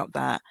think about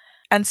that.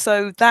 And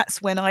so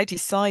that's when I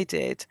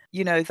decided,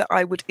 that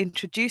I would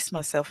introduce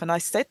myself. And I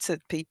said to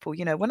people,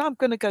 when I'm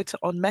going to go to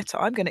On Meta,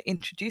 I'm going to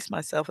introduce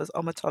myself as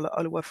Omatola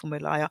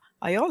Oluwafumilaya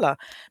Ayoola,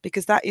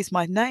 because that is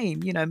my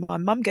name. My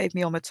mum gave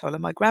me Omatola,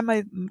 my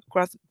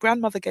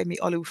grandmother gave me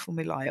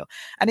Oluwafumilaya,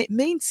 and it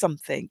means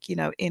something,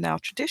 in our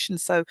tradition.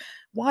 So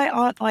why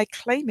aren't I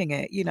claiming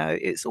it?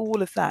 It's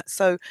all of that.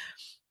 So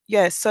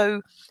yeah,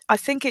 so I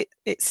think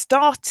it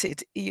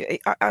started,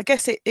 I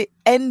guess it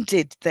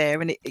ended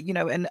there, and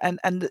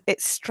and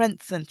it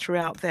strengthened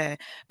throughout there.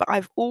 But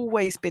I've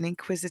always been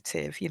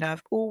inquisitive.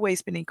 I've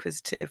always been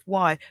inquisitive.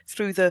 Why?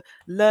 Through the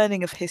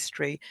learning of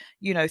history,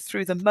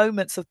 through the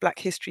moments of Black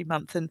History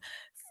Month, and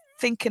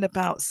thinking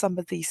about some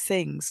of these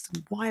things,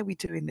 and why are we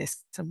doing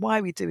this and why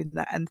are we doing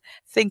that, and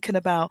thinking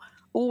about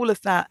all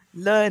of that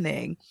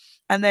learning.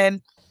 And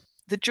then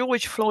the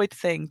George Floyd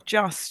thing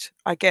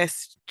I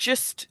guess,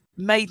 just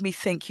made me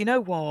think, you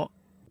know what?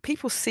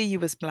 People see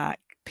you as Black.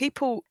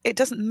 People, it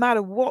doesn't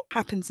matter what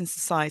happens in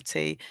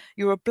society.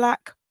 You're a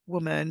Black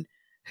woman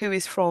who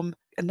is from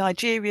a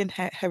Nigerian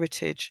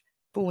heritage,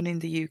 born in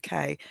the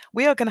UK.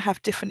 We are going to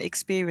have different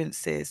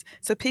experiences.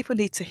 So people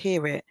need to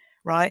hear it,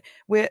 right?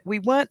 We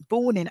weren't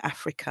born in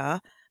Africa,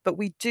 but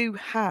we do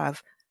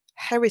have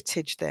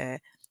heritage there,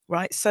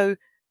 right? So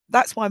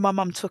that's why my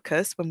mum took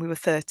us when we were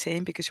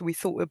 13, because we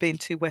thought we were being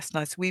too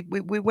westernized. We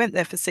went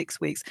there for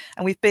 6 weeks,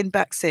 and we've been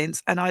back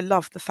since. And I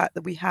love the fact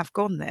that we have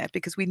gone there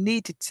because we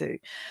needed to.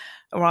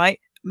 All right.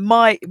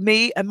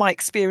 Me and my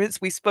experience,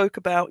 we spoke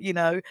about,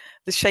 the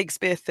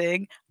Shakespeare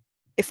thing.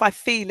 If I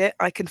feel it,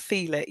 I can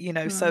feel it,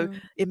 So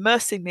Mm.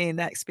 immersing me in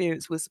that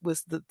experience was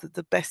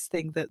the best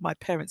thing that my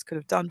parents could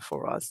have done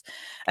for us.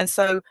 And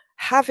so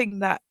having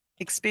that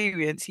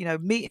experience,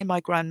 meeting my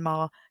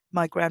grandma,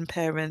 my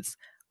grandparents,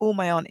 all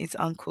my aunties,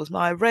 uncles,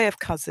 my array of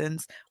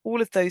cousins,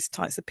 all of those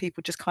types of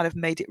people just kind of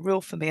made it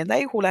real for me. And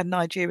they all had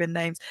Nigerian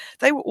names.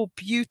 They were all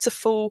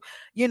beautiful,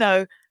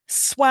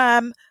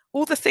 swam,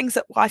 all the things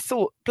that I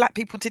thought Black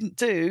people didn't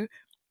do,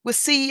 were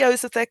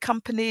CEOs of their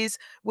companies,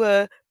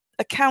 were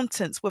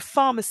accountants, were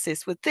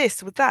pharmacists, were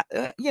this, were that.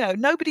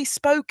 Nobody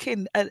spoke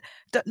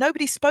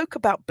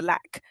about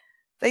Black.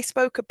 They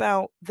spoke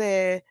about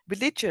their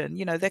religion.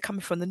 They're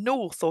coming from the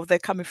north, or they're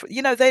coming from.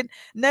 They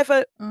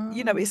never.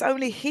 It's Mm.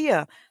 only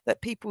here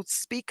that people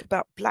speak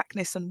about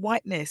Blackness and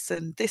whiteness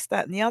and this,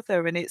 that, and the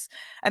other. And it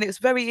was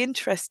very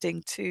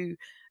interesting to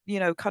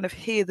kind of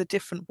hear the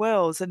different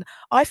worlds. And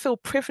I feel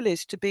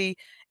privileged to be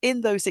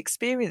in those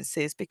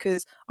experiences,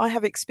 because I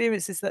have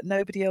experiences that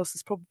nobody else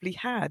has probably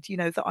had,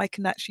 that I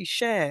can actually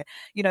share,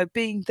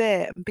 being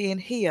there and being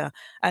here.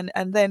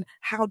 And then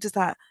how does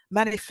that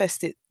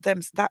manifest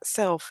that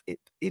self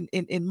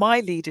in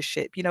my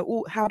leadership?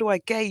 How do I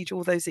gauge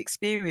all those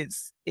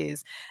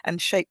experiences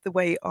and shape the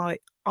way I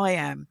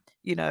am?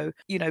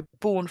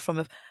 born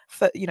from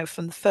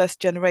from the first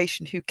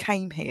generation who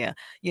came here.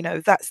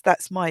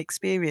 That's my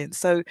experience.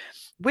 So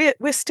we're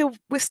still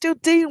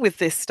dealing with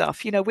this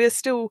stuff. We're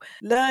still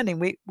learning.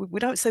 We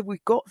don't say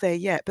we've got there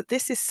yet, but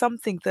this is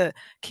something that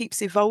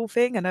keeps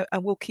evolving, and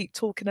we'll keep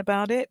talking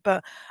about it.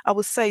 But I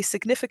will say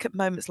significant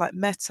moments like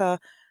Meta,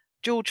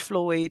 George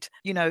Floyd,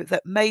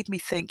 that made me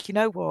think, you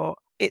know what,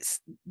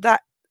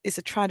 that is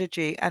a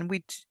tragedy,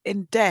 and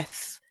in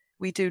death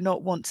we do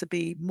not want to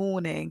be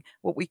mourning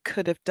what we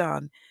could have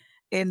done.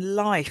 In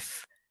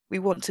life, we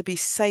want to be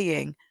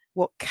saying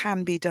what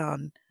can be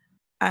done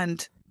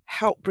and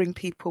help bring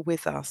people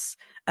with us.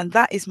 And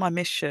that is my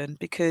mission,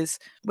 because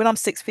when I'm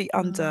 6 feet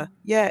under,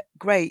 yeah,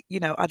 great,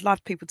 I'd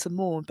love people to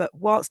mourn, but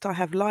whilst I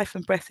have life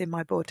and breath in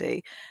my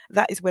body,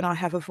 that is when I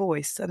have a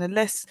voice. And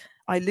unless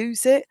I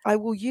lose it, I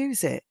will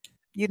use it.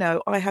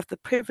 I have the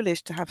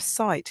privilege to have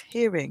sight,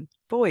 hearing,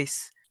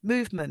 voice,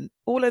 movement,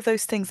 all of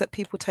those things that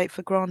people take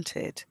for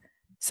granted.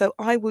 So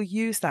I will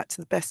use that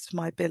to the best of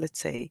my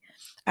ability.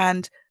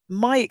 And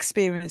my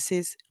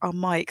experiences are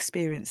my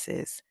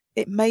experiences.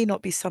 It may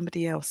not be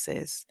somebody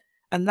else's.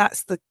 And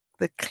that's the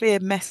clear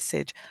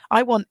message.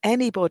 I want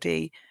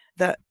anybody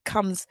that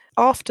comes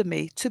after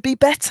me to be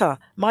better.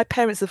 My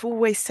parents have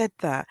always said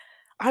that.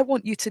 I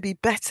want you to be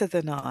better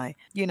than I,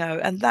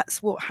 and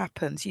that's what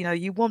happens.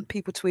 You want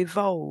people to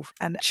evolve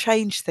and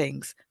change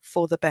things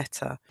for the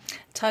better.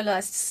 Tola,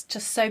 it's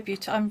just so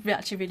beautiful. I'm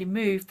actually really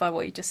moved by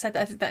what you just said.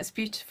 I think that's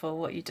beautiful,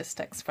 what you just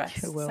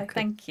expressed. You're welcome. So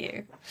thank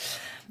you.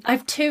 I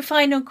have two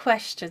final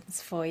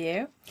questions for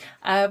you.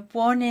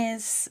 One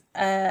is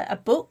a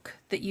book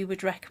that you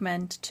would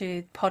recommend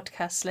to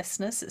podcast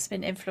listeners that's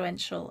been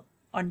influential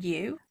on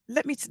you.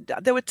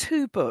 There were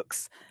two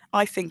books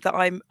I think that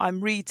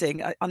I'm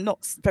reading. I'm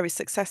not very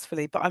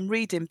successfully, but I'm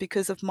reading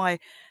because of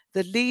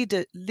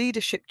the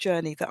leadership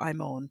journey that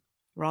I'm on,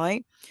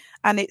 right?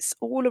 And it's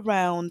all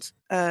around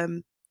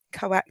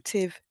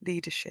coactive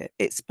leadership.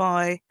 It's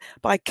by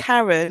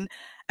Karen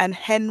and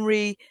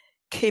Henry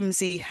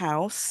Kimsey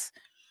House,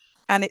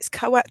 and it's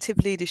coactive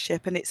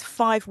leadership, and it's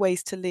 5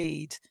 ways to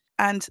lead.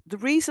 And the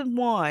reason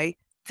why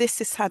this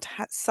has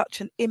had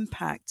such an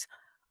impact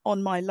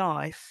on my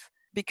life,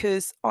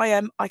 because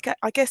I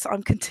guess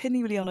I'm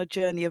continually on a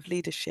journey of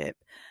leadership,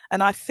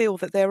 and I feel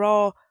that there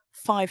are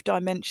 5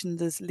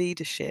 dimensions as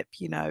leadership,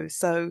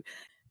 so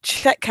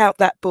check out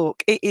that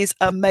book. It is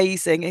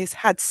amazing. It's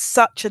had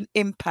such an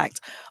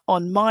impact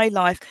on my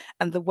life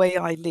and the way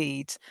I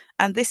lead,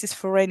 and this is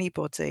for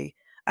anybody.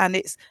 And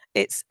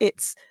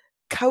it's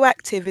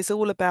coactive is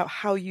all about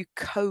how you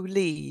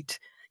co-lead,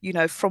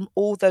 from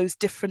all those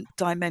different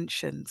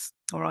dimensions.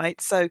 All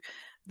right, so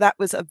that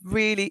was a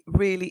really,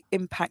 really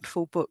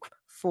impactful book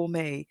for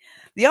me.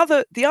 The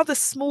other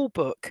small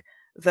book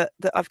that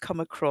I've come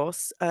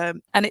across,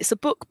 and it's a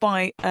book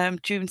by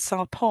June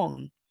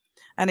Sarpong,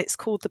 and it's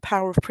called The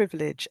Power of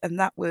Privilege, and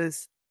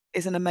is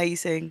an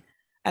amazing,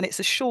 and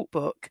it's a short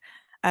book,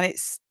 and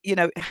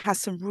it has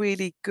some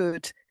really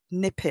good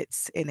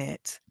snippets in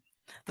it.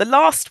 The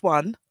last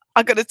one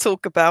I'm going to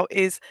talk about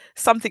is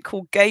something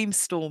called game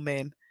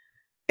storming.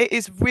 It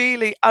is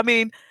really,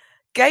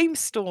 game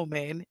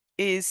storming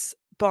is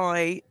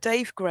by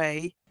Dave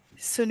Gray,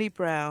 Sunny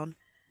Brown,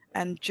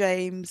 and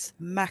James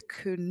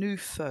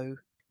Makunufo,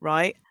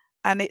 right?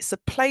 And it's a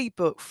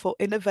playbook for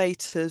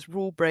innovators,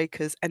 rule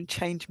breakers, and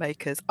change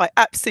makers. I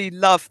absolutely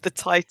love the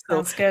title.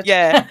 Sounds good.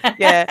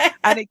 Yeah.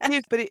 And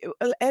it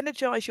will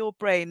energize your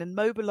brain and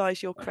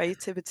mobilize your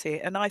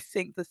creativity. And I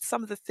think that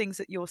some of the things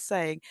that you're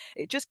saying,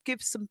 it just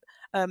gives some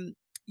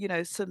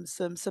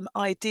some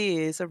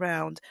ideas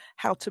around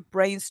how to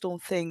brainstorm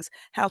things,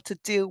 how to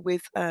deal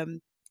with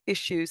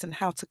issues, and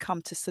how to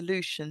come to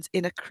solutions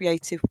in a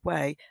creative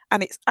way.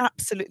 And it's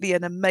absolutely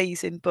an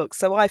amazing book.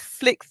 So I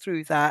flicked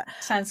through that.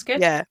 Sounds good.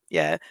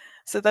 Yeah.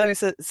 So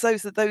those are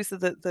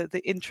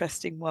the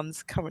interesting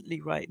ones currently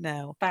right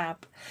now.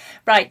 Fab.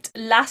 Right.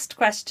 Last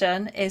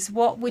question is,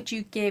 what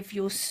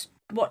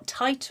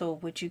title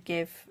would you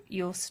give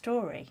your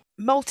story?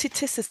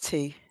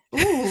 Multiticity.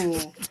 Ooh,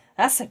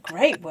 that's a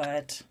great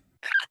word. Is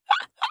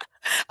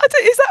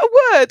that a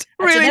word?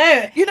 Really?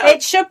 I don't know.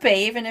 It should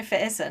be, even if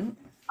it isn't.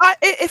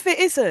 If it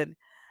isn't,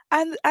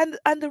 and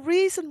the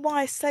reason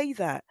why I say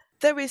that,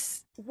 there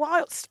is,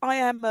 whilst I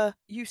am a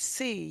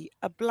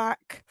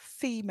black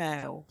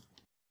female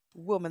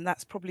woman,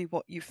 that's probably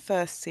what you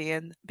first see,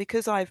 and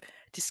because I've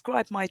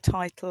described my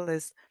title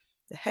as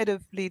the head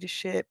of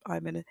leadership,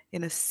 I'm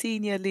in a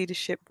senior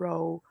leadership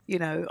role.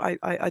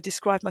 I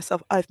describe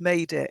myself. I've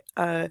made it.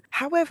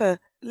 However,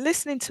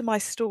 listening to my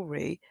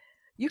story,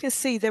 you can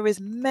see there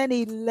is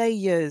many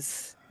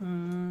layers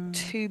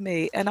to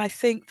me. And I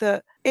think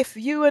that if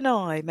you and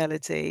I,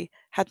 Melody,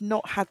 had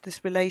not had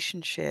this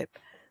relationship,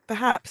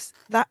 perhaps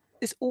that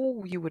is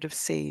all you would have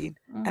seen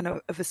and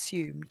have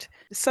assumed.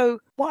 So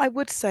what I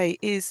would say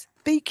is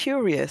be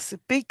curious,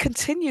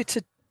 continue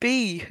to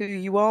be who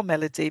you are,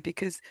 Melody,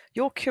 because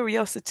your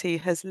curiosity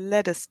has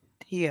led us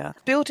here.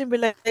 Building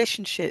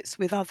relationships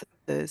with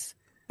others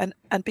and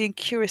being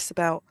curious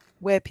about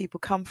where people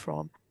come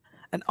from.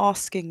 and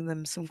asking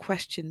them some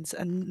questions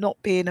and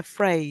not being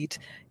afraid,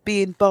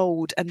 being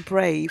bold and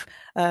brave,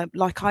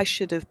 like I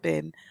should have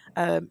been,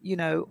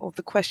 of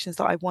the questions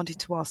that I wanted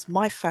to ask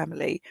my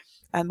family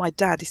and my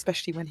dad,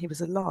 especially when he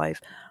was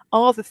alive,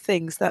 are the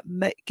things that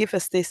give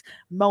us this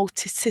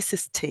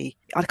multiticity.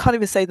 I can't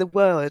even say the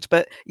word,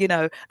 but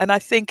and I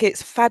think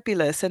it's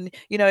fabulous. And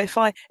if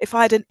I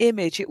had an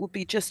image, it would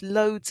be just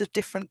loads of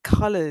different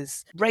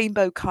colours,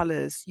 rainbow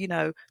colours,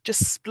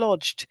 just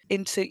splodged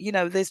into,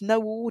 there's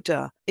no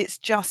order. It's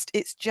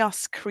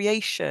just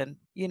creation.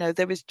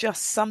 There is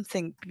just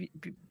something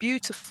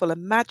beautiful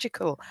and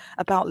magical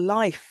about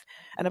life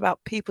and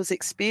about people's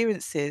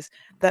experiences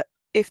that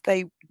if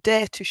they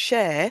dare to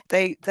share,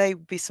 they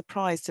would be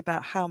surprised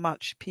about how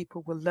much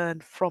people will learn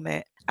from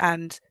it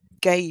and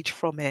gauge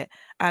from it.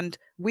 And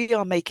we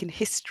are making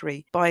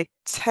history by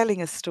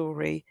telling a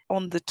story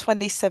on the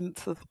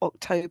 27th of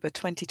October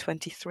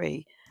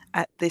 2023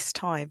 at this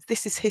time.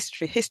 This is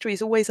history. History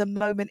is always a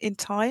moment in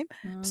time,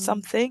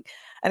 something,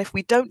 and if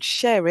we don't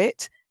share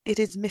it, it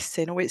is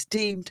missing or it's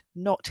deemed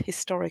not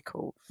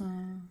historical.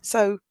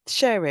 So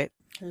share it.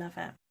 Love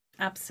it.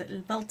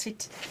 Absolutely.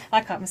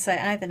 I can't even say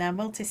it either now.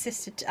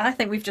 Multiticity. I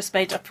think we've just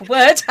made up a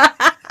word.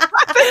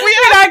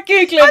 Without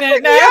Googling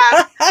it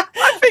now.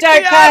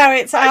 Don't care.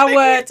 It's our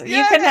word.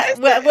 You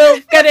can.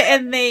 We'll get it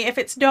in the. If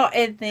it's not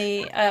in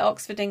the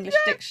Oxford English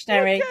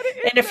Dictionary,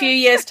 in a few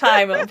years'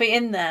 time, it'll be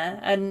in there.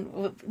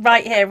 And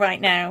right here, right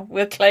now,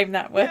 we'll claim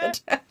that word.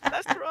 Yeah,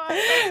 that's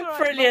right.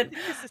 Brilliant.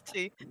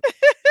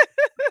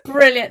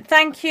 Brilliant.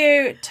 Thank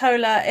you,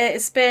 Tola.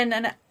 It's been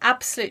an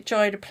absolute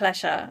joy and a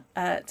pleasure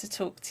to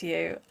talk to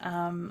you.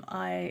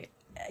 I,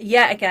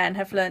 yet again,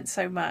 have learnt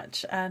so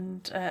much,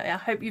 and I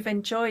hope you've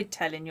enjoyed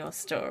telling your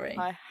story.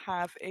 I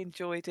have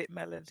enjoyed it,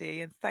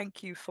 Melody, and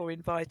thank you for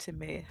inviting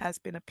me. It has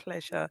been a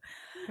pleasure.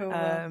 You're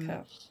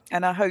welcome.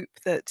 And I hope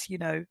that,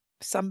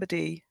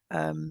 somebody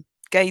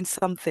gains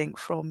something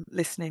from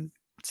listening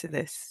to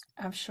this.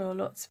 I'm sure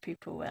lots of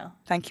people will.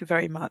 Thank you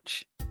very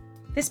much.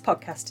 This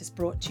podcast is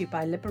brought to you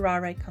by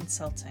Liberare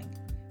Consulting,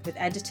 with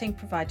editing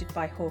provided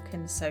by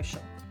Hawkins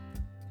Social.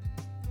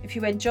 If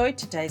you enjoyed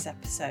today's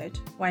episode,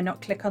 why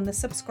not click on the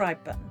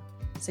subscribe button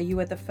so you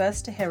are the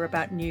first to hear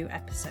about new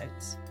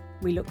episodes.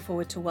 We look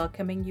forward to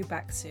welcoming you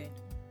back soon.